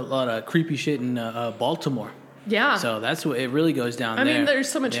of creepy shit in Baltimore. Yeah. So that's what it really goes down there. I mean, there's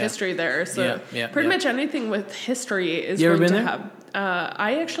so much history there. So pretty much anything with history is going to have.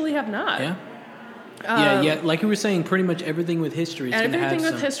 I actually have not. Yeah. Like you were saying, pretty much everything with history is going to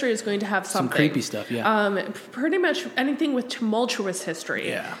have history is going to have something. Some creepy stuff, yeah. Pretty much anything with tumultuous history.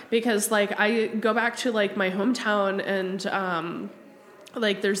 Yeah. Because, like, I go back to, like, my hometown and,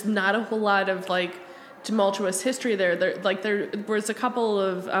 like, there's not a whole lot of, like, tumultuous history there. There was a couple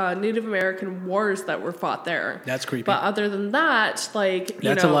of Native American wars that were fought there. That's creepy. But other than that,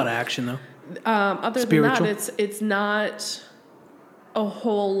 that's a lot of action though. Other Spiritual. than that, it's not a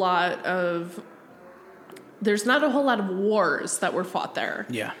whole lot of. There's not a whole lot of wars that were fought there.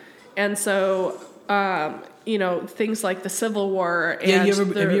 Yeah. And so, things like the Civil War and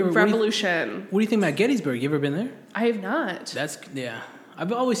the Revolution. What do you think about Gettysburg? You ever been there? I have not.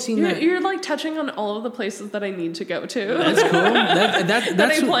 I've always seen that. You're like touching on all of the places that I need to go to. That's cool. That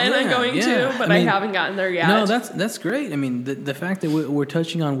I plan on going to, but I haven't gotten there yet. No, that's great. I mean, the fact that we're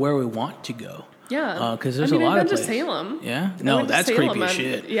touching on where we want to go. Yeah, because there's a lot I've of been places. to Salem. Yeah, no, that's creepy as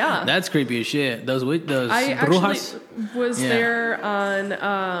shit. Yeah, that's creepy as shit. Those I brujas. actually was there on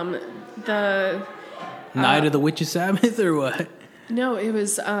the Night of the Witches' Sabbath or what? No, it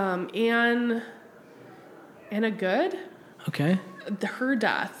was Anna Good. Okay. Her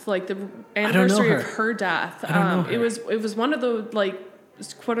death, like the anniversary of her death. I don't know her. It was one of the like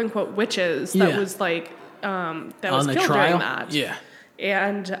quote unquote witches that was like that was killed during that. Yeah.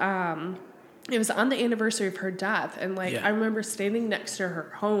 And it was on the anniversary of her death, and I remember standing next to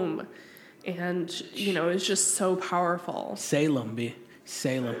her home, and it was just so powerful. Salem.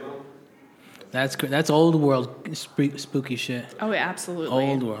 That's old world spooky shit. Oh, absolutely.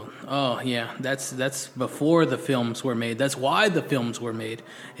 Old world. Oh yeah, that's before the films were made. That's why the films were made.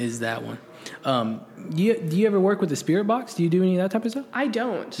 Is that one? Do you ever work with the Spirit Box? Do you do any of that type of stuff? I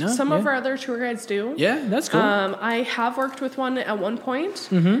don't. No? Some of our other tour guides do. Yeah, that's cool. I have worked with one at one point,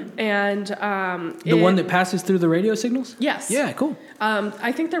 and the one that passes through the radio signals. Yes. Yeah, cool.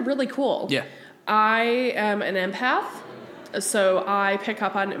 I think they're really cool. Yeah. I am an empath, so I pick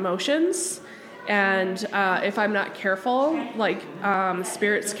up on emotions. And if I'm not careful,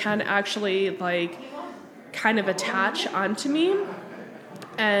 spirits can actually kind of attach onto me,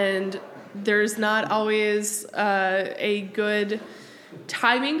 and there's not always a good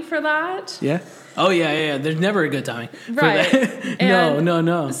timing for that. Yeah. Oh yeah. There's never a good timing. Right. For that.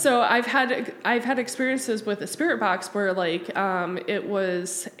 No. So I've had experiences with a Spirit Box where it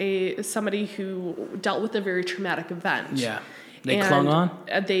was somebody who dealt with a very traumatic event. Yeah. They clung on?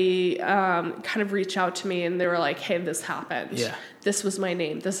 They kind of reached out to me and they were like, hey, this happened. Yeah. This was my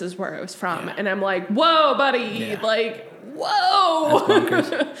name. This is where I was from. Yeah. And I'm like, whoa, buddy. Yeah. Whoa.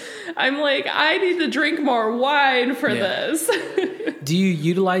 I'm like, I need to drink more wine for this. Do you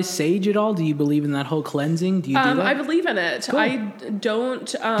utilize sage at all? Do you believe in that whole cleansing? Do you do that? I believe in it. Cool. I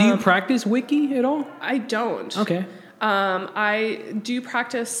don't. Do you practice Wicca at all? I don't. Okay. I do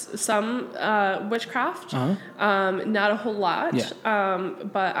practice some witchcraft, not a whole lot,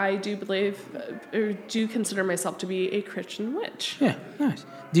 but I do believe, or do consider myself to be a Christian witch. Yeah, nice.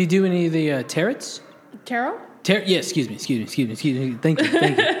 Do you do any of the tarots? Tarot? Yeah, excuse me. Thank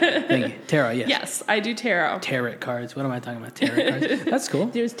you. Tarot, yes. Yes, I do tarot. Tarot cards. What am I talking about? Tarot cards. That's cool.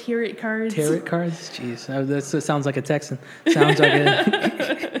 There's tarot cards. Tarot cards? Jeez, that sounds like a Texan. Sounds like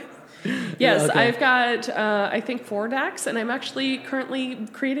a... Yes, okay. I've got, I think, 4 decks, and I'm actually currently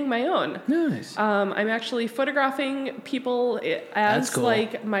creating my own. Nice. I'm actually photographing people as, cool.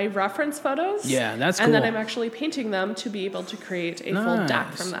 my reference photos. Yeah, that's cool. And then I'm actually painting them to be able to create a full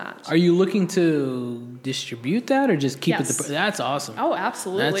deck from that. Are you looking to distribute that, or just keep it? That's awesome. Oh,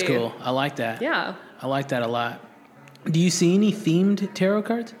 absolutely. That's cool. I like that. Yeah. I like that a lot. Do you see any themed tarot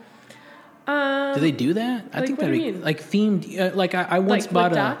cards? Do they do that? I think that'd be like themed. I once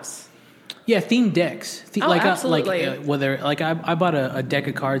bought decks? Themed decks. Absolutely. I bought a deck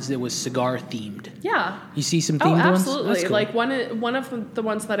of cards that was cigar themed. Yeah. You see some themed ones? Absolutely. That's cool. One of the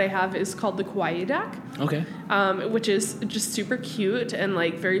ones that I have is called the Kawaii deck. Okay. Which is just super cute and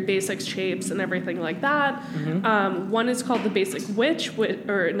very basic shapes and everything like that. Mm-hmm. One is called the Basic Witch,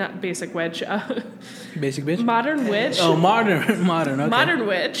 or not Basic Witch. Basic Bitch? Modern Witch. Oh, modern. Okay. Modern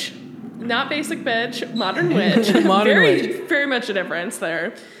Witch. Not Basic Bitch, Modern Witch. Witch. Very much a difference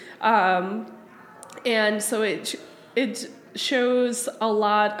there. And so it shows a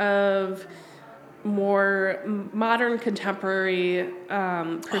lot of more modern contemporary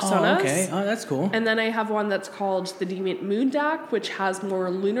personas. Oh, okay. Oh, that's cool. And then I have one that's called the Deviant Moon deck, which has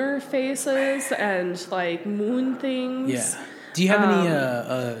more lunar faces and moon things. Yeah. Do you have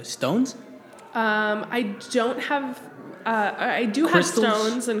any stones? I don't have. I do Crystals? have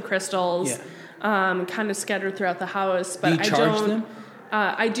stones and crystals, kind of scattered throughout the house. But do you charge I don't. Them?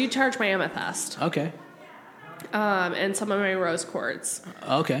 I do charge my amethyst. Okay. And some of my rose quartz.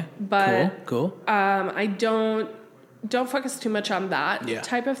 Okay. But cool. I don't focus too much on that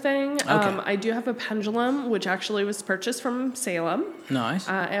type of thing. Okay. I do have a pendulum, which actually was purchased from Salem. Nice.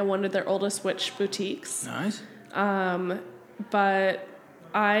 At one of their oldest witch boutiques. Nice. But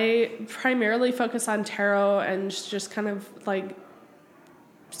I primarily focus on tarot and just kind of like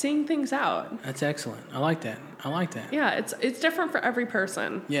seeing things out. That's excellent. I like that. Yeah, it's different for every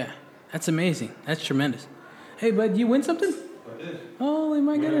person. Yeah, that's amazing. That's tremendous. Hey, bud, you win something? I did. Holy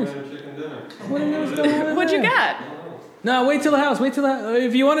my goodness. Chicken dinner. What is going on What'd you there? get? No, wait till the house.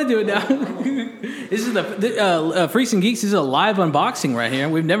 If you want to do it now. This is the Freaks and Geeks. This is a live unboxing right here.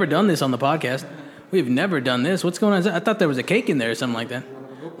 We've never done this on the podcast. We've never done this. What's going on? I thought there was a cake in there or something like that.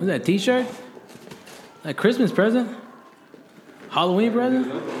 Was that a T-shirt? A Christmas present? Halloween present?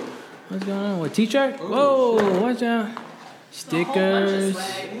 What's going on? What, T-shirt? Whoa, watch out. Stickers.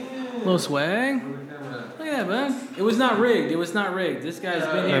 Little swag. Look at that, bud. It was not rigged. This guy's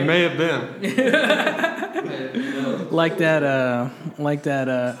been here. It may have been. Like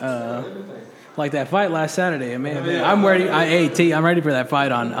that fight last Saturday. It may have been. I'm ready. I'm ready for that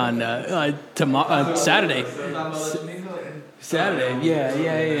fight on tomorrow, Saturday. Saturday. Yeah.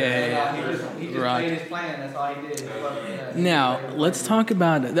 He just made his plan. That's all he did. Now let's talk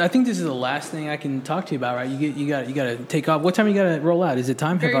about. I think this is the last thing I can talk to you about. Right? You got to take off. What time you got to roll out? Is it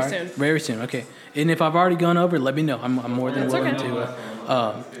time? Very soon. Okay. And if I've already gone over, let me know. I'm more than willing to.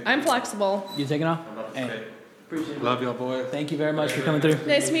 I'm flexible. You taking off? Hey. Love y'all, boy. Thank you very much for coming through.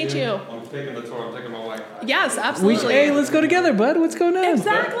 Nice to meet you. I'm taking the tour. I'm taking my wife. Yes, absolutely. Hey, let's go together, bud. What's going on?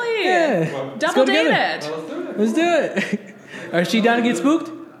 Exactly. Yeah. Double together. dated. Let's do it. Is she down to get spooked?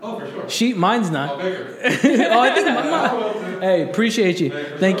 Oh, for sure. Mine's not. I'll make her. I think my mom. Hey, appreciate you.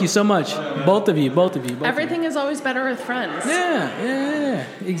 Thank you so much. Both of you. Everything is always better with friends. Yeah.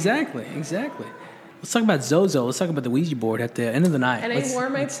 Exactly. Let's talk about Zozo. Let's talk about the Ouija board at the end of the night. And I wore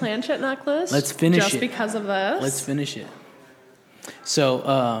my planchet necklace. Let's finish just it. because of this. Let's finish it. So,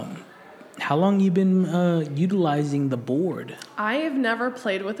 how long you been utilizing the board? I have never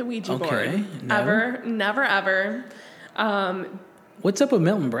played with a Ouija board. Never? Ever. What's up with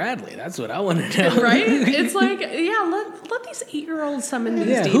Milton Bradley? That's what I want to know. Right? It's like, let these 8-year-olds summon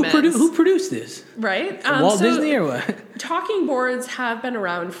these demons. Who produced this? Right? Walt Disney or what? Talking boards have been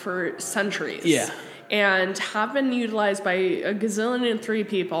around for centuries. Yeah. And have been utilized by a gazillion and 3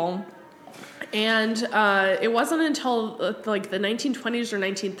 people. And it wasn't until like the 1920s or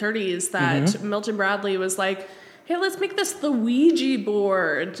 1930s that Milton Bradley was like, hey, let's make this the Ouija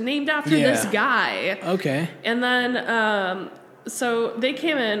board, named after this guy. Okay. And then, so they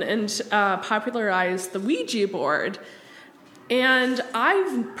came in and popularized the Ouija board. And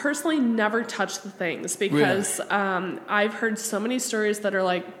I've personally never touched the things because I've heard so many stories that are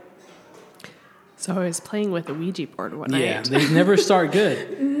like, so I was playing with a Ouija board one night. Yeah, they never start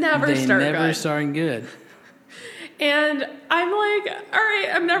good. Never starting good. And I'm like, all right,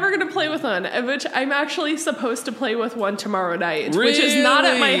 I'm never going to play with one, which I'm actually supposed to play with one tomorrow night, which is not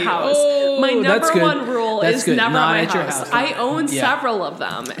at my house. My number one rule is never not at at my your house. house. I own several of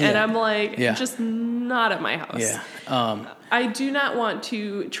them, and I'm like, just not at my house. Yeah. I do not want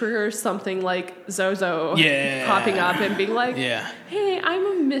to trigger something like Zozo popping up and being like, hey, I'm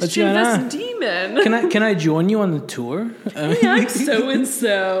a mischievous demon. Can I join you on the tour? Hey, I'm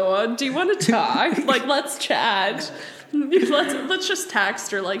so-and-so. Do you want to talk? Like, let's chat. Let's just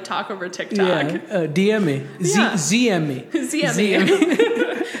text or like talk over TikTok. Yeah, DM me. ZM me. ZM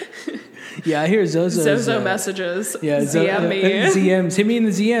me. Yeah, I hear Zozo messages. Yeah, ZM me. ZMs. Hit me in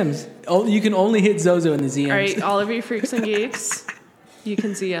the ZMs. Oh, you can only hit Zozo in the ZMs. All right, all of you freaks and geeks, you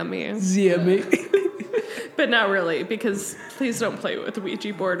can ZM me. ZM me. But not really, because please don't play with the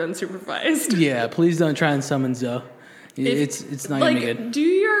Ouija board unsupervised. Yeah, please don't try and summon Zo. It's not like, gonna be good. Do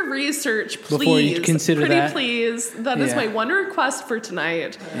your research, please. Before you consider that. Please. That is my one request for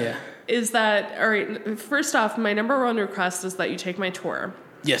tonight. Yeah. Is that, all right, first off, my number one request is that you take my tour.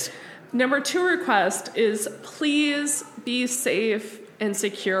 Yes. Number 2 request is please be safe and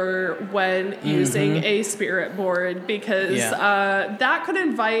secure when using a spirit board, because that could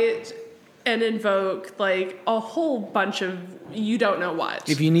invite and invoke like a whole bunch of you don't know what.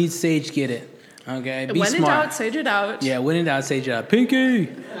 If you need sage, get it. Okay, be when smart. in doubt, sage it out. Yeah, when in doubt, sage it out. Pinky.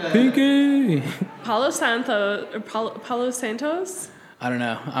 Palo Santos? I don't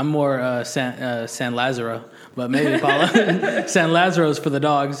know. I'm more San Lazaro, but maybe San Lazaro's for the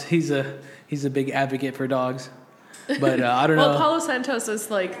dogs. He's a big advocate for dogs. But I don't know. Well, Palo Santos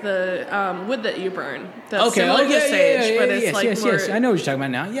is like the wood that you burn. That's similar to sage, but it's like more... Yes. I know what you're talking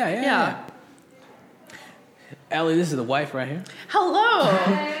about now. Yeah. Allie, this is the wife right here. Hello.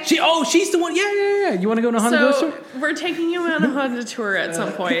 She's the one. Yeah. You want to go on a haunted ghost tour? We're taking you on a haunted tour at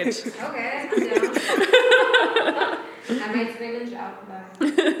some point. Okay, I'm down. I might scream and shout about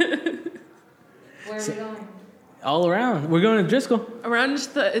it. Where are we going? All around. We're going to Driscoll. Around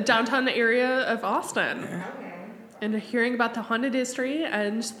the downtown area of Austin. Okay. and hearing about the haunted history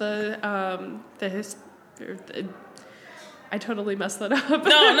and I totally messed that up. No,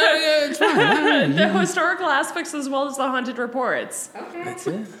 it's fine. The historical aspects as well as the haunted reports. Okay. That's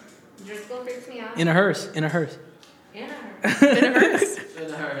it. Driscoll freaks me out. In a hearse. In a hearse. In the hearse.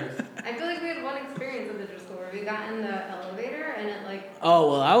 I feel like we had one experience with the Driscoll where we got in the elevator and it like.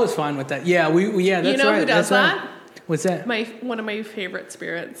 Oh well, I was fine with that. Yeah, that's right. You know who does that's that? Right. What's that? One of my favorite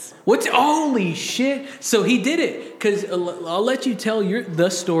spirits. Holy shit! So he did it because I'll let you tell the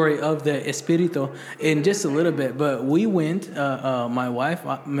story of the Espirito in just a little bit. But we went, my wife,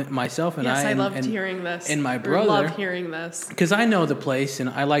 myself, and yes, I loved hearing this, and my brother. Love hearing this because I know the place and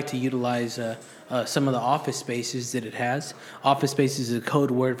I like to utilize some of the office spaces that it has. Office space is a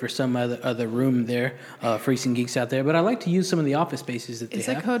code word for some other room there, freaks and geeks out there. But I like to use some of the office spaces that they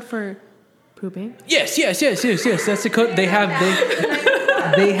have. Is it code for pooping? Yes. That's the code. They have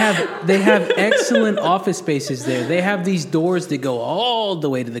excellent office spaces there. They have these doors that go all the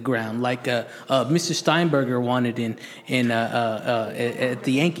way to the ground, like Mr. Steinberger wanted at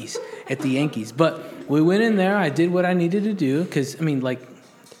the Yankees. But we went in there. I did what I needed to do because pooped.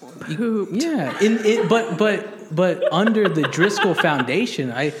 Yeah. But under the Driscoll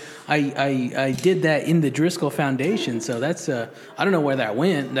Foundation, I did that in the Driscoll Foundation, so that's I don't know where that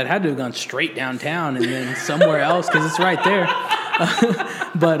went. That had to have gone straight downtown and then somewhere else because it's right there.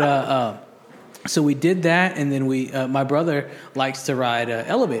 So we did that, and then my brother likes to ride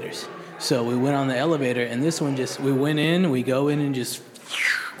elevators, so we went on the elevator, and this one we went in, we go in and just.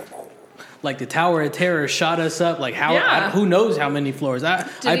 Like the Tower of Terror shot us up. Like who knows how many floors? Did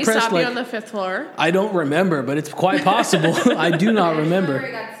he stop you on the 5th floor? I don't remember, but it's quite possible. I do not remember.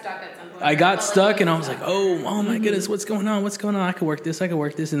 I got stuck, and I was like, "Oh my goodness, what's going on? I could work this,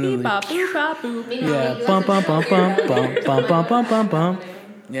 and then beep, bop, boop, bop, boop. Yeah, bum.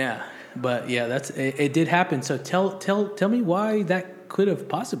 Yeah, but yeah, it did happen. So tell me why that could have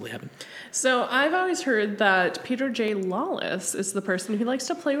possibly happened. So I've always heard that Peter J. Lawless is the person who likes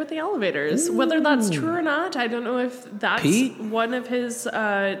to play with the elevators. Ooh. Whether that's true or not, I don't know if that's one of his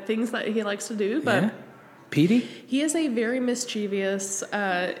things that he likes to do. But yeah. Petey? He is a very mischievous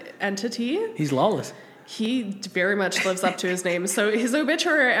entity. He's lawless. He very much lives up to his name. So his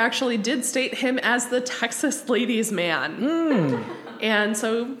obituary actually did state him as the Texas ladies' man. And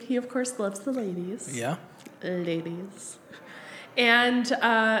so he, of course, loves the ladies. Yeah. Ladies. And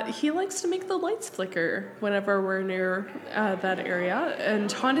he likes to make the lights flicker whenever we're near that area. And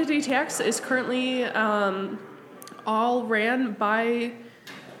Haunted ATX is currently all ran by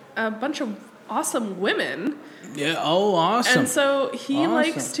a bunch of awesome women. Yeah, awesome. And so he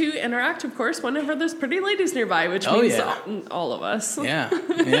likes to interact, of course, whenever there's pretty ladies nearby, which means all of us. Yeah.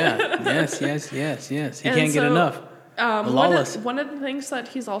 Yes. He can't get enough. Lawless. One of the things that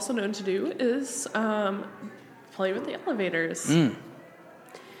he's also known to do is... play with the elevators.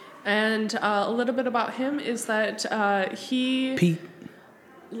 And a little bit about him is that he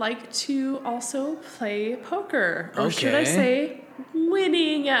liked to also play poker. Or should I say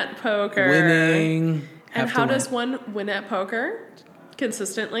winning at poker. Winning. And how does one win at poker?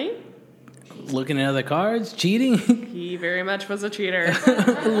 Consistently? Looking at other cards? Cheating? He very much was a cheater.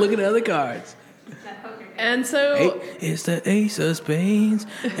 Looking at other cards. And so it's the Ace of Spades.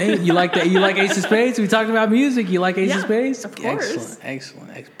 Hey, you like that? You like Ace of Spades? We talked about music. You like Ace of Spades? Of course.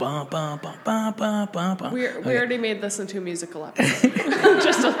 Excellent. Bum, bum, bum, bum, bum, bum, bum. We already made this into a musical episode.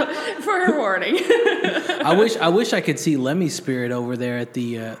 Just for a warning. I wish I could see Lemmy's spirit over there at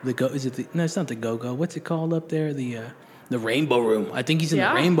the go. Is it no? It's not the Go-Go. What's it called up there? The Rainbow Room. I think he's in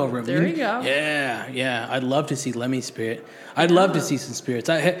the Rainbow Room. There you go. Yeah. I'd love to see Lemmy's spirit. I'd love to see some spirits.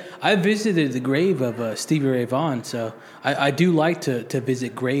 I visited the grave of Stevie Ray Vaughan, so I do like to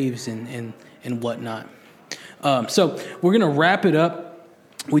visit graves and whatnot. So we're going to wrap it up.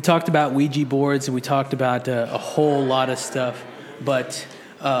 We talked about Ouija boards, and we talked about a whole lot of stuff, but...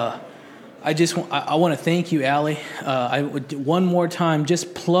 I want to thank you, Allie. I would one more time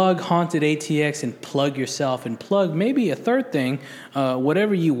just plug Haunted ATX and plug yourself and plug maybe a third thing,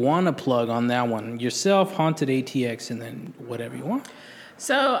 whatever you want to plug on that one. Yourself, Haunted ATX, and then whatever you want.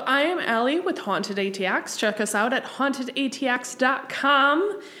 So I am Allie with Haunted ATX. Check us out at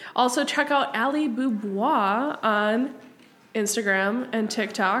hauntedatx.com. Also check out Allie Boubois on Instagram and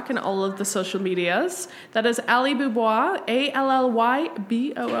TikTok and all of the social medias. That is Allie Boubois,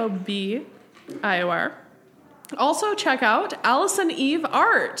 ALLYBOOBIOR. Also check out Allison Eve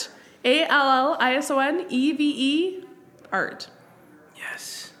Art, ALLISONEVE Art.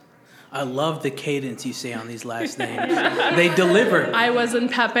 Yes. I love the cadence you say on these last names. They deliver. I was in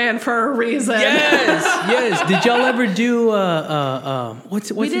pep band for a reason. Yes. Did y'all ever do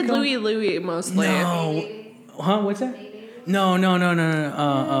what's we did it called? Louie mostly. No. Huh? What's that? No.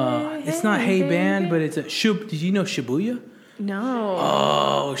 It's not Hey Band, but it's a Did you know Shibuya? No.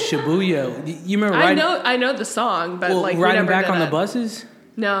 Oh, Shibuya. You remember riding? I know the song, but Well, like we riding never back did on it. the buses?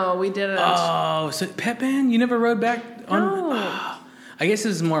 No, we didn't. Oh, so Pep Band? You never rode back on? No. I guess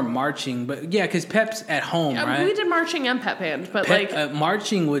this is more marching, but yeah, because Pep's at home, right? We did marching and pep band, but like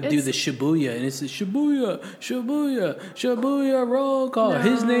marching would do it's- the Shibuya, and it's the Shibuya roll call. No.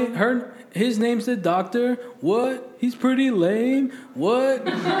 His name's the Doctor. What? He's pretty lame. What?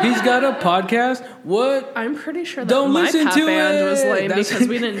 He's got a podcast. What? I'm pretty sure that Don't my listen pep to band was it. lame That's- because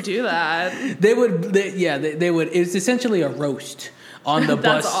we didn't do that. They would. They would. It's essentially a roast on the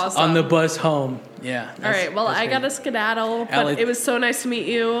That's bus awesome. on the bus home. Yeah. All right. Well, I got to skedaddle, but Allie- it was so nice to meet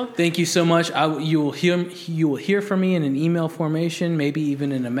you. Thank you so much. You will hear from me in an email formation, maybe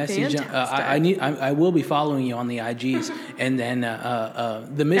even in a message. Fantastic. I will be following you on the IGs, and then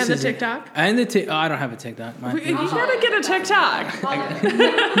the missus And the TikTok? and the I don't have a TikTok. You gotta get a TikTok.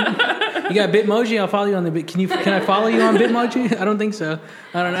 You got Bitmoji. I'll follow you on the Bit. Can I follow you on Bitmoji? I don't think so.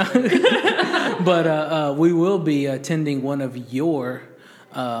 I don't know. But we will be attending one of your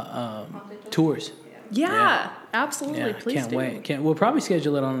tours. Yeah, absolutely. Yeah, Please can't do. wait. We'll probably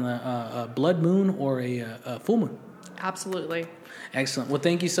schedule it on a blood moon or a full moon. Absolutely. Excellent. Well,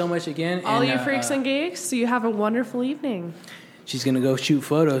 thank you so much again. All and, you freaks and geeks, you have a wonderful evening. She's gonna go shoot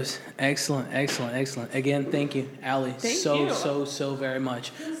photos. Excellent. Again, thank you, Allie. Thank so you. so very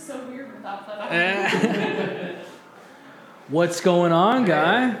much. It's so weird without that. What's going on,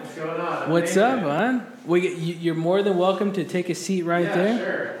 guy? What's going on? What's up, bud? You're more than welcome to take a seat right there.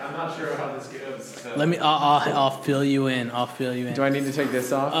 Sure. I'm not sure how this goes. So. I'll fill you in. Do I need to take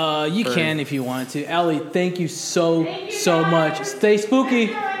this off? You can if you want to. Allie, thank you so much. Stay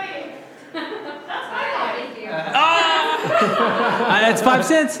spooky. That's 5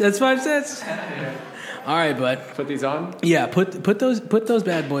 cents. That's 5 cents. All right, bud. Put these on? Yeah, put those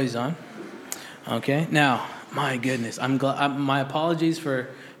bad boys on. Okay. Now, my goodness, I'm glad. My apologies for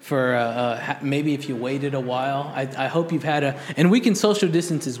maybe if you waited a while. I hope you've had and we can social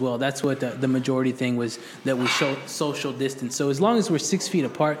distance as well. That's what the majority thing was, that we show social distance. So as long as we're 6 feet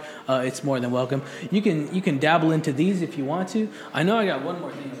apart, it's more than welcome. You can dabble into these if you want to. I know I got one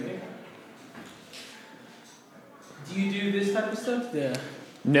more thing over here. Do you do this type of stuff? Yeah.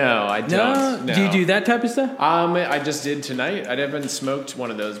 No, I don't. No. Do you do that type of stuff? I just did tonight. I haven't smoked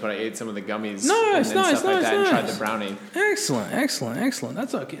one of those, but I ate some of the gummies Nice. stuff like that and tried the brownie. Excellent.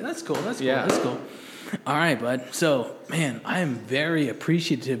 That's okay. That's cool. That's cool. All right, bud. So, man, I am very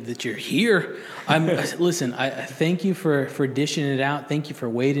appreciative that you're here. Listen, I thank you for dishing it out. Thank you for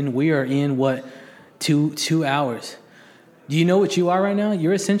waiting. We are in 2 hours. Do you know what you are right now?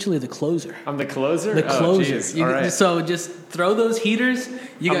 You're essentially the closer. I'm the closer? The closer. All right. So just throw those heaters.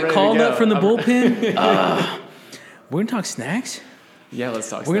 You I'm got called ready to up go. from the bullpen. We're going to talk snacks. Yeah, let's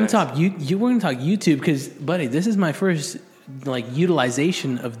talk We're going snacks. to talk we're going to talk YouTube because, buddy, this is my first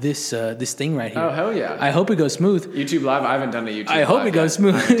utilization of this thing right here. Oh, hell yeah. I hope it goes smooth. YouTube Live? I haven't done a YouTube I hope Live it goes yet.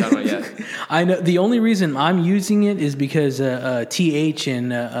 smooth. I haven't done one yet. I know the only reason I'm using it is because TH and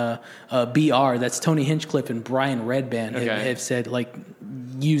BR, that's Tony Hinchcliffe and Brian Redband, have said,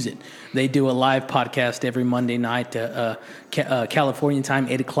 use it. They do a live podcast every Monday night, California time,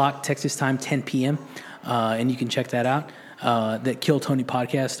 8 o'clock, Texas time, 10 p.m., and you can check that out. That Kill Tony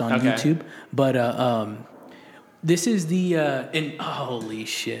podcast on YouTube. But this is the and holy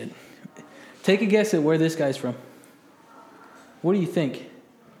shit! Take a guess at where this guy's from. What do you think?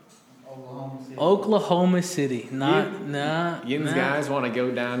 Oklahoma City. Yin's guys want to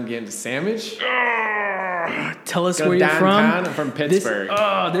go down and get into sandwich? Tell us Go where you're downtown. from. I'm from Pittsburgh.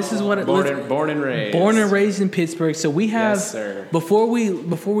 This is what it Born and raised. Born and raised in Pittsburgh. So we have Yes, sir. before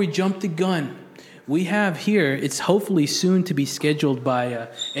we jump the gun, we have here. It's hopefully soon to be scheduled by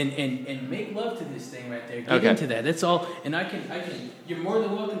and make love to this thing right there. Get into that. That's all. And I can. You're more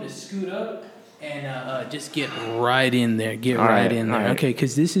than welcome to scoot up and just get right in there. Get right in there. All right. Okay,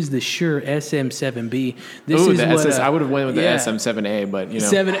 because this is the Shure SM7B. This Ooh, is the what I would have went with the yeah. SM7A, but you know.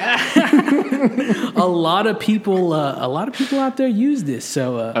 7. a lot of people out there use this.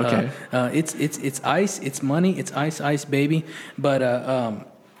 So it's ice, it's money, it's ice, baby. But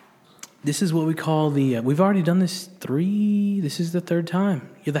this is what we call the. We've already done this 3. This is the 3rd time.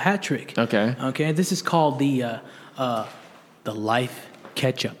 You're the hat trick. Okay. This is called the Life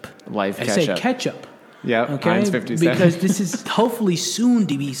Ketchup. Life I Ketchup. say ketchup. Yep. Okay. Heinz 57. Because this is hopefully soon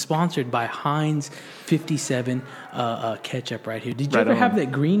to be sponsored by Heinz 57 ketchup right here. Did you ever have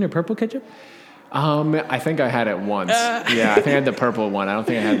that green or purple ketchup? I think I had it once. Yeah, I think I had the purple one. I don't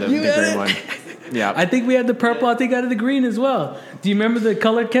think I had the green one. Yeah. I think we had the purple. I think I had the green as well. Do you remember the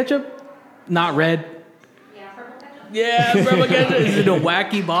colored ketchup? Not red. Yeah. Yeah, from a ketchup. Is it a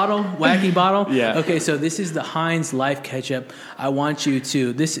wacky bottle? Wacky bottle? Yeah. Okay, so this is the Heinz Life Ketchup. I want you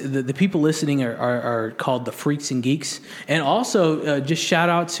to the people listening are called the Freaks and Geeks, and also just shout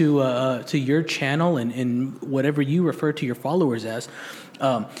out to your channel and whatever you refer to your followers as.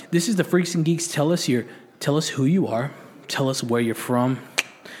 This is the Freaks and Geeks. Tell us who you are. Tell us where you're from,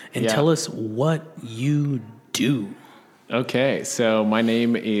 and tell us what you do. Okay, so my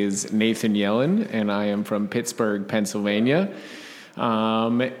name is Nathan Yellen, and I am from Pittsburgh, Pennsylvania.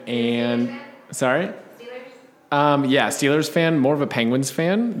 Steelers fan, more of a Penguins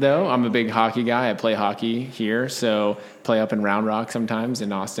fan, though. I'm a big hockey guy. I play hockey here, so play up in Round Rock sometimes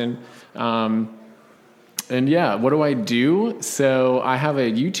in Austin. What do I do? So I have a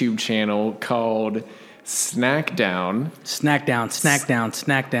YouTube channel called Snackdown. Snackdown.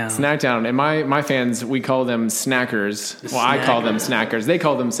 And my fans, we call them snackers. I call them snackers. They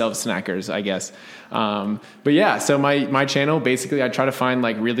call themselves snackers, I guess. So my channel, basically I try to find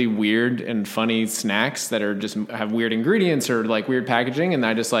like really weird and funny snacks that are just have weird ingredients or like weird packaging, and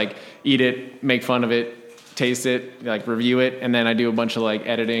I just like eat it, make fun of it, taste it, like review it, and then I do a bunch of like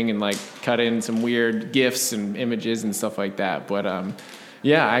editing and like cut in some weird GIFs and images and stuff like that. But I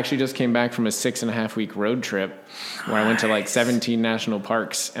actually just came back from a 6.5 week road trip where I went to like 17 national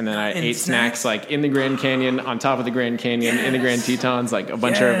parks, and then I ate snacks like in the Grand Canyon, on top of the Grand Canyon, in the Grand Tetons, like a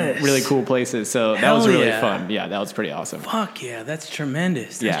bunch of really cool places. So that was really fun. Yeah, that was pretty awesome. Fuck yeah, that's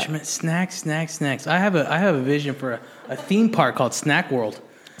tremendous. That's tremendous. Snacks. I have a vision for a theme park called Snack World.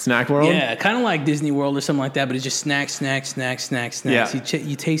 Snack World? Yeah, kind of like Disney World or something like that, but it's just snacks. Yeah.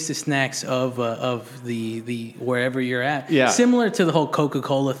 You taste the snacks of the wherever you're at. Yeah. Similar to the whole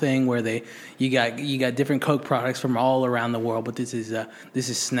Coca-Cola thing where you got different Coke products from all around the world, but this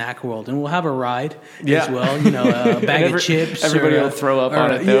is Snack World, and we'll have a ride as well. A bag of chips. Everybody will throw up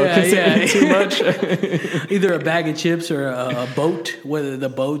on it though because they eat too much. Either a bag of chips or a boat, whether the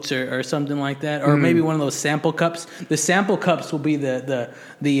boats or something like that, or maybe one of those sample cups. The sample cups will be the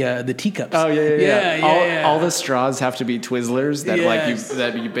teacups. Oh yeah. All the straws have to be Twizzlers that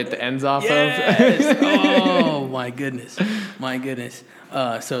that you bit the ends off of. Oh my goodness.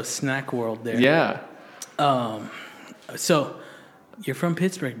 So Snack World there. Yeah. So you're from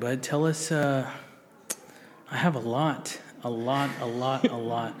Pittsburgh, bud. Tell us. I have a lot. All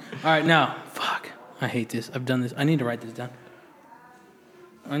right, now, fuck. I hate this. I've done this. I need to write this down.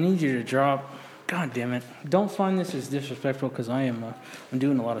 I need you to drop. God damn it. Don't find this as disrespectful because I'm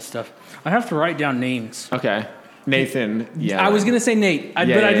doing a lot of stuff. I have to write down names. Okay. Nathan, I was going to say Nate, but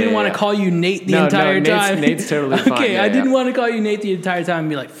I didn't want to call you Nate the entire time. Nate's totally fine. Okay, I didn't want to call you Nate the entire time and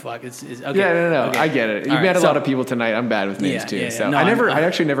be like, fuck, it's okay. Yeah, no, okay. I get it. You met a lot of people tonight. I'm bad with names too. So I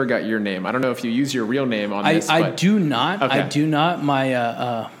actually never got your name. I don't know if you use your real name on this. I do not. Okay. I do not.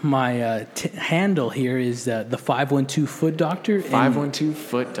 My handle here is the 512 Foot Doctor. 512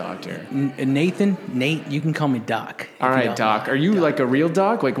 Foot Doctor. Nate, you can call me Doc. All right, Doc. Are you like a real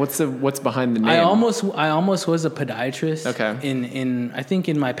doc? Like what's behind the name? I almost was a podiatrist. Okay. I think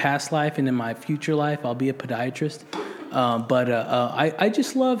in my past life and in my future life, I'll be a podiatrist. I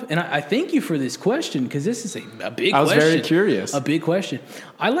just love, and I thank you for this question because this is a big question. I was very curious. A big question.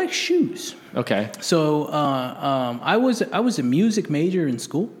 I like shoes. Okay. So I was a music major in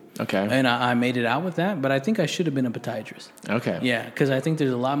school. Okay. And I made it out with that, but I think I should have been a podiatrist. Okay. Yeah, because I think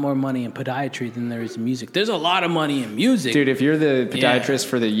there's a lot more money in podiatry than there is in music. There's a lot of money in music. Dude, if you're the podiatrist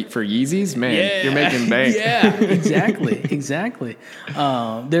for Yeezys, man, you're making bank. Yeah, exactly.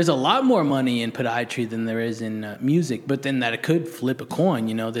 There's a lot more money in podiatry than there is in music, but then that could flip a coin.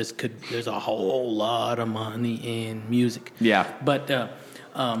 There's a whole lot of money in music. Yeah. But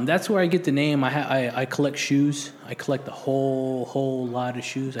that's where I get the name. I collect shoes. I collect a whole lot of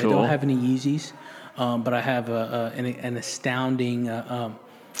shoes. Cool. I don't have any Yeezys, but I have an astounding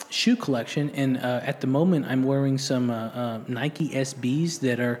shoe collection. And at the moment, I'm wearing some Nike SBs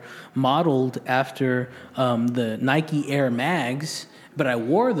that are modeled after the Nike Air Mags. But I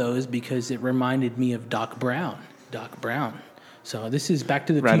wore those because it reminded me of Doc Brown. So this is Back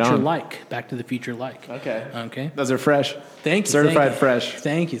to the Future like. Back to the Future like. Okay. Those are fresh. Thank you. Certified fresh.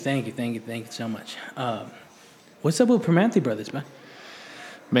 Thank you so much. What's up with Permanente Brothers, man?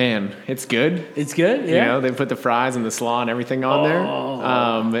 Man, it's good. It's good, yeah. They put the fries and the slaw and everything on there.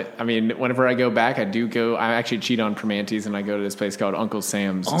 I mean, whenever I go back, I actually cheat on Permanentes and I go to this place called Uncle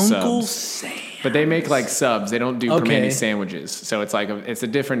Sam's Subs. But they make like subs. They don't do Permanente sandwiches. So it's like it's a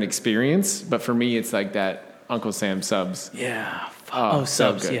different experience. But for me, it's like that Uncle Sam subs. Yeah. Oh,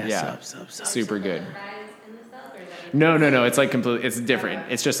 subs. so good. Yeah. Subs. Super good. No. It's like completely. It's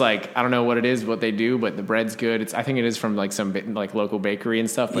different. It's just like I don't know what it is, what they do, but the bread's good. I think it is from like some like local bakery and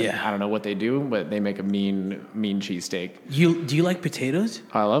stuff. But I don't know what they do, but they make a mean cheesesteak. Do you like potatoes?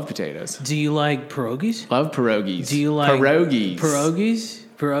 I love potatoes. Do you like pierogies? Love pierogies. Do you like pierogies?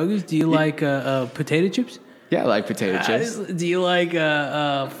 Pierogies. Do you like potato chips? Yeah, I like potato chips. Do you like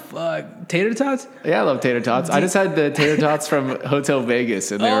tater tots? Yeah, I love tater tots. I just had the tater tots from Hotel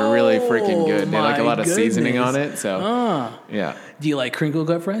Vegas, and they were really freaking good. They had like a lot of seasoning on it. So, yeah. Do you like crinkle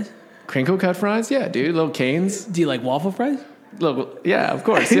cut fries? Crinkle cut fries? Yeah, dude. Little canes. Do you like waffle fries? Yeah, of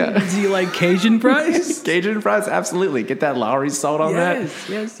course. Yeah. Do you like Cajun fries? Cajun fries, absolutely. Get that Lowry salt on that.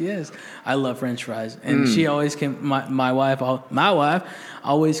 Yes. I love French fries, and she always my wife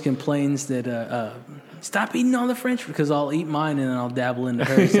always complains that stop eating all the French because I'll eat mine and then I'll dabble into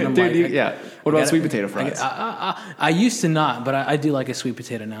hers. And I'm Dude, what about sweet potato fries? I used to not, but I do like a sweet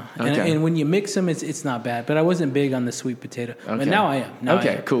potato now. Okay. And when you mix them, it's not bad. But I wasn't big on the sweet potato. Okay. But now I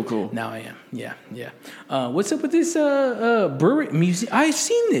am. Cool. Now I am. Yeah. What's up with this brewery museum? I've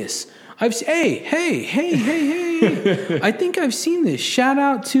seen this. Hey. I think I've seen this. Shout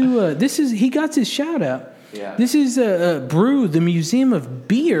out to he got his shout out. Yeah. This is Brew, the Museum of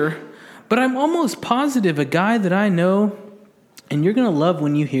Beer. But I'm almost positive a guy that I know, and you're gonna love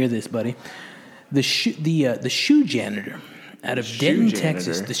when you hear this, buddy. The shoe janitor out of Denton,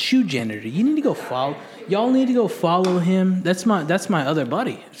 Texas. The shoe janitor. You need to go follow. Y'all need to go follow him. That's my other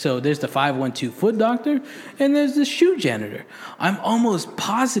buddy. So there's the 512 Foot Doctor, and there's the shoe janitor. I'm almost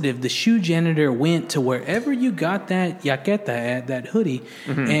positive the shoe janitor went to wherever you got that jaqueta at, that hoodie,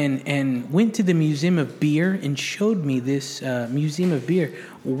 and went to the Museum of Beer and showed me this Museum of Beer.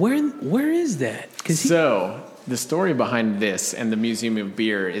 Where is that? So the story behind this and the Museum of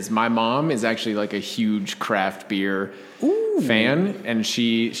Beer is my mom is actually like a huge craft beer fan, and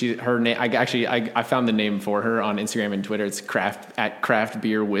her name. I found the name for her on Instagram and Twitter. It's Craft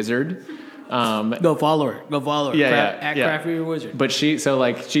Beer Wizard. Go follow her. Yeah, Craft Beer Wizard. But she's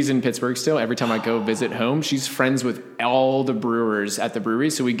in Pittsburgh still. Every time I go visit home, she's friends with all the brewers at the brewery.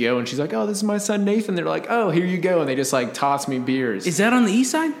 So we go and she's like, "Oh, this is my son Nathan." They're like, "Oh, here you go," and they just like toss me beers. Is that on the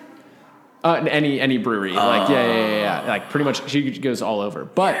east side? Any brewery, like pretty much she goes all over.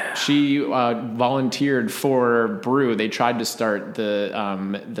 But she volunteered for Brew. They tried to start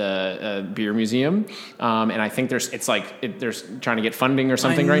the beer museum, and I think they're trying to get funding or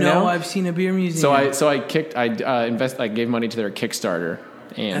something right now. I've seen a beer museum. I gave money to their Kickstarter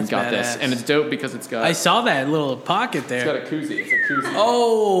and got this, and it's dope because it's got. I saw that little pocket there. It's got a koozie. It's a koozie.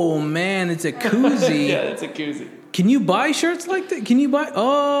 Oh man, it's a koozie. Yeah, it's a koozie. Can you buy shirts like that? Can you buy?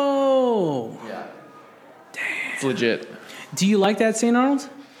 Oh. Yeah. Damn. It's legit. Do you like that St. Arnold's?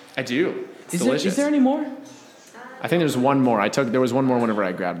 I do. It's delicious. Is there any more? I think there's one more. There was one more whenever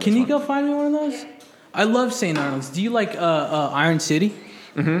I grabbed it. Can you go find me one of those? I love St. Arnold's. Do you like Iron City?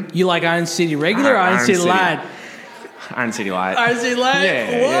 Mm-hmm. You like Iron City regular or Iron City Light? Iron City Light. Iron City Light?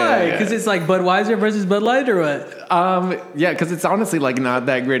 Yeah. Why? Because it's like Budweiser versus Bud Light or what? Yeah, because it's honestly like not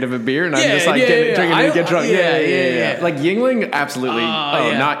that great of a beer, and I'm just like drinking it to get drunk. Yeah. Like Yingling, absolutely.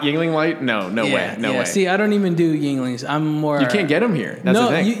 Not Yingling Light? No way. See, I don't even do Yinglings. I'm more. You can't get them here. That's the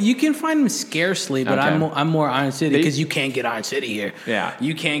thing. You can find them scarcely, but I'm more Iron City because you can't get Iron City here. Yeah,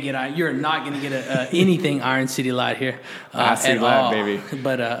 you can't get. You're not going to get anything Iron City Light here. I see that, baby.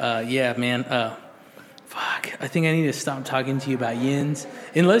 But yeah, man. Fuck, I think I need to stop talking to you about yins.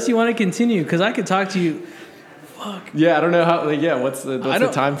 Unless you want to continue, because I could talk to you. Fuck. Yeah, I don't know how. What's the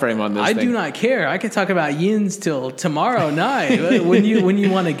time frame on this? I do not care. I could talk about yins till tomorrow night when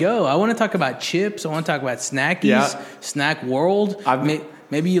you want to go. I want to talk about chips. I want to talk about Snackies, Snack World.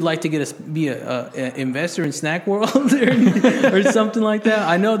 Maybe you'd like to be a investor in Snack World or something like that.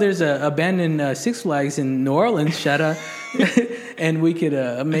 I know there's a abandoned Six Flags in New Orleans. Shout out. And we could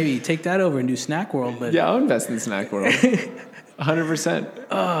maybe take that over and do Snack World. But yeah, I'll invest in Snack World. 100%.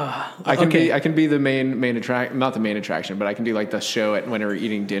 I can be the main attraction, not the main attraction, but I can do like the show when we're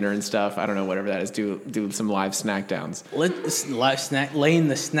eating dinner and stuff. I don't know, whatever that is. Do some live snack downs. Laying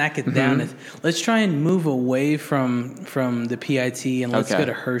the snack it down. Let's try and move away from the PIT and let's go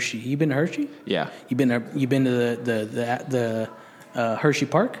to Hershey. You been to Hershey? Yeah. You been to the Hershey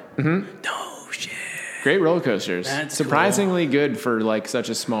Park? Mm-hmm. No shit. Great roller coasters. That's surprisingly good for like such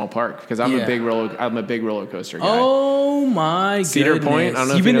a small park because I'm a big roller coaster guy. Oh my Cedar goodness. Point. I don't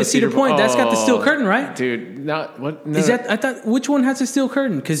know You've been to Cedar Point. That's got the steel curtain, right? Dude, not what? No. Is that? I thought which one has a steel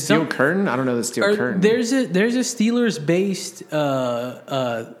curtain? Because steel curtain. I don't know the steel curtain. There's a Steelers based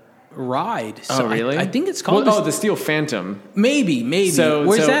ride. So Oh, really? I think it's called. the Steel Phantom. Maybe. Where's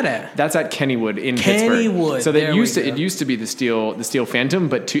that at? That's at Kennywood in Pittsburgh. Kennywood. So There we go. it used to be the Steel Phantom,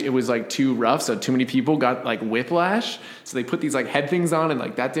 but it was like too rough, so too many people got like whiplash. So they put these like head things on, and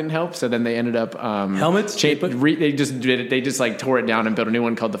like that didn't help. So then they ended up Helmets? they just did it. They just like tore it down and built a new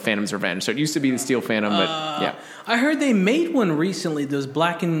one called the Phantom's Revenge. So it used to be the Steel Phantom, but yeah. I heard they made one recently. Those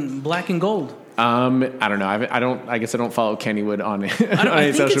black and gold. I don't know. I guess I don't follow Kennywood on any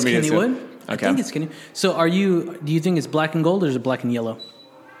I think social it's media. Kennywood. So. I Okay. think it's Kennywood. So do you think it's black and gold or is it black and yellow?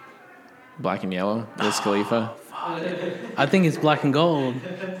 Black and yellow. Wiz Khalifa. I think it's black and gold.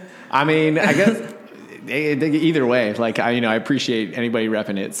 I mean, I guess either way, like I appreciate anybody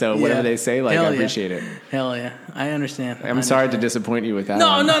repping it. So whatever they say, like Hell I yeah. appreciate it. Hell yeah, I understand. I'm sorry to disappoint you with that.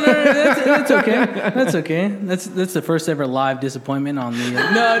 No, one. no. That's okay. That's okay. That's the first ever live disappointment on the.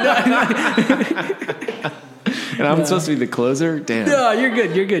 No. And I'm supposed to be the closer. Damn. No, you're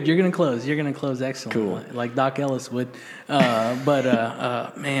good. You're good. You're gonna close. You're gonna close excellent. Cool. Like Doc Ellis would.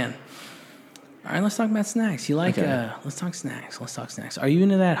 Man. All right, let's talk about snacks. You like? Okay. Let's talk snacks. Are you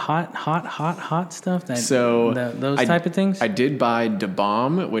into that hot stuff? Those I- type of things. I did buy Da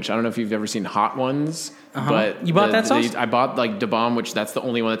Bomb, which I don't know if you've ever seen Hot Ones. But You bought that sauce? I bought like Da Bomb, which that's the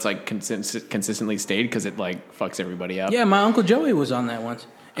only one that's like consistently stayed because it like fucks everybody up. Yeah, my uncle Joey was on that once,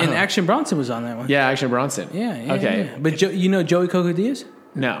 and Action Bronson was on that one. Yeah, Action Bronson. Yeah. Okay. Yeah. But you know Joey Coco Diaz?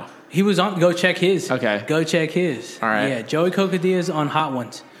 No. He was on. Go check his. Okay. Go check his. All right. Yeah, Joey Coco Diaz on Hot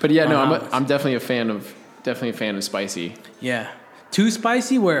Ones. But yeah, no, On Hot Ones. I'm definitely a fan of spicy. Yeah. Too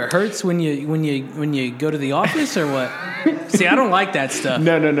spicy where it hurts when you go to the office or what? See, I don't like that stuff.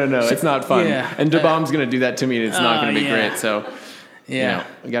 No, it's not fun. Yeah. And Da Bomb's gonna do that to me, and it's not gonna be yeah. great. So, Yeah.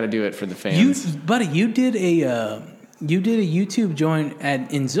 we got to do it for the fans. Buddy, you did a YouTube joint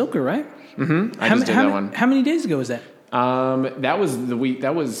in Zilker, right? I just did that one. How many days ago was that? That was the week.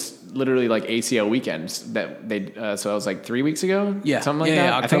 That was literally like ACL weekends that they. So I was like 3 weeks ago. Yeah. something like Yeah, that.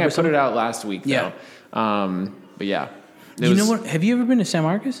 yeah, I think I October put it out last week. Yeah. Though. But yeah. You know what? Have you ever been to San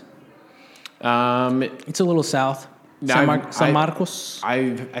Marcos? It's a little south. San Marcos.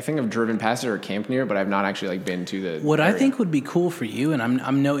 I think I've driven past it or camped near, but I've not actually like been to the. What I area. think would be cool for you, and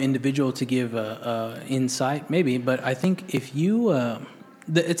I'm no individual to give insight, maybe, but I think if you,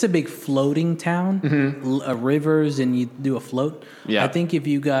 it's a big floating town, rivers, and you do a float. Yeah. I think if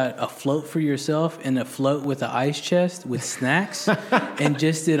you got a float for yourself and a float with an ice chest with snacks, and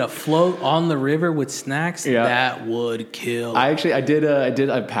just did a float on the river with snacks, that would kill. I did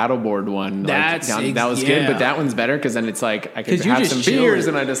a paddleboard one. That was good, but that one's better because then it's like I could you're have just some chilling. beers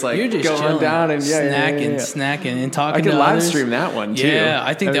and I just like You're just go on chilling, down and snacking and talking. I could to live others. stream that one too. Yeah,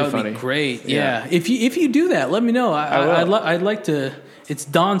 I think That'd that would funny. be great. Yeah. Yeah, if you do that, let me know. will. I'd like to. It's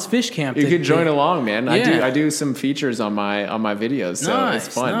Don's Fish Camp. You could join along, man. Yeah. I do some features on my videos, so it's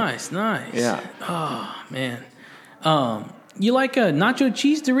fun. Nice. Yeah. Oh man, you like nacho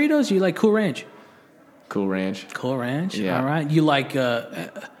cheese Doritos? Or you like Cool Ranch? Cool Ranch. Cool Ranch. Yeah. All right. You like?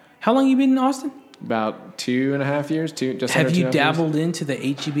 How long you been in Austin? About 2.5 years. Just Have under you 2.5 years. dabbled into the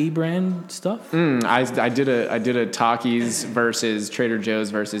HEB brand stuff? I did a Takis versus Trader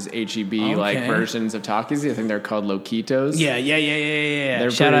Joe's versus HEB like Okay. versions of Takis. I think they're called Loquitos. Yeah. They're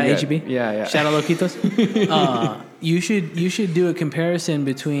Shout out pretty good. HEB. Yeah. Shout out Loquitos. You should do a comparison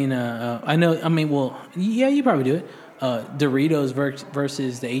between. You probably do it. Doritos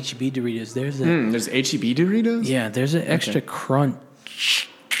versus the HEB Doritos. There's HEB Doritos. Yeah, there's an extra crunch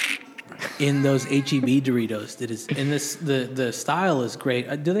in those HEB Doritos. That is, and the style is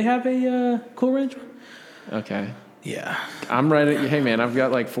great. Do they have a Cool Ranch one? Okay. Yeah. I'm writing. Hey man, I've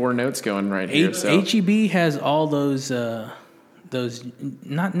got like 4 notes going right here. So HEB has all those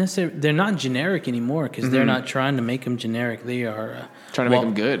not necessarily. They're not generic anymore because they're not trying to make them generic. They are trying to make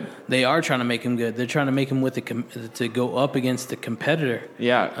them good. They are trying to make them good. They're trying to make them to go up against the competitor.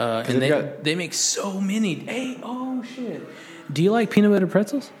 Yeah. And they make so many. Hey, oh shit! Do you like peanut butter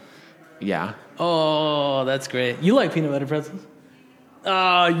pretzels? Yeah. Oh, that's great. You like peanut butter pretzels?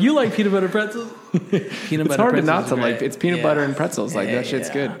 You like peanut butter pretzels? It's hard to not to like. It's peanut butter and pretzels. Like that shit's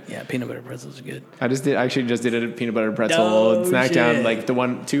good. Yeah, peanut butter pretzels are good. I actually just did a peanut butter pretzel Oh, snack shit. down, like the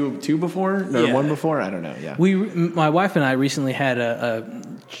one two before, no, Yeah. one before. I don't know. Yeah. My wife and I recently had a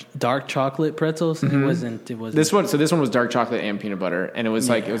dark chocolate pretzels. It wasn't. This one was dark chocolate and peanut butter, and it was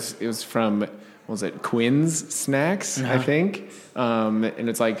like it was from what was it, Quinn's Snacks, I think, and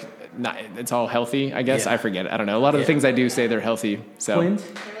it's like it's all healthy, I guess. Yeah. I forget. I don't know. A lot of the things I do say they're healthy. So Quinn's?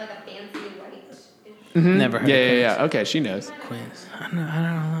 They're like a fancy white. Never heard of Quinn's. Yeah. Okay, she knows. Quinn's. I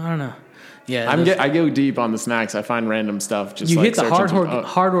don't know. Yeah, I go deep on the snacks. I find random stuff. Just you like hit the searching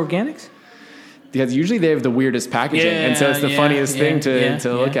hard organics. because usually they have the weirdest packaging, and so it's the funniest thing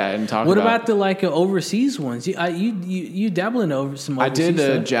to look at and talk about. What about the overseas ones? You dabble in some overseas I did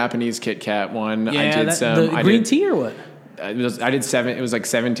a stuff? Japanese Kit Kat one. Yeah, I did some green tea or what? I did 7. It was like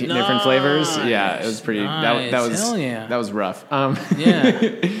 17 different flavors. Yeah, it was pretty. Nice. That was Hell yeah. That was rough. Yeah.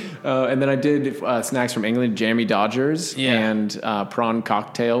 And then I did snacks from England, Jammy Dodgers, and prawn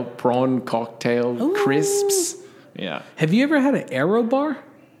cocktail crisps. Yeah. Have you ever had an Aero bar?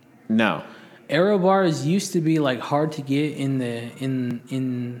 No. Aero bars used to be like hard to get in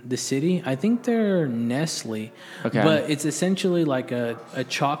the city. I think they're Nestle, but it's essentially like a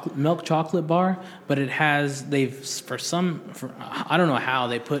milk chocolate bar. But it has I don't know how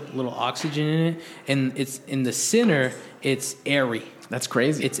they put little oxygen in it, and it's in the center. It's airy. That's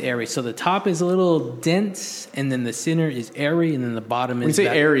crazy. It's airy. So the top is a little dense, and then the center is airy, and then the bottom is. When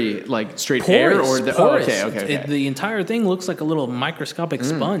you say airy, like straight porous, air, or the porous. Okay. The entire thing looks like a little microscopic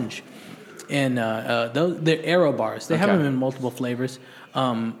sponge. And they're Aero bars. They have them in multiple flavors.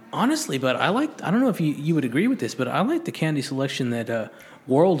 Honestly, but I don't know if you would agree with this, but I like the candy selection that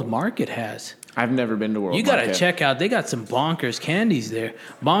World Market has. I've never been to World Market. You got to check out. They got some bonkers candies there.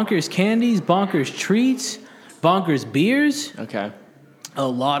 Bonkers candies, bonkers treats, bonkers beers. Okay. A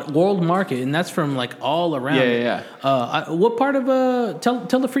lot. World Market, and that's from like all around. Yeah. What part of tell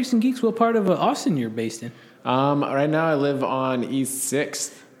the Freaks and Geeks what part of Austin you're based in? Right now I live on East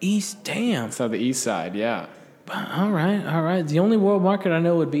 6th. East, damn. So the east side, yeah. All right. The only World Market I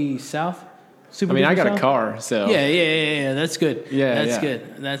know would be South. I got a car, so yeah. That's good.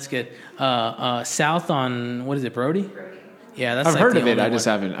 Good. That's good. South on what is it, Brody? Yeah, that's. I've like heard the of it.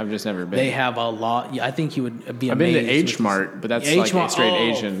 only I've just never been. They have a lot. Yeah, I think you would be amazed. I've been to H Mart, but that's like straight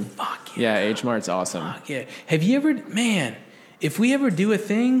Asian. Fuck yeah. H Mart's awesome. Fuck yeah. Have you ever, man? If we ever do a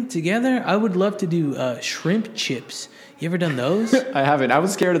thing together, I would love to do shrimp chips. You ever done those? I haven't. I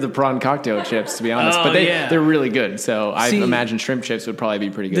was scared of the prawn cocktail chips, to be honest, but they're really good. So I imagine shrimp chips would probably be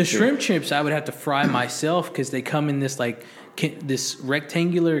pretty good. The shrimp chips I would have to fry myself because they come in this this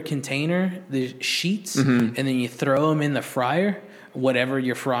rectangular container, the sheets, and then you throw them in the fryer, whatever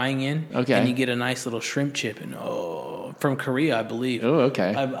you're frying in, and you get a nice little shrimp chip. And from Korea, I believe. Oh,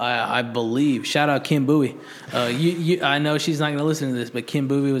 okay. I believe. Shout out Kim Bui. I know she's not going to listen to this, but Kim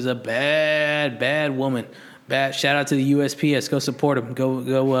Bui was a bad woman. Shout out to the USPS. Go support them.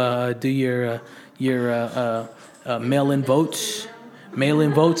 Go do your mail-in votes.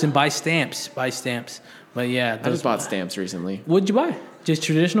 Mail-in votes and buy stamps. But yeah, I just bought stamps recently. What'd you buy? Just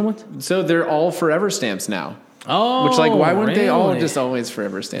traditional ones? So they're all forever stamps now. Oh, which why wouldn't they all just always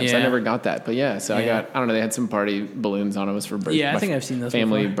forever stamps? Yeah. I never got that, but so I got. I don't know. They had some party balloons on it. It was for I think I've seen those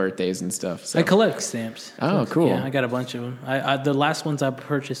family before. birthdays and stuff. So. I collect stamps. Oh, cool. Yeah, I got a bunch of them. The last ones I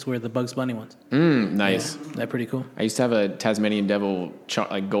purchased were the Bugs Bunny ones. Nice. Yeah, they're pretty cool. I used to have a Tasmanian Devil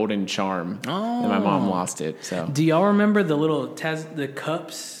golden charm, and my mom lost it. So, do y'all remember the little the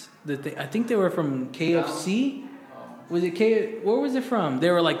cups that I think they were from KFC? Was it where was it from?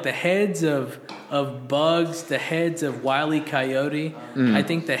 They were like the heads of Bugs, the heads of Wile E. Coyote. I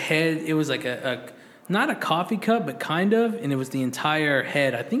think the head, it was like a not a coffee cup, but kind of, and it was the entire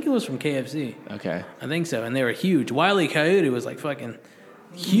head. I think it was from KFC. Okay. I think so, and they were huge. Wile E. Coyote was like fucking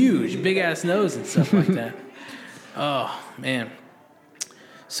huge, big ass nose and stuff like that. Oh man.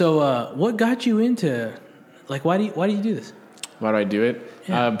 So what got you into why do you do this? Why do I do it?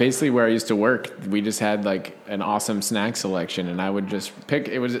 Yeah. Basically, where I used to work, we just had like an awesome snack selection, and I would just pick.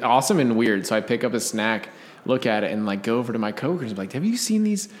 It was awesome and weird. So I pick up a snack, look at it, and like go over to my coworkers and be like, "Have you seen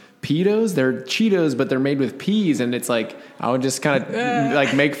these Cheetos? They're Cheetos, but they're made with peas." And it's like I would just kind of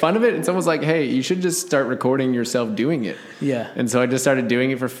like make fun of it. And someone's like, "Hey, you should just start recording yourself doing it." Yeah. And so I just started doing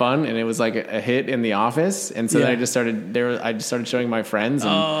it for fun, and it was like a hit in the office. And so then I just started showing my friends,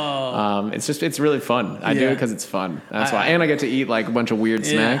 and it's really fun. I do it because it's fun. That's why, and I get to eat like a bunch of weird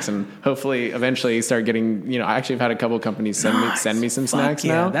snacks, and hopefully eventually start getting. I actually have had a couple of companies send me some snacks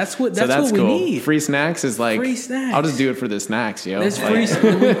now. That's what that's we cool. need. Free snacks is like free snacks. I'll just do it for the snacks, yo. There's free.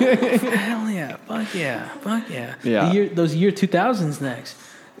 Hell yeah! Fuck yeah! Yeah. Those year 2000 snacks.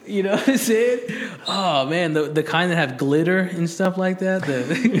 You know what I'm saying? Oh man, the kind that have glitter and stuff like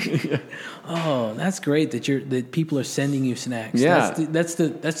that. Oh, that's great that people are sending you snacks. Yeah, that's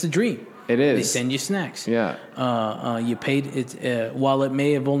the dream. It is. They send you snacks. Yeah. You paid it. While it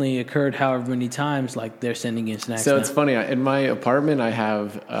may have only occurred however many times, like they're sending you snacks. So it's funny. In my apartment, I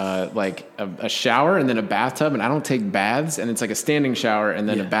have like a shower and then a bathtub, and I don't take baths, and it's like a standing shower and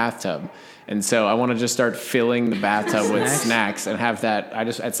then a bathtub. And so I want to just start filling the bathtub with snacks and have that. I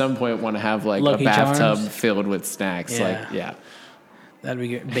just at some point want to have like Lucky a bathtub Charms. filled with snacks. That'd be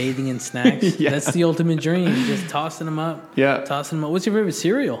good. Bathing in snacks. That's the ultimate dream. Just tossing them up. Yeah. Tossing them up. What's your favorite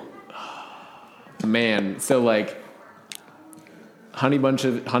cereal? Man, so like honey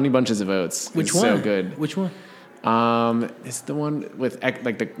bunches of oats. Which is one? So good. Which one? It's the one with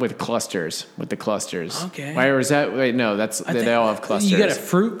with clusters. With the clusters. Okay. Or is that? Wait, no. They all have clusters. You got a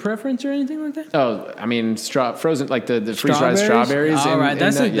fruit preference or anything like that? Oh, I mean, frozen like the freeze dried strawberries. All right,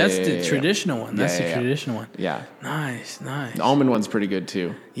 that's the yeah. traditional one. That's Yeah, the traditional one. Yeah. Nice. The almond one's pretty good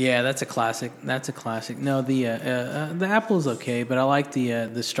too. Yeah, that's a classic. No, the apple is okay, but I like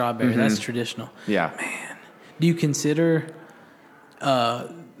the strawberry. That's traditional. Yeah. Man, do you consider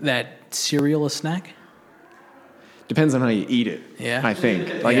that cereal a snack? Depends on how you eat it. Yeah. I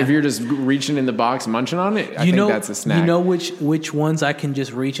think. Like if you're just reaching in the box munching on it, I think that's a snack. You know which ones I can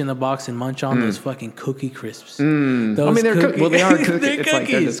just reach in the box and munch on? Those fucking cookie crisps. I mean, they're they are cookies. It's like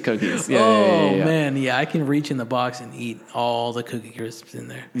they're just cookies. Yeah, man, yeah, I can reach in the box and eat all the cookie crisps in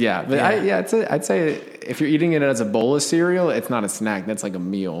there. Yeah, but I'd say if you're eating it as a bowl of cereal, it's not a snack. That's like a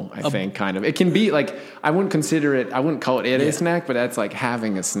meal, I think, kind of. It can be like, I wouldn't call it a snack, but that's like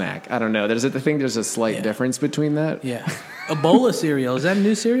having a snack. I don't know. There's a slight difference between that. Yeah. Ebola cereal. Is that a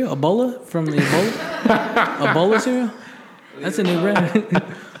new cereal? Ebola from the Ebola? Ebola cereal? That's a new brand.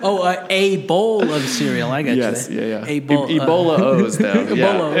 A bowl of cereal. I got you. Yes, yeah. A bowl. Ebola O's, though.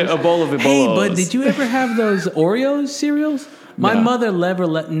 Ebola a bowl of Ebola Hey, O's. but did you ever have those Oreos cereals? My mother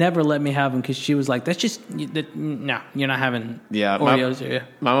never let me have them because she was like, "That's just no, you're not having Oreos."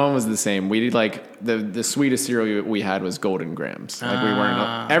 My mom was the same. We did like the sweetest cereal we had was Golden Grams. Like we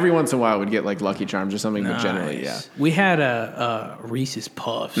weren't every once in a while we'd get like Lucky Charms or something, but generally, we had a Reese's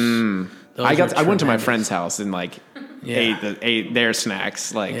Puffs. I went to my friend's house and like ate their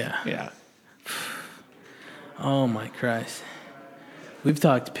snacks. Like Oh my Christ, we've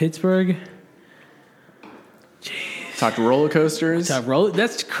talked Pittsburgh. Talked roller coasters.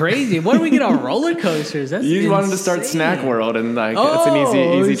 That's crazy. Why do we get on roller coasters? That's you wanted to start Snack World, and like it's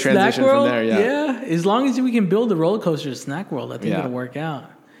an easy transition from there. Yeah. As long as we can build a roller coaster at Snack World, I think it'll work out.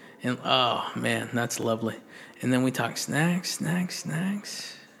 And oh man, that's lovely. And then we talk snacks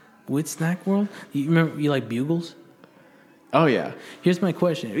with Snack World. You remember you like Bugles? Oh yeah. Here's my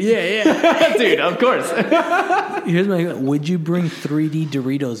question. Yeah, dude. Of course. Here's my. Would you bring 3D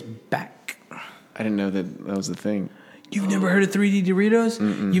Doritos back? I didn't know that was the thing. You've never heard of 3D Doritos?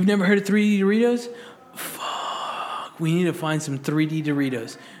 Mm-mm. You've never heard of 3D Doritos? Fuck. We need to find some 3D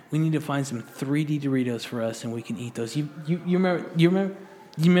Doritos. We need to find some 3D Doritos for us, and we can eat those. You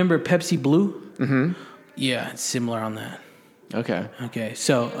remember Pepsi Blue? Mm-hmm. Yeah, it's similar on that. Okay.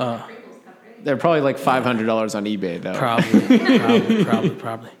 So they're probably like $500 on eBay, though.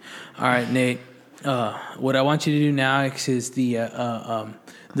 Probably. All right, Nate. What I want you to do now is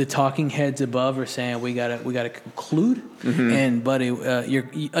the talking heads above are saying we gotta conclude. Mm-hmm. And buddy, you're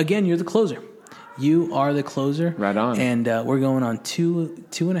the closer. You are the closer. Right on. And we're going on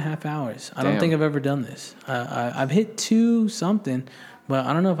 2.5 hours. I don't think I've ever done this. I've hit 2 something, but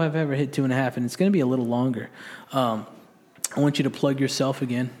I don't know if I've ever hit 2.5, and it's going to be a little longer. I want you to plug yourself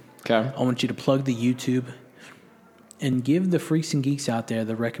again. Okay. I want you to plug the YouTube and give the freaks and geeks out there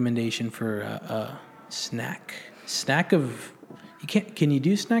the recommendation for snack of. Can you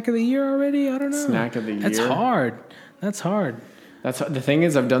do snack of the year already? I don't know. Snack of the year. That's hard. That's the thing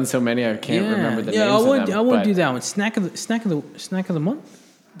is I've done so many I can't remember the names of them. I won't do that one. Snack of the month. Snack of the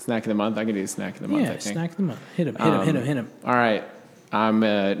month. I can do snack of the month. Yeah, I think. Snack of the month. Hit him. All right, I'm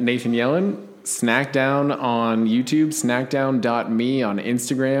Nathan Yellen. Snackdown on YouTube, snackdown.me on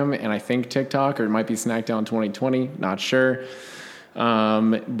Instagram, and I think TikTok, or it might be Snackdown 2020. Not sure.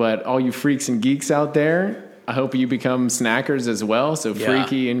 But all you freaks and geeks out there, I hope you become snackers as well. So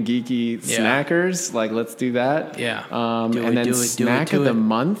freaky and geeky snackers. Like, let's do that. Yeah. Snack of the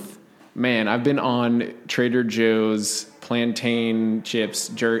month. Man, I've been on Trader Joe's plantain chips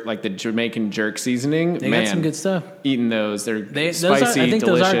jerk, like the Jamaican jerk seasoning. They got some good stuff. Eating those. They're spicy, I think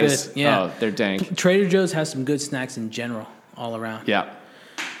delicious. Those are good. Yeah. Oh, they're dank. Trader Joe's has some good snacks in general, all around. Yeah.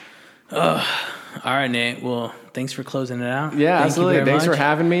 All right, Nate. Well, thanks for closing it out. Yeah, absolutely. Thanks for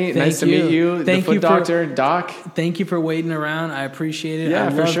having me. Nice to meet you. The Foot Doctor, Doc. Thank you for waiting around. I appreciate it. Yeah,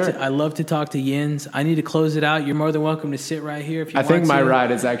 for sure. I love to talk to Yins. I need to close it out. You're more than welcome to sit right here if you want to. I think my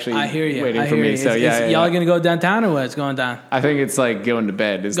ride is actually waiting for me. So y'all going to go downtown or what's going down? I think it's like going to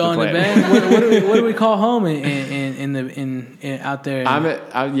bed. Going to bed. What do we call home in out there?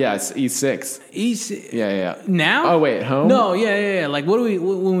 It's East 6th. East. Yeah. Now? Oh wait, home? No, yeah. Like what do we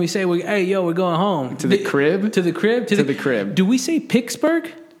when we say we're going home to the crib? To the crib. Do we say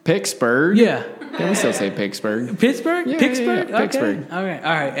Pittsburgh? Pittsburgh? Yeah. Can we still say Pittsburgh? Pittsburgh? Yeah, Pittsburgh? yeah. Pittsburgh. Okay. All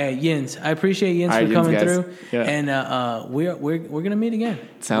right. Hey, Yins. I appreciate Yins for coming through. Yeah. And we're gonna meet again.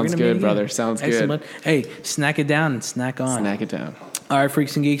 Sounds good, brother. Sounds Excellent. good. Hey, snack it down and snack on. Snack it down. All right,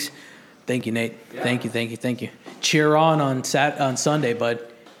 freaks and geeks. Thank you, Nate. Yeah. Thank you. Cheer on Sunday, bud.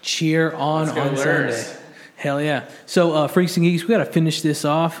 Cheer on Sunday. Hell yeah. So, Freaks and Geeks, we got to finish this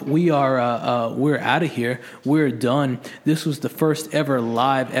off. We're out of here. We're done. This was the first ever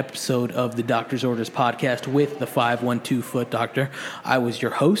live episode of the Doctor's Orders podcast with the 512 Foot Doctor. I was your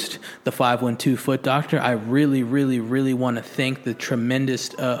host, the 512 Foot Doctor. I really, really, really want to thank the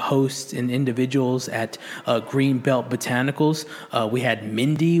tremendous hosts and individuals at Greenbelt Botanicals. We had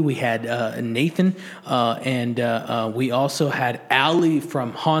Mindy, we had Nathan, and we also had Allie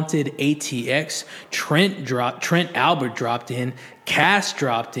from Haunted ATX, Trent Albert dropped in. Cass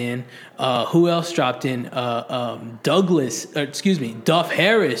dropped in. Who else dropped in? Duff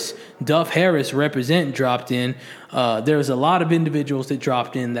Harris. Duff Harris dropped in. There was a lot of individuals that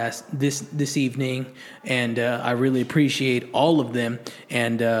dropped in this evening, and I really appreciate all of them.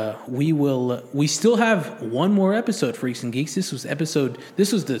 And we still have one more episode, Freaks and Geeks. This was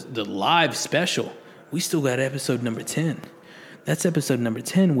the live special. We still got episode number 10. That's episode number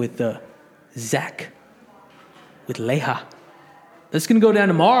 10 with Zach. With Leha. That's going to go down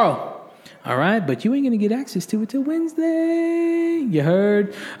tomorrow. All right, but you ain't going to get access to it till Wednesday. You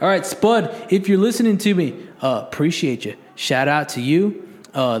heard? All right, Spud, if you're listening to me, appreciate you. Shout out to you.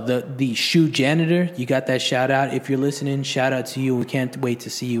 The shoe janitor, you got that shout out. If you're listening, shout out to you. We can't wait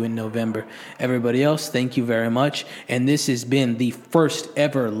to see you in November. Everybody else, thank you very much. And this has been the first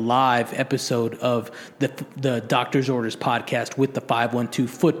ever live episode of the Doctor's Orders podcast with the 512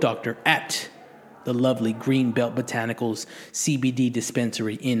 Foot Doctor at the lovely Greenbelt Botanicals CBD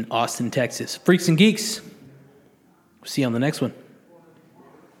dispensary in Austin, Texas. Freaks and Geeks, see you on the next one.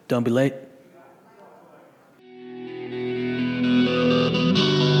 Don't be late.